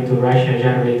when we came to Russia,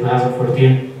 January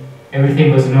 2014,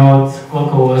 everything was not,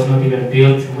 Skoltech was not even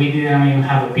built. We didn't even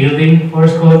have a building for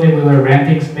Skoltech, we were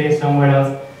renting space somewhere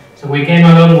else. So we came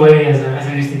a long way as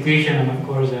an institution, and of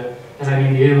course as an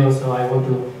individual, so I want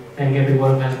to thank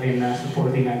everyone who has been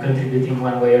supporting and contributing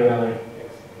one way or another.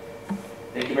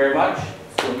 Thank you very much.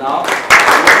 So now.